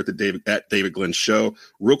on Twitter at David Glenn Show.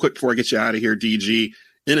 Real quick before I get you out of here, DG,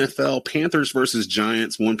 NFL Panthers versus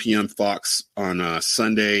Giants, 1 p.m. Fox on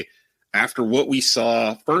Sunday. After what we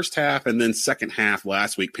saw first half and then second half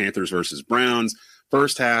last week, Panthers versus Browns.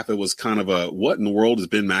 First half, it was kind of a, what in the world has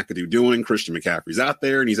Ben McAdoo doing? Christian McCaffrey's out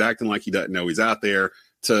there and he's acting like he doesn't know he's out there.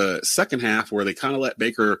 To second half, where they kind of let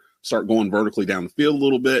Baker start going vertically down the field a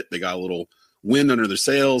little bit. They got a little wind under their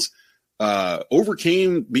sails,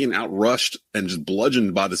 overcame being outrushed and just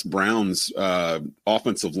bludgeoned by this Browns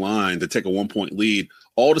offensive line to take a 1-point lead,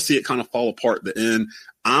 all to see it kind of fall apart at the end.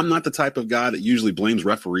 I'm not the type of guy that usually blames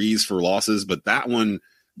referees for losses, but that one,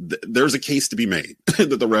 there's a case to be made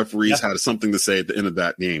that the referees had something to say at the end of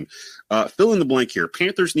that game. Fill in the blank here.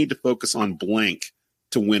 Panthers need to focus on blank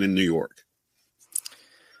to win in New York.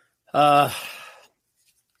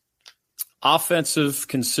 Offensive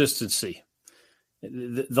consistency.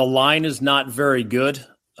 The line is not very good.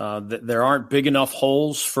 There aren't big enough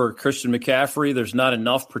holes for Christian McCaffrey. There's not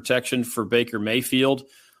enough protection for Baker Mayfield.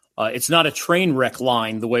 It's not a train wreck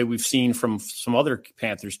line the way we've seen from some other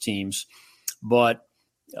Panthers teams, but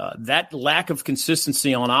that lack of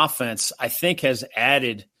consistency on offense, I think, has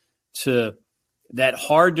added to that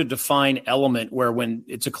hard to define element where when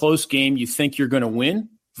it's a close game, you think you're going to win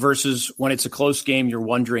versus when it's a close game, you're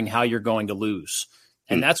wondering how you're going to lose.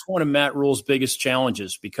 And that's one of Matt Rule's biggest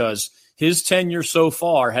challenges, because his tenure so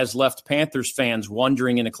far has left Panthers fans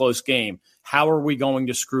wondering in a close game, how are we going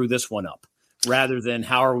to screw this one up, rather than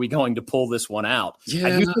how are we going to pull this one out? Yeah.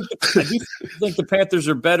 I do think the Panthers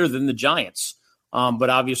are better than the Giants, but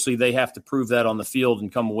obviously they have to prove that on the field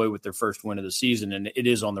and come away with their first win of the season, and it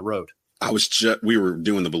is on the road. We were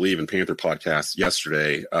doing the Believe in Panther podcast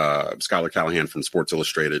yesterday. Skylar Callahan from Sports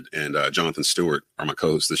Illustrated and Jonathan Stewart are my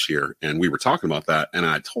co-hosts this year. And we were talking about that. And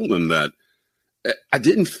I told them that I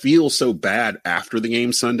didn't feel so bad after the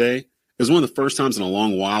game Sunday. It was one of the first times in a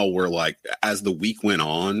long while where, like, as the week went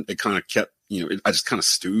on, it kind of kept, I just kind of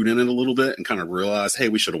stewed in it a little bit and kind of realized, hey,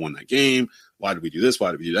 we should have won that game. Why did we do this?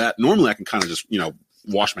 Why did we do that? Normally I can kind of just,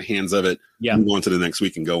 wash my hands of it, move on to the next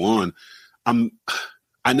week and go on.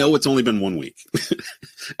 I know it's only been 1 week,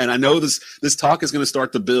 and I know this talk is going to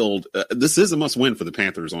start to build. This is a must win for the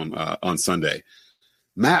Panthers on Sunday.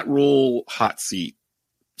 Matt Rule hot seat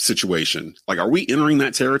situation. Like, are we entering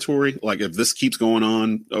that territory? Like, if this keeps going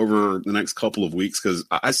on over the next couple of weeks, because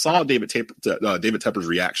I saw David Tepper's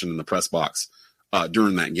reaction in the press box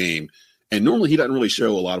during that game, and normally he doesn't really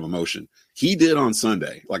show a lot of emotion. He did on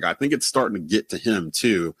Sunday. Like, I think it's starting to get to him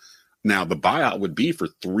too. Now, the buyout would be for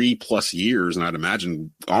 3+ years, and I'd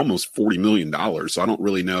imagine almost $40 million. So I don't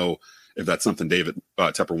really know if that's something David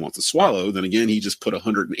Tepper wants to swallow. Then again, he just put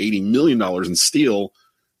 $180 million in steel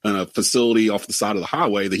in a facility off the side of the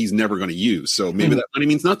highway that he's never going to use. So maybe that money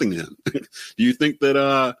means nothing to him. Do you think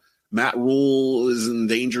that Matt Rule is in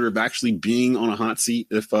danger of actually being on a hot seat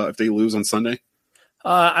if they lose on Sunday?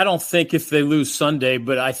 I don't think if they lose Sunday,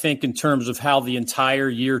 but I think in terms of how the entire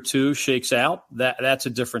year 2 shakes out, that's a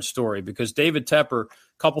different story, because David Tepper, a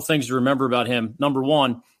couple things to remember about him. Number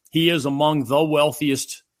one, he is among the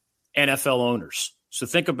wealthiest NFL owners. So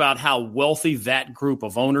think about how wealthy that group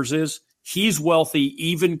of owners is. He's wealthy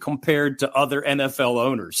even compared to other NFL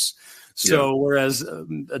owners. So whereas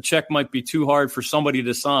a check might be too hard for somebody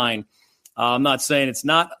to sign, I'm not saying it's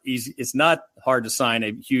not easy. It's not hard to sign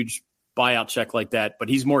a huge buyout check like that, but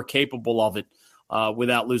he's more capable of it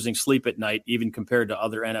without losing sleep at night, even compared to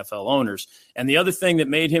other NFL owners. And the other thing that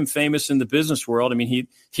made him famous in the business world, I mean,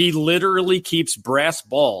 he literally keeps brass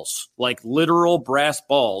balls, like literal brass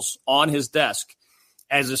balls, on his desk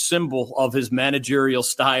as a symbol of his managerial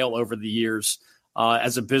style over the years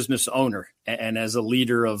as a business owner and as a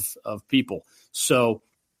leader of people. So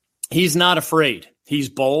he's not afraid. He's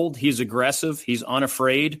bold. He's aggressive. He's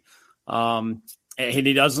unafraid. And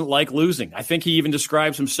he doesn't like losing. I think he even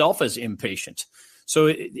describes himself as impatient. So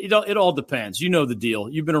it all depends. You know the deal.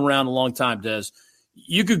 You've been around a long time, Des.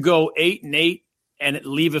 You could go 8-8 and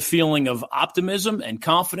leave a feeling of optimism and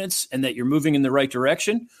confidence and that you're moving in the right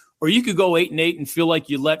direction. Or you could go 8-8 and feel like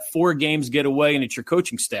you let 4 games get away and it's your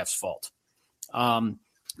coaching staff's fault.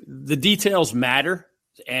 The details matter.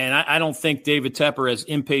 And I don't think David Tepper, as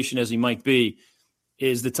impatient as he might be,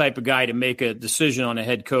 is the type of guy to make a decision on a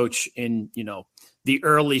head coach in, the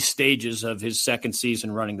early stages of his second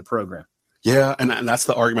season running the program. Yeah, and that's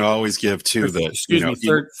the argument I always give too. That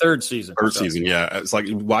third season. Third season, yeah. It's like,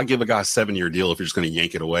 why give a guy a 7-year deal if you're just going to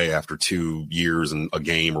yank it away after 2 years and a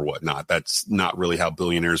game or whatnot? That's not really how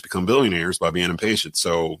billionaires become billionaires, by being impatient.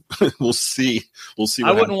 So we'll see.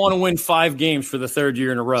 I wouldn't want to win 5 games for the 3rd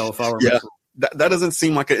year in a row if I were. Yeah. That doesn't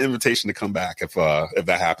seem like an invitation to come back if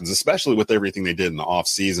that happens, especially with everything they did in the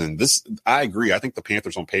offseason. I agree. I think the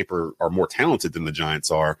Panthers on paper are more talented than the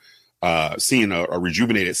Giants are. Seeing a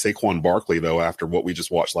rejuvenated Saquon Barkley, though, after what we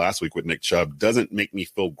just watched last week with Nick Chubb, doesn't make me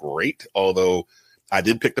feel great, although I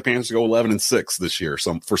did pick the Panthers to go 11-6 this year,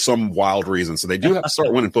 for some wild reason. So they do have to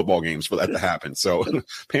start winning football games for that to happen. So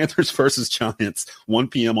Panthers versus Giants, 1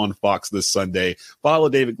 p.m. on Fox this Sunday. Follow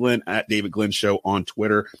David Glenn at David Glenn Show on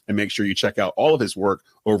Twitter, and make sure you check out all of his work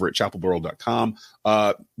over at chapelboro.com.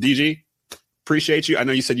 DG, appreciate you. I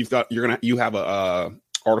know you said you have a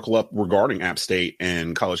article up regarding App State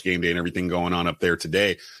and College Game Day and everything going on up there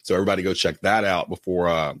today. So everybody go check that out before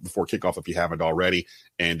kickoff if you haven't already.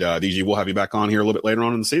 And DG, we'll have you back on here a little bit later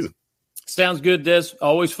on in the season. Sounds good, Des.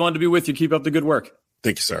 Always fun to be with you. Keep up the good work.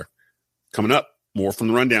 Thank you, sir. Coming up, more from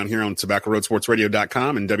the Rundown here on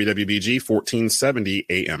TobaccoRoadSportsRadio.com and WWBG 1470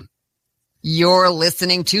 AM. You're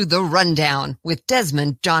listening to The Rundown with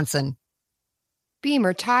Desmond Johnson.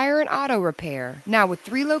 Beamer Tire and Auto Repair, now with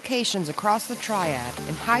 3 locations across the Triad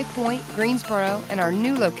in High Point, Greensboro, and our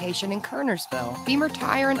new location in Kernersville. Beamer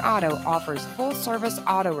Tire and Auto offers full-service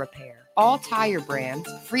auto repair, all tire brands,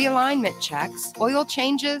 free alignment checks, oil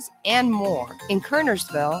changes, and more. In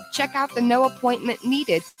Kernersville, check out the no appointment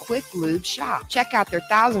needed Quick Lube shop. Check out their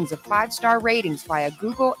thousands of 5-star ratings via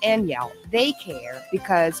Google and Yelp. They care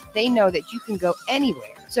because they know that you can go anywhere.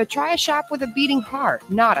 So try a shop with a beating heart,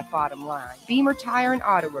 not a bottom line. Beamer Tire and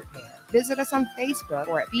Auto Repair. Visit us on Facebook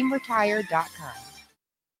or at beamertire.com.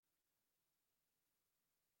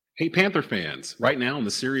 Hey, Panther fans, right now on the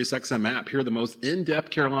SiriusXM app, hear the most in-depth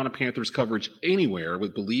Carolina Panthers coverage anywhere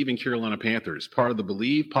with Believe in Carolina Panthers, part of the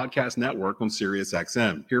Believe podcast network on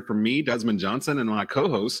SiriusXM. Hear from me, Desmond Johnson, and my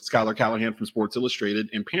co-host, Skylar Callahan from Sports Illustrated,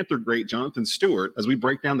 and Panther great Jonathan Stewart as we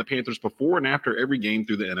break down the Panthers before and after every game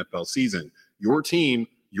through the NFL season. Your team,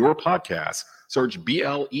 your podcast. Search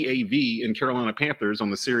BLEAV in Carolina Panthers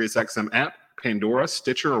on the SiriusXM app, Pandora,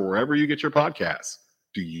 Stitcher, or wherever you get your podcasts.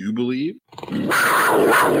 Do you believe?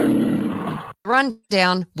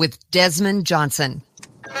 Rundown with Desmond Johnson.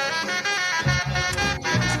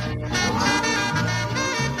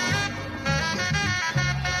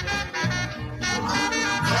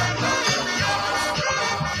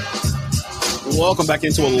 Welcome back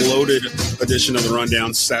into a loaded edition of the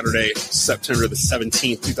Rundown, Saturday, September the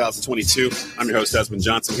 17th, 2022. I'm your host, Desmond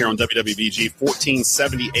Johnson, here on WWBG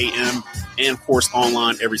 1470 AM, and of course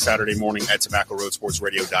online every Saturday morning at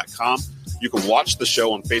TobaccoRoadSportsRadio.com. You can watch the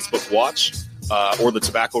show on Facebook Watch or the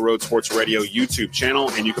Tobacco Road Sports Radio YouTube channel,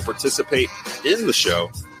 and you can participate in the show.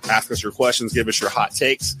 Ask us your questions, give us your hot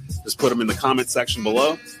takes, just put them in the comment section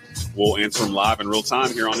below. We'll answer them live in real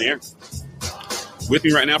time here on the air. With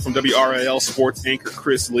me right now from WRAL sports anchor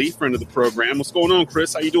Chris Lee, friend of the program. What's going on,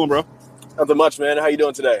 Chris? How you doing, bro? Nothing much, man. How you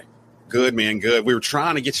doing today? Good, man. Good. We were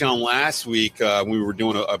trying to get you on last week when we were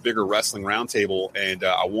doing a bigger wrestling roundtable, and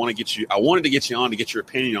I wanted to get you on to get your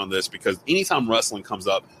opinion on this, because anytime wrestling comes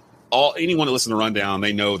up, anyone that listens to Rundown,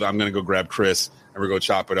 they know that I'm going to go grab Chris and we're going to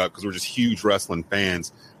chop it up because we're just huge wrestling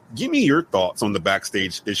fans. Give me your thoughts on the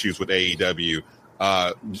backstage issues with AEW.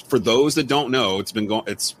 For those that don't know, it's been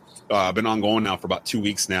ongoing now for about 2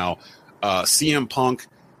 weeks now. CM Punk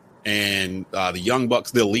and the Young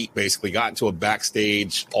Bucks, the Elite, basically got into a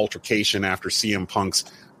backstage altercation after CM Punk's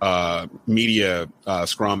media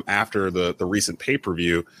scrum after the recent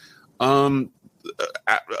pay-per-view, of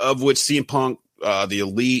which CM Punk, the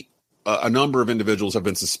Elite, a number of individuals have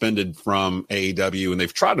been suspended from AEW, and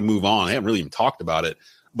they've tried to move on. They haven't really even talked about it,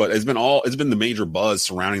 but it's been the major buzz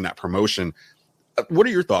surrounding that promotion. What are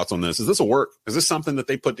your thoughts on this? Is this a work? Is this something that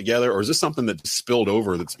they put together, or is this something that just spilled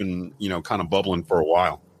over that's been, kind of bubbling for a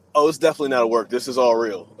while? Oh, it's definitely not a work. This is all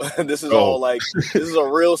real. This is this is a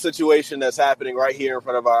real situation that's happening right here in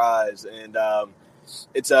front of our eyes. And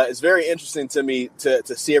it's very interesting to me to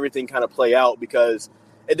see everything kind of play out, because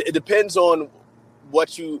it depends on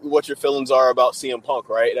what your feelings are about CM Punk,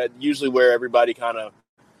 right? That's usually where everybody kind of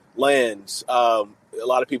lands. A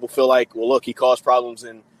lot of people feel like, well, look, he caused problems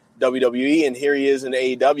in WWE, and here he is in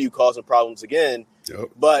AEW causing problems again.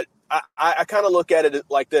 Yep. But I kind of look at it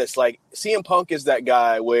like this: like, CM Punk is that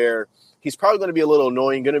guy where he's probably going to be a little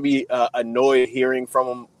annoying, going to be annoyed hearing from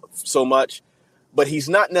him so much, but he's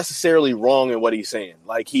not necessarily wrong in what he's saying.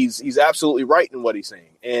 Like, he's absolutely right in what he's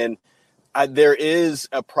saying, and there is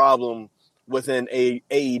a problem within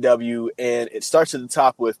AEW, and it starts at the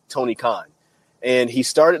top with Tony Khan, and he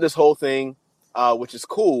started this whole thing, which is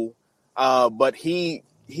cool, but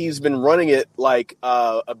he's been running it like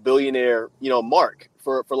a billionaire, mark,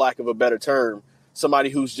 for lack of a better term, somebody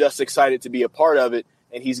who's just excited to be a part of it,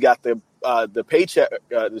 and he's got the paycheck,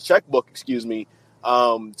 the checkbook,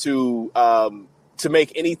 to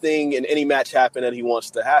make anything in any match happen that he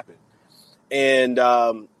wants to happen,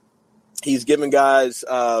 and he's giving guys,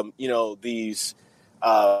 these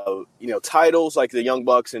titles like the Young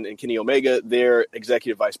Bucks and Kenny Omega. They're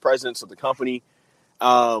executive vice presidents of the company.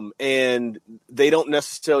 And they don't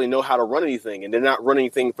necessarily know how to run anything, and they're not running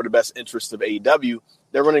anything for the best interest of AEW.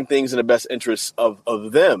 They're running things in the best interest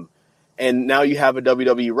of them. And now you have a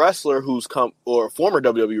WWE wrestler or a former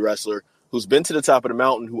WWE wrestler who's been to the top of the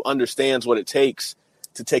mountain, who understands what it takes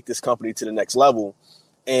to take this company to the next level.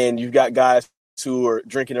 And you've got guys who are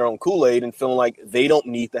drinking their own Kool-Aid and feeling like they don't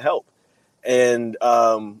need the help. And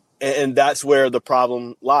that's where the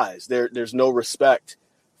problem lies. There's no respect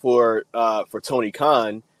for Tony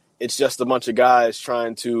Khan. It's just a bunch of guys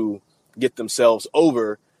trying to get themselves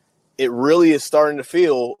over. It really is starting to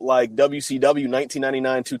feel like WCW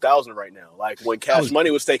 1999-2000 right now, like when Cash Money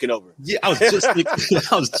was taking over. Yeah, I was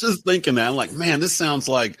just thinking that. I'm like, man, this sounds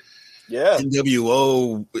like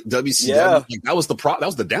NWO, WCW. Yeah. Like, that was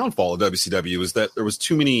the downfall of WCW, is that there was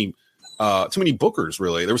too many bookers.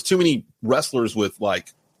 Really, there was too many wrestlers with like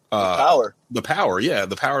the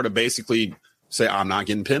power to basically say, I'm not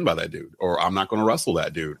getting pinned by that dude, or I'm not going to wrestle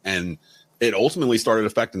that dude. And it ultimately started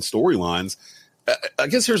affecting storylines. I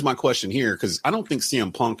guess here's my question here, because I don't think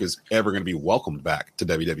CM Punk is ever going to be welcomed back to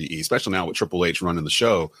WWE, especially now with Triple H running the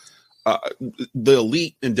show. The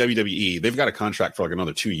Elite in WWE, they've got a contract for like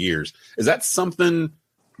another 2 years. Is that something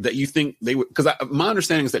that you think they would? Because my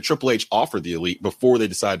understanding is that Triple H offered the Elite before they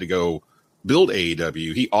decided to go build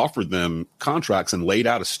AEW. He offered them contracts and laid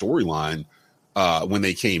out a storyline when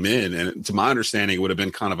they came in, and to my understanding, it would have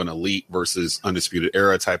been kind of an Elite versus Undisputed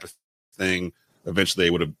Era type of thing. Eventually, they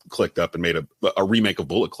would have clicked up and made a remake of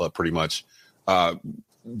Bullet Club, pretty much.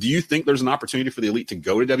 Do you think there's an opportunity for the Elite to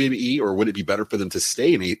go to WWE, or would it be better for them to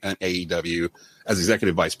stay in AEW as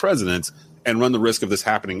executive vice presidents and run the risk of this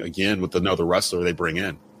happening again with another wrestler they bring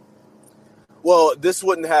in? Well, this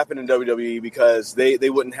wouldn't happen in WWE because they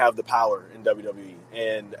wouldn't have the power in WWE,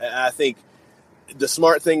 and I think the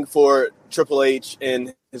smart thing for Triple H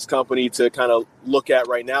and his company to kind of look at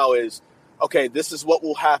right now is, okay, this is what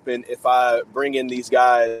will happen if I bring in these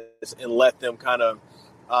guys and let them kind of,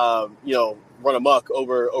 run amok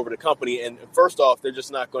over the company. And first off, that's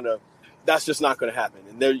just not going to happen.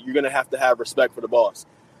 And you're going to have respect for the boss.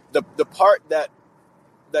 The part that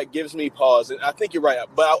gives me pause, and I think you're right,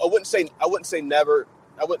 but I wouldn't say never.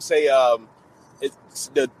 I wouldn't say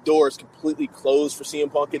the door is completely closed for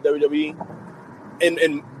CM Punk at WWE.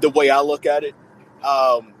 In the way I look at it.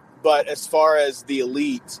 But as far as the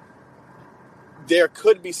Elite, there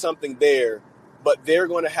could be something there but they're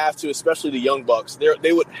going to have to, especially the Young Bucks,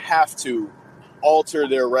 they would have to alter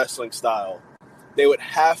their wrestling style. They would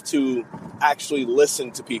have to actually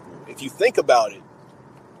listen to people. If you think about it,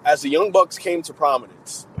 as the Young Bucks came to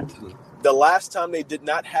prominence, the last time they did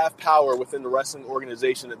not have power within the wrestling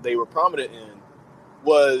organization that they were prominent in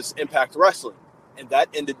was Impact Wrestling. And that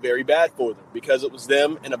ended very bad for them because it was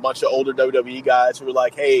them and a bunch of older WWE guys who were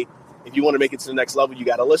like, hey, if you want to make it to the next level, you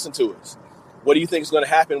got to listen to us. What do you think is going to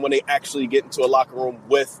happen when they actually get into a locker room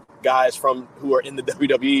with guys who are in the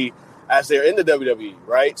WWE as they're in the WWE,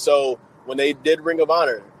 right? So when they did Ring of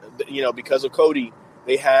Honor, because of Cody,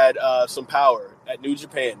 they had some power. At New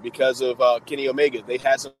Japan, because of Kenny Omega, they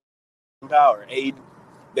had some power.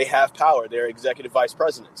 They have power. They're executive vice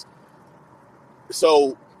presidents.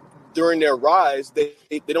 So during their rise, they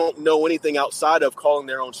don't know anything outside of calling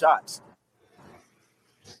their own shots.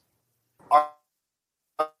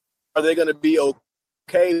 Are they going to be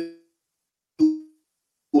okay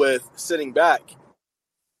with sitting back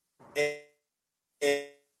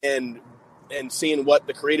and seeing what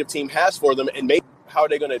the creative team has for them, and how are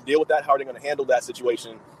they going to deal with that? How are they going to handle that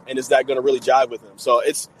situation? And is that going to really jive with them? So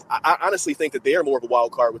I honestly think that they are more of a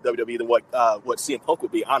wild card with WWE than what CM Punk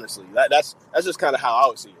would be. Honestly, that's just kind of how I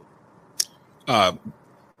would see it.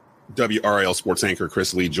 WRAL sports anchor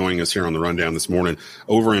Chris Lee joining us here on the rundown this morning.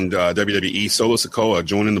 Over in WWE, Solo Sikoa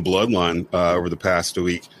joining the Bloodline over the past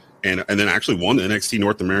week, and then actually won the NXT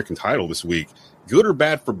North American title this week. Good or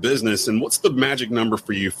bad for business? And what's the magic number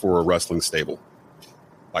for you for a wrestling stable?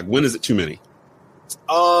 Like, when is it too many?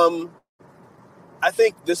 I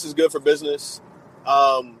think this is good for business.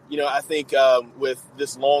 I think with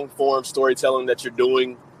this long form storytelling that you're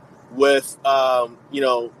doing with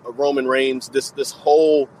Roman Reigns, this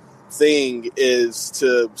whole thing is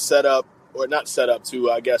to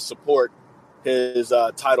support his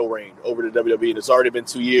title reign over the WWE. And it's already been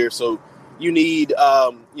 2 years, so you need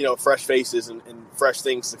fresh faces and fresh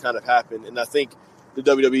things to kind of happen. And I think the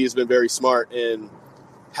WWE has been very smart in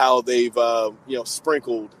how they've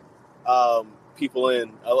sprinkled people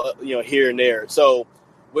in here and there. So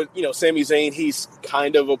with Sami Zayn, he's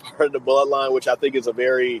kind of a part of the Bloodline, which I think is a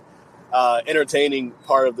very entertaining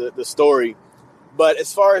part of the story. But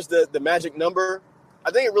as far as the magic number,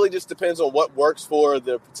 I think it really just depends on what works for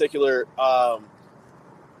the particular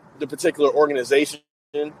organization.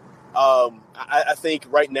 I think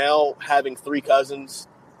right now having three cousins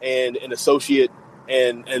and an associate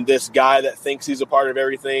and this guy that thinks he's a part of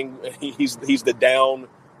everything, he's the down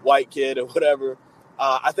white kid or whatever,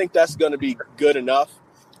 I think that's going to be good enough.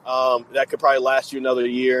 That could probably last you another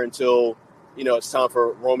year until it's time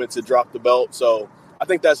for Roman to drop the belt. So I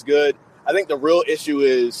think that's good. I think the real issue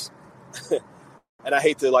is, and I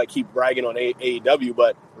hate to keep bragging on AEW,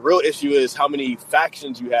 but the real issue is how many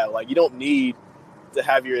factions you have. Like, you don't need to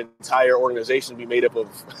have your entire organization be made up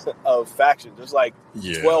of factions. There's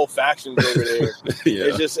 12 factions over there.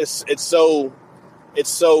 Yeah. It's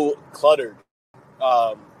so cluttered.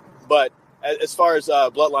 But as far as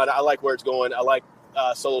Bloodline, I like where it's going. I like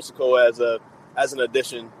Solo Sikoa as an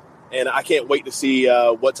addition, and I can't wait to see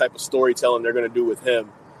what type of storytelling they're going to do with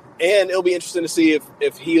him. And it'll be interesting to see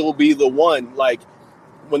if he'll be the one. Like,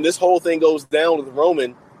 when this whole thing goes down with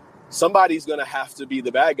Roman, somebody's going to have to be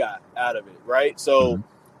the bad guy out of it, right? So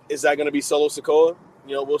Is that going to be Solo Sikoa?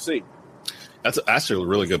 We'll see. That's actually a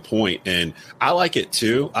really good point, and I like it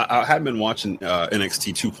too. I have been watching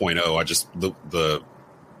NXT 2.0. I just the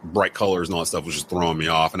bright colors and all that stuff was just throwing me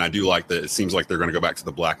off, and I do like that. It seems like they're going to go back to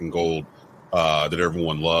the black and gold that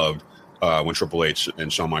everyone loved when Triple H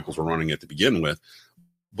and Shawn Michaels were running it to begin with.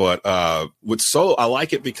 But with Solo, I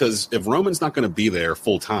like it because if Roman's not going to be there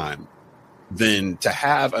full time, then to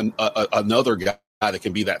have another guy that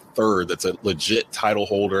can be that third, that's a legit title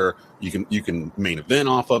holder, you can main event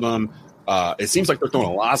off of them. It seems like they're throwing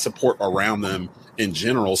a lot of support around them in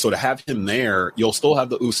general. So to have him there, you'll still have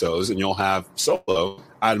the Usos and you'll have Solo.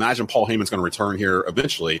 I imagine Paul Heyman's going to return here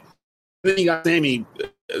eventually. Then you got Sami.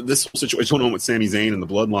 This whole situation going on with Sami Zayn and the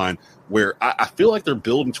Bloodline, where I feel like they're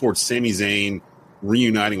building towards Sami Zayn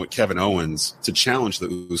reuniting with Kevin Owens to challenge the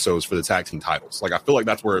Usos for the tag team titles. Like, I feel like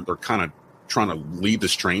that's where they're kind of trying to lead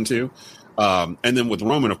this train to. And then with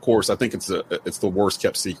Roman, of course, I think it's the worst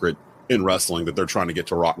kept secret in wrestling that they're trying to get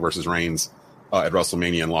to Rock versus Reigns at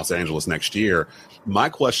WrestleMania in Los Angeles next year. My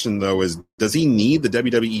question, though, is does he need the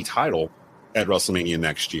WWE title at WrestleMania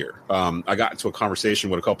next year? I got into a conversation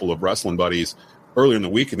with a couple of wrestling buddies earlier in the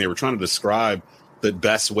week, and they were trying to describe the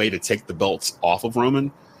best way to take the belts off of Roman.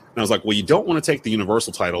 And I was like, well, you don't want to take the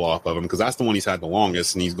Universal title off of him because that's the one he's had the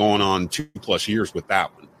longest, and he's going on 2+ years with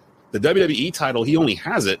that one. The WWE title, he only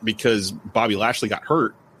has it because Bobby Lashley got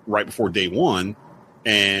hurt right before day one,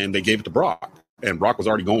 and they gave it to Brock. and Brock was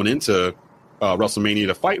already going into WrestleMania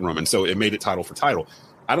to fight Roman, so it made it title for title.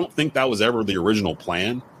 I don't think that was ever the original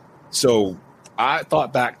plan. So I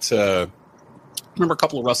thought back to, remember a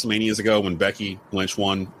couple of WrestleManias ago when Becky Lynch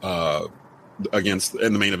won in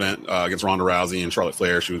the main event against Ronda Rousey and Charlotte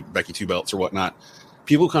Flair. She was Becky 2 belts or whatnot.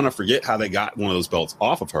 People kind of forget how they got one of those belts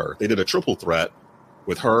off of her. They did a triple threat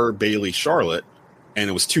with her, Bayley, Charlotte, and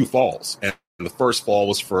it was 2 falls. And the first fall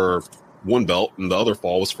was for one belt, and the other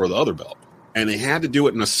fall was for the other belt. And they had to do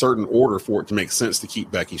it in a certain order for it to make sense to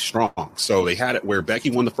keep Becky strong. So they had it where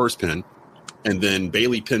Becky won the first pin, and then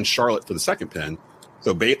Bayley pinned Charlotte for the second pin.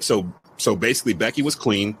 So basically, Becky was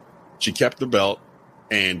clean. She kept the belt,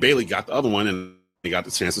 and Bayley got the other one, and they got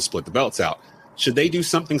the chance to split the belts out. Should they do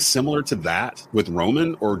something similar to that with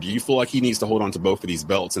Roman, or do you feel like he needs to hold on to both of these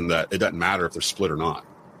belts and that it doesn't matter if they're split or not?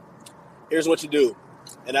 Here's what you do.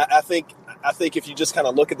 And I think if you just kind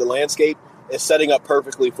of look at the landscape, it's setting up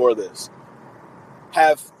perfectly for this.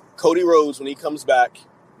 Have Cody Rhodes, when he comes back,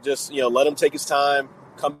 just, let him take his time,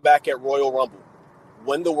 come back at Royal Rumble,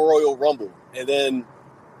 win the Royal Rumble, and then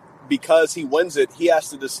because he wins it, he has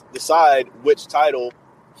to decide which title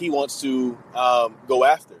he wants to go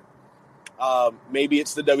after. Maybe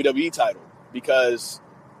it's the WWE title, because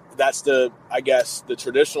that's the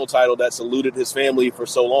traditional title that's eluded his family for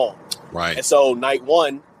so long. Right. And so night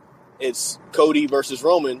one, it's Cody versus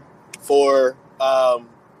Roman for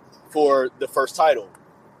the first title.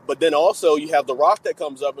 But then also you have The Rock that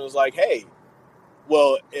comes up and is like, hey,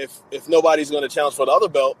 well, if nobody's going to challenge for the other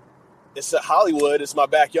belt, it's at Hollywood, it's my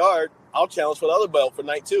backyard, I'll challenge for the other belt for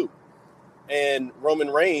night 2. And Roman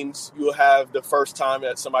Reigns, you will have the first time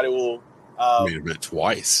that somebody will main event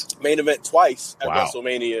twice at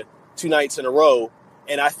WrestleMania, 2 nights in a row.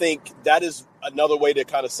 And I think that is another way to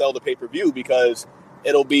kind of sell the pay-per-view, because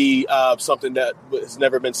it'll be something that has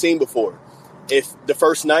never been seen before. If the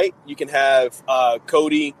first night you can have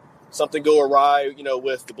Cody, something go awry,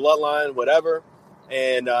 with the bloodline, whatever,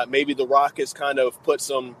 and maybe The Rock has kind of put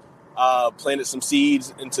planted some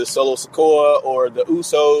seeds into Solo Sikoa or the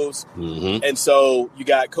Usos. Mm-hmm. And so you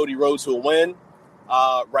got Cody Rhodes who will win.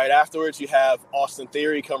 Right afterwards, you have Austin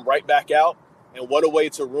Theory come right back out. And what a way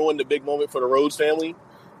to ruin the big moment for the Rhodes family.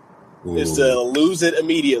 Is to lose it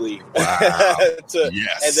immediately. Wow.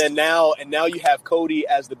 Yes. And now you have Cody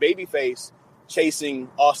as the babyface chasing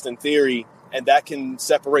Austin Theory, and that can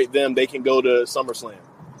separate them. They can go to SummerSlam.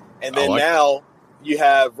 And then now you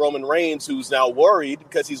have Roman Reigns, who's now worried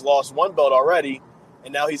because he's lost one belt already,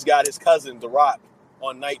 and now he's got his cousin, The Rock,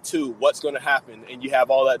 on night 2. What's going to happen? And you have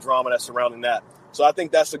all that drama that's surrounding that. So I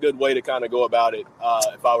think that's a good way to kind of go about it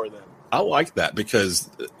if I were them. I like that,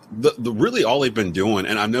 because the really all they've been doing,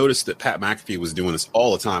 and I've noticed that Pat McAfee was doing this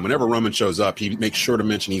all the time. Whenever Roman shows up, he makes sure to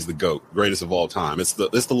mention he's the GOAT, greatest of all time. It's the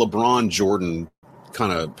LeBron Jordan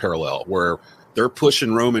kind of parallel, where they're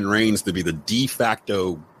pushing Roman Reigns to be the de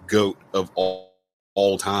facto GOAT of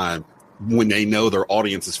all time, when they know their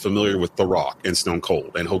audience is familiar with The Rock and Stone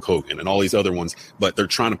Cold and Hulk Hogan and all these other ones, but they're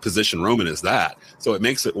trying to position Roman as that. So it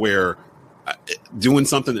makes it where doing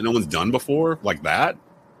something that no one's done before like that,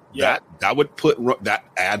 that would that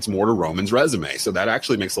adds more to Roman's resume. So that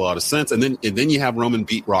actually makes a lot of sense. And then you have Roman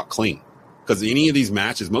beat Rock clean, because any of these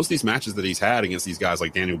matches, most of these matches that he's had against these guys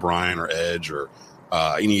like Daniel Bryan or Edge or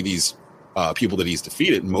any of these people that he's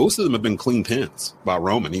defeated, most of them have been clean pins by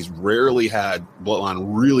Roman. He's rarely had Bloodline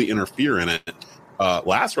really interfere in it.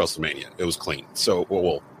 Last WrestleMania, it was clean. So,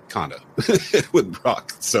 well, kind of with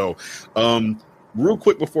Brock. So, real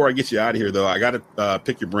quick before I get you out of here, though, I got to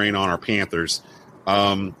pick your brain on our Panthers.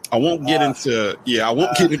 I won't get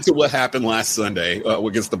into what happened last Sunday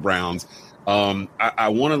against the Browns. I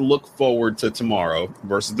want to look forward to tomorrow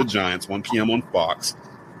versus the Giants, 1 p.m. on Fox.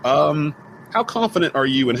 How confident are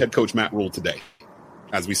you in head coach Matt Rule today,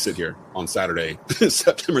 as we sit here on Saturday,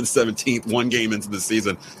 September the 17th, one game into the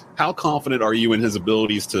season? How confident are you in his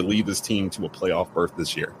abilities to lead this team to a playoff berth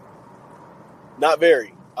this year? Not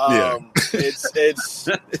very. It's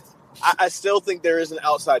I still think there is an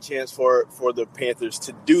outside chance for the Panthers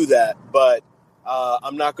to do that, but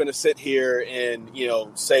I'm not going to sit here and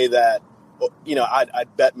say that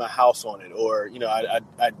I'd bet my house on it, or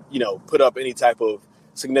I'd put up any type of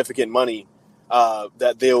significant money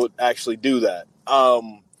that they would actually do that.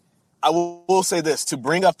 I will say this, to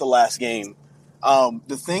bring up the last game.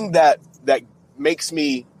 The thing that makes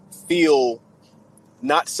me feel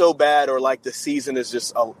not so bad, or like the season is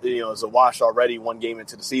just is a wash already, one game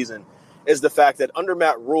into the season, is the fact that under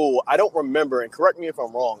Matt Rule, I don't remember, and correct me if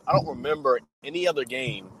I'm wrong, I don't remember any other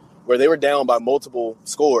game where they were down by multiple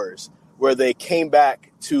scores where they came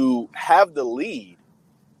back to have the lead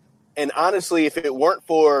And honestly, if it weren't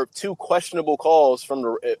for two questionable calls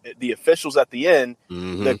from the officials at the end,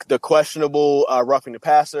 the questionable roughing the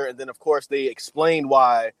passer, and then of course they explained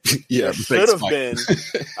why there should have been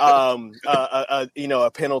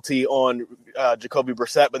a penalty on Jacoby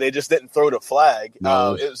Brissett, but they just didn't throw the flag.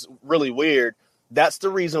 No. It was really weird. That's the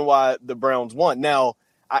reason why the Browns won. Now,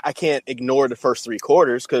 I can't ignore the first three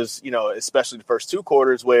quarters because, especially the first two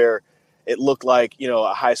quarters where it looked like,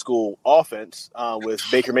 a high school offense with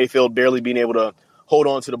Baker Mayfield barely being able to hold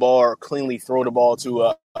on to the ball or cleanly throw the ball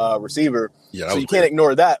to a receiver. Yeah, so you can't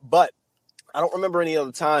ignore that. But I don't remember any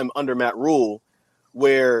other time under Matt Rule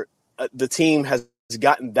where the team has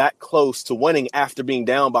gotten that close to winning after being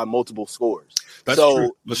down by multiple scores. That's so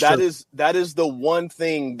true. That is the one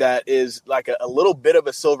thing that is like a little bit of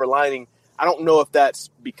a silver lining. I don't know if that's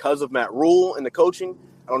because of Matt Rule and the coaching.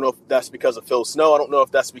 I don't know if that's because of Phil Snow. I don't know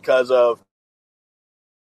if that's because of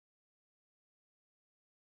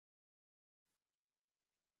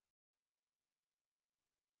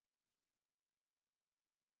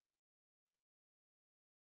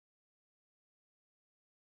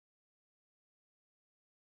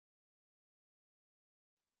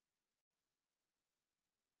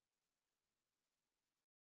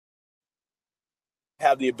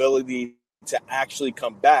have the ability to actually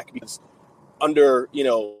come back, because under,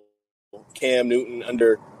 Cam Newton,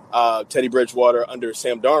 under Teddy Bridgewater, under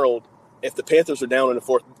Sam Darnold, if the Panthers are down in the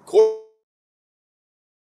fourth quarter,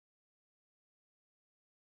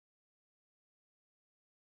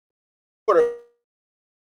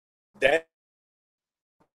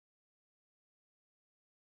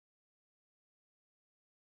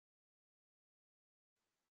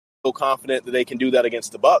 so confident that they can do that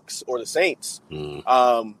against the Bucs or the Saints.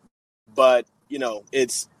 But,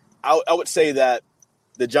 I would say that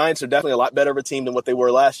the Giants are definitely a lot better of a team than what they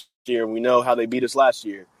were last year. And we know how they beat us last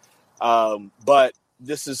year. But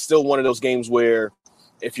this is still one of those games where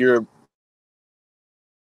if you're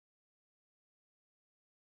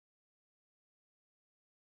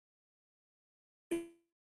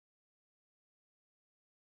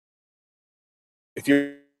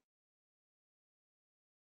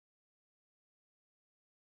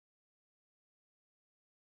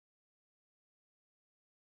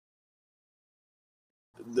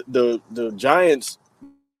the Giants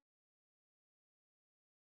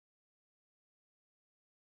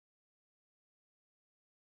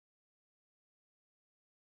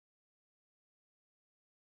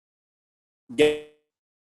game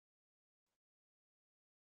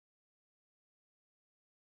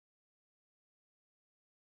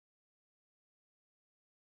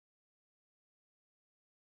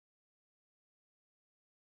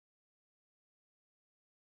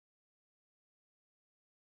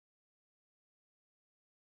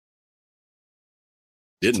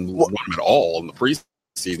didn't want him at all in the preseason.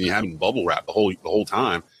 He had him bubble wrap the whole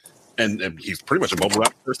time, and he's pretty much a bubble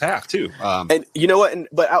wrap first half too. And you know what?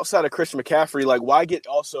 But outside of Christian McCaffrey, like why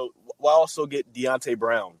also get Deontay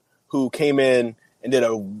Brown, who came in and did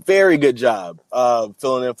a very good job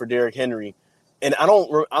filling in for Derrick Henry, and I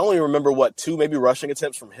only remember two maybe rushing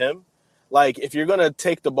attempts from him. Like if you're gonna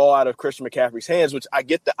take the ball out of Christian McCaffrey's hands, which I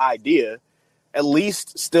get the idea, at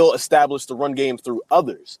least still establish the run game through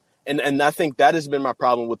others. And I think that has been my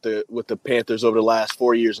problem with the Panthers over the last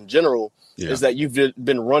 4 years in general, is that you've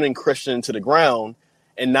been running Christian to the ground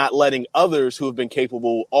and not letting others who have been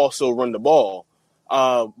capable also run the ball.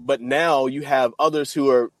 But now you have others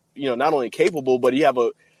who are, not only capable, but you have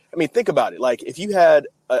think about it. Like if you had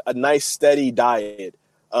a nice steady diet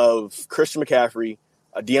of Christian McCaffrey,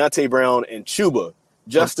 Deontay Brown, and Chuba,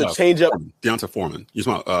 just to change up Deontay Foreman. You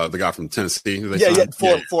talking about the guy from Tennessee?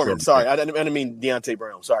 Foreman. Sorry, I didn't mean Deontay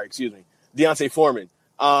Brown. Sorry, excuse me, Deontay Foreman.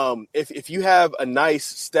 If you have a nice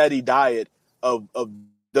steady diet of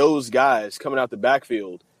those guys coming out the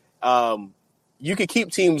backfield, you could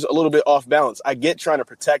keep teams a little bit off balance. I get trying to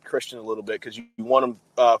protect Christian a little bit because you want him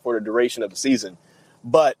for the duration of the season,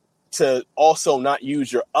 but to also not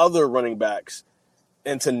use your other running backs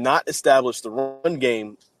and to not establish the run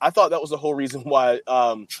game. I thought that was the whole reason why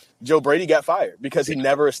Joe Brady got fired, because he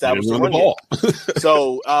never established the run game.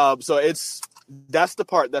 So that's the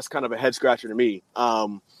part that's kind of a head scratcher to me.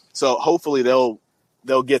 So hopefully they'll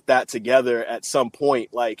get that together at some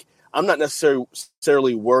point. Like I'm not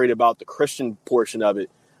necessarily worried about the Christian portion of it,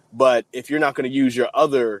 but if you're not going to use your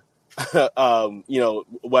other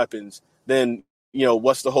weapons, then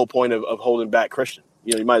what's the whole point of holding back Christian?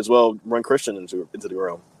 You might as well run Christian into the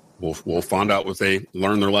ground. We'll find out if they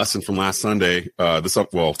learned their lesson from last Sunday.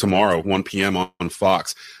 Tomorrow, 1 p.m. on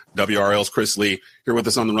Fox. WRL's Chris Lee here with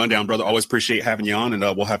us on the Rundown, brother. Always appreciate having you on, and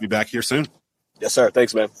we'll have you back here soon. Yes, sir.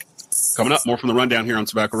 Thanks, man. Coming up, more from the rundown here on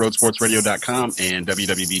TobaccoRoadSportsRadio.com and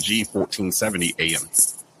WWBG 1470 AM.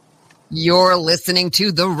 You're listening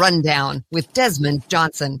to The Rundown with Desmond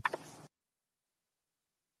Johnson.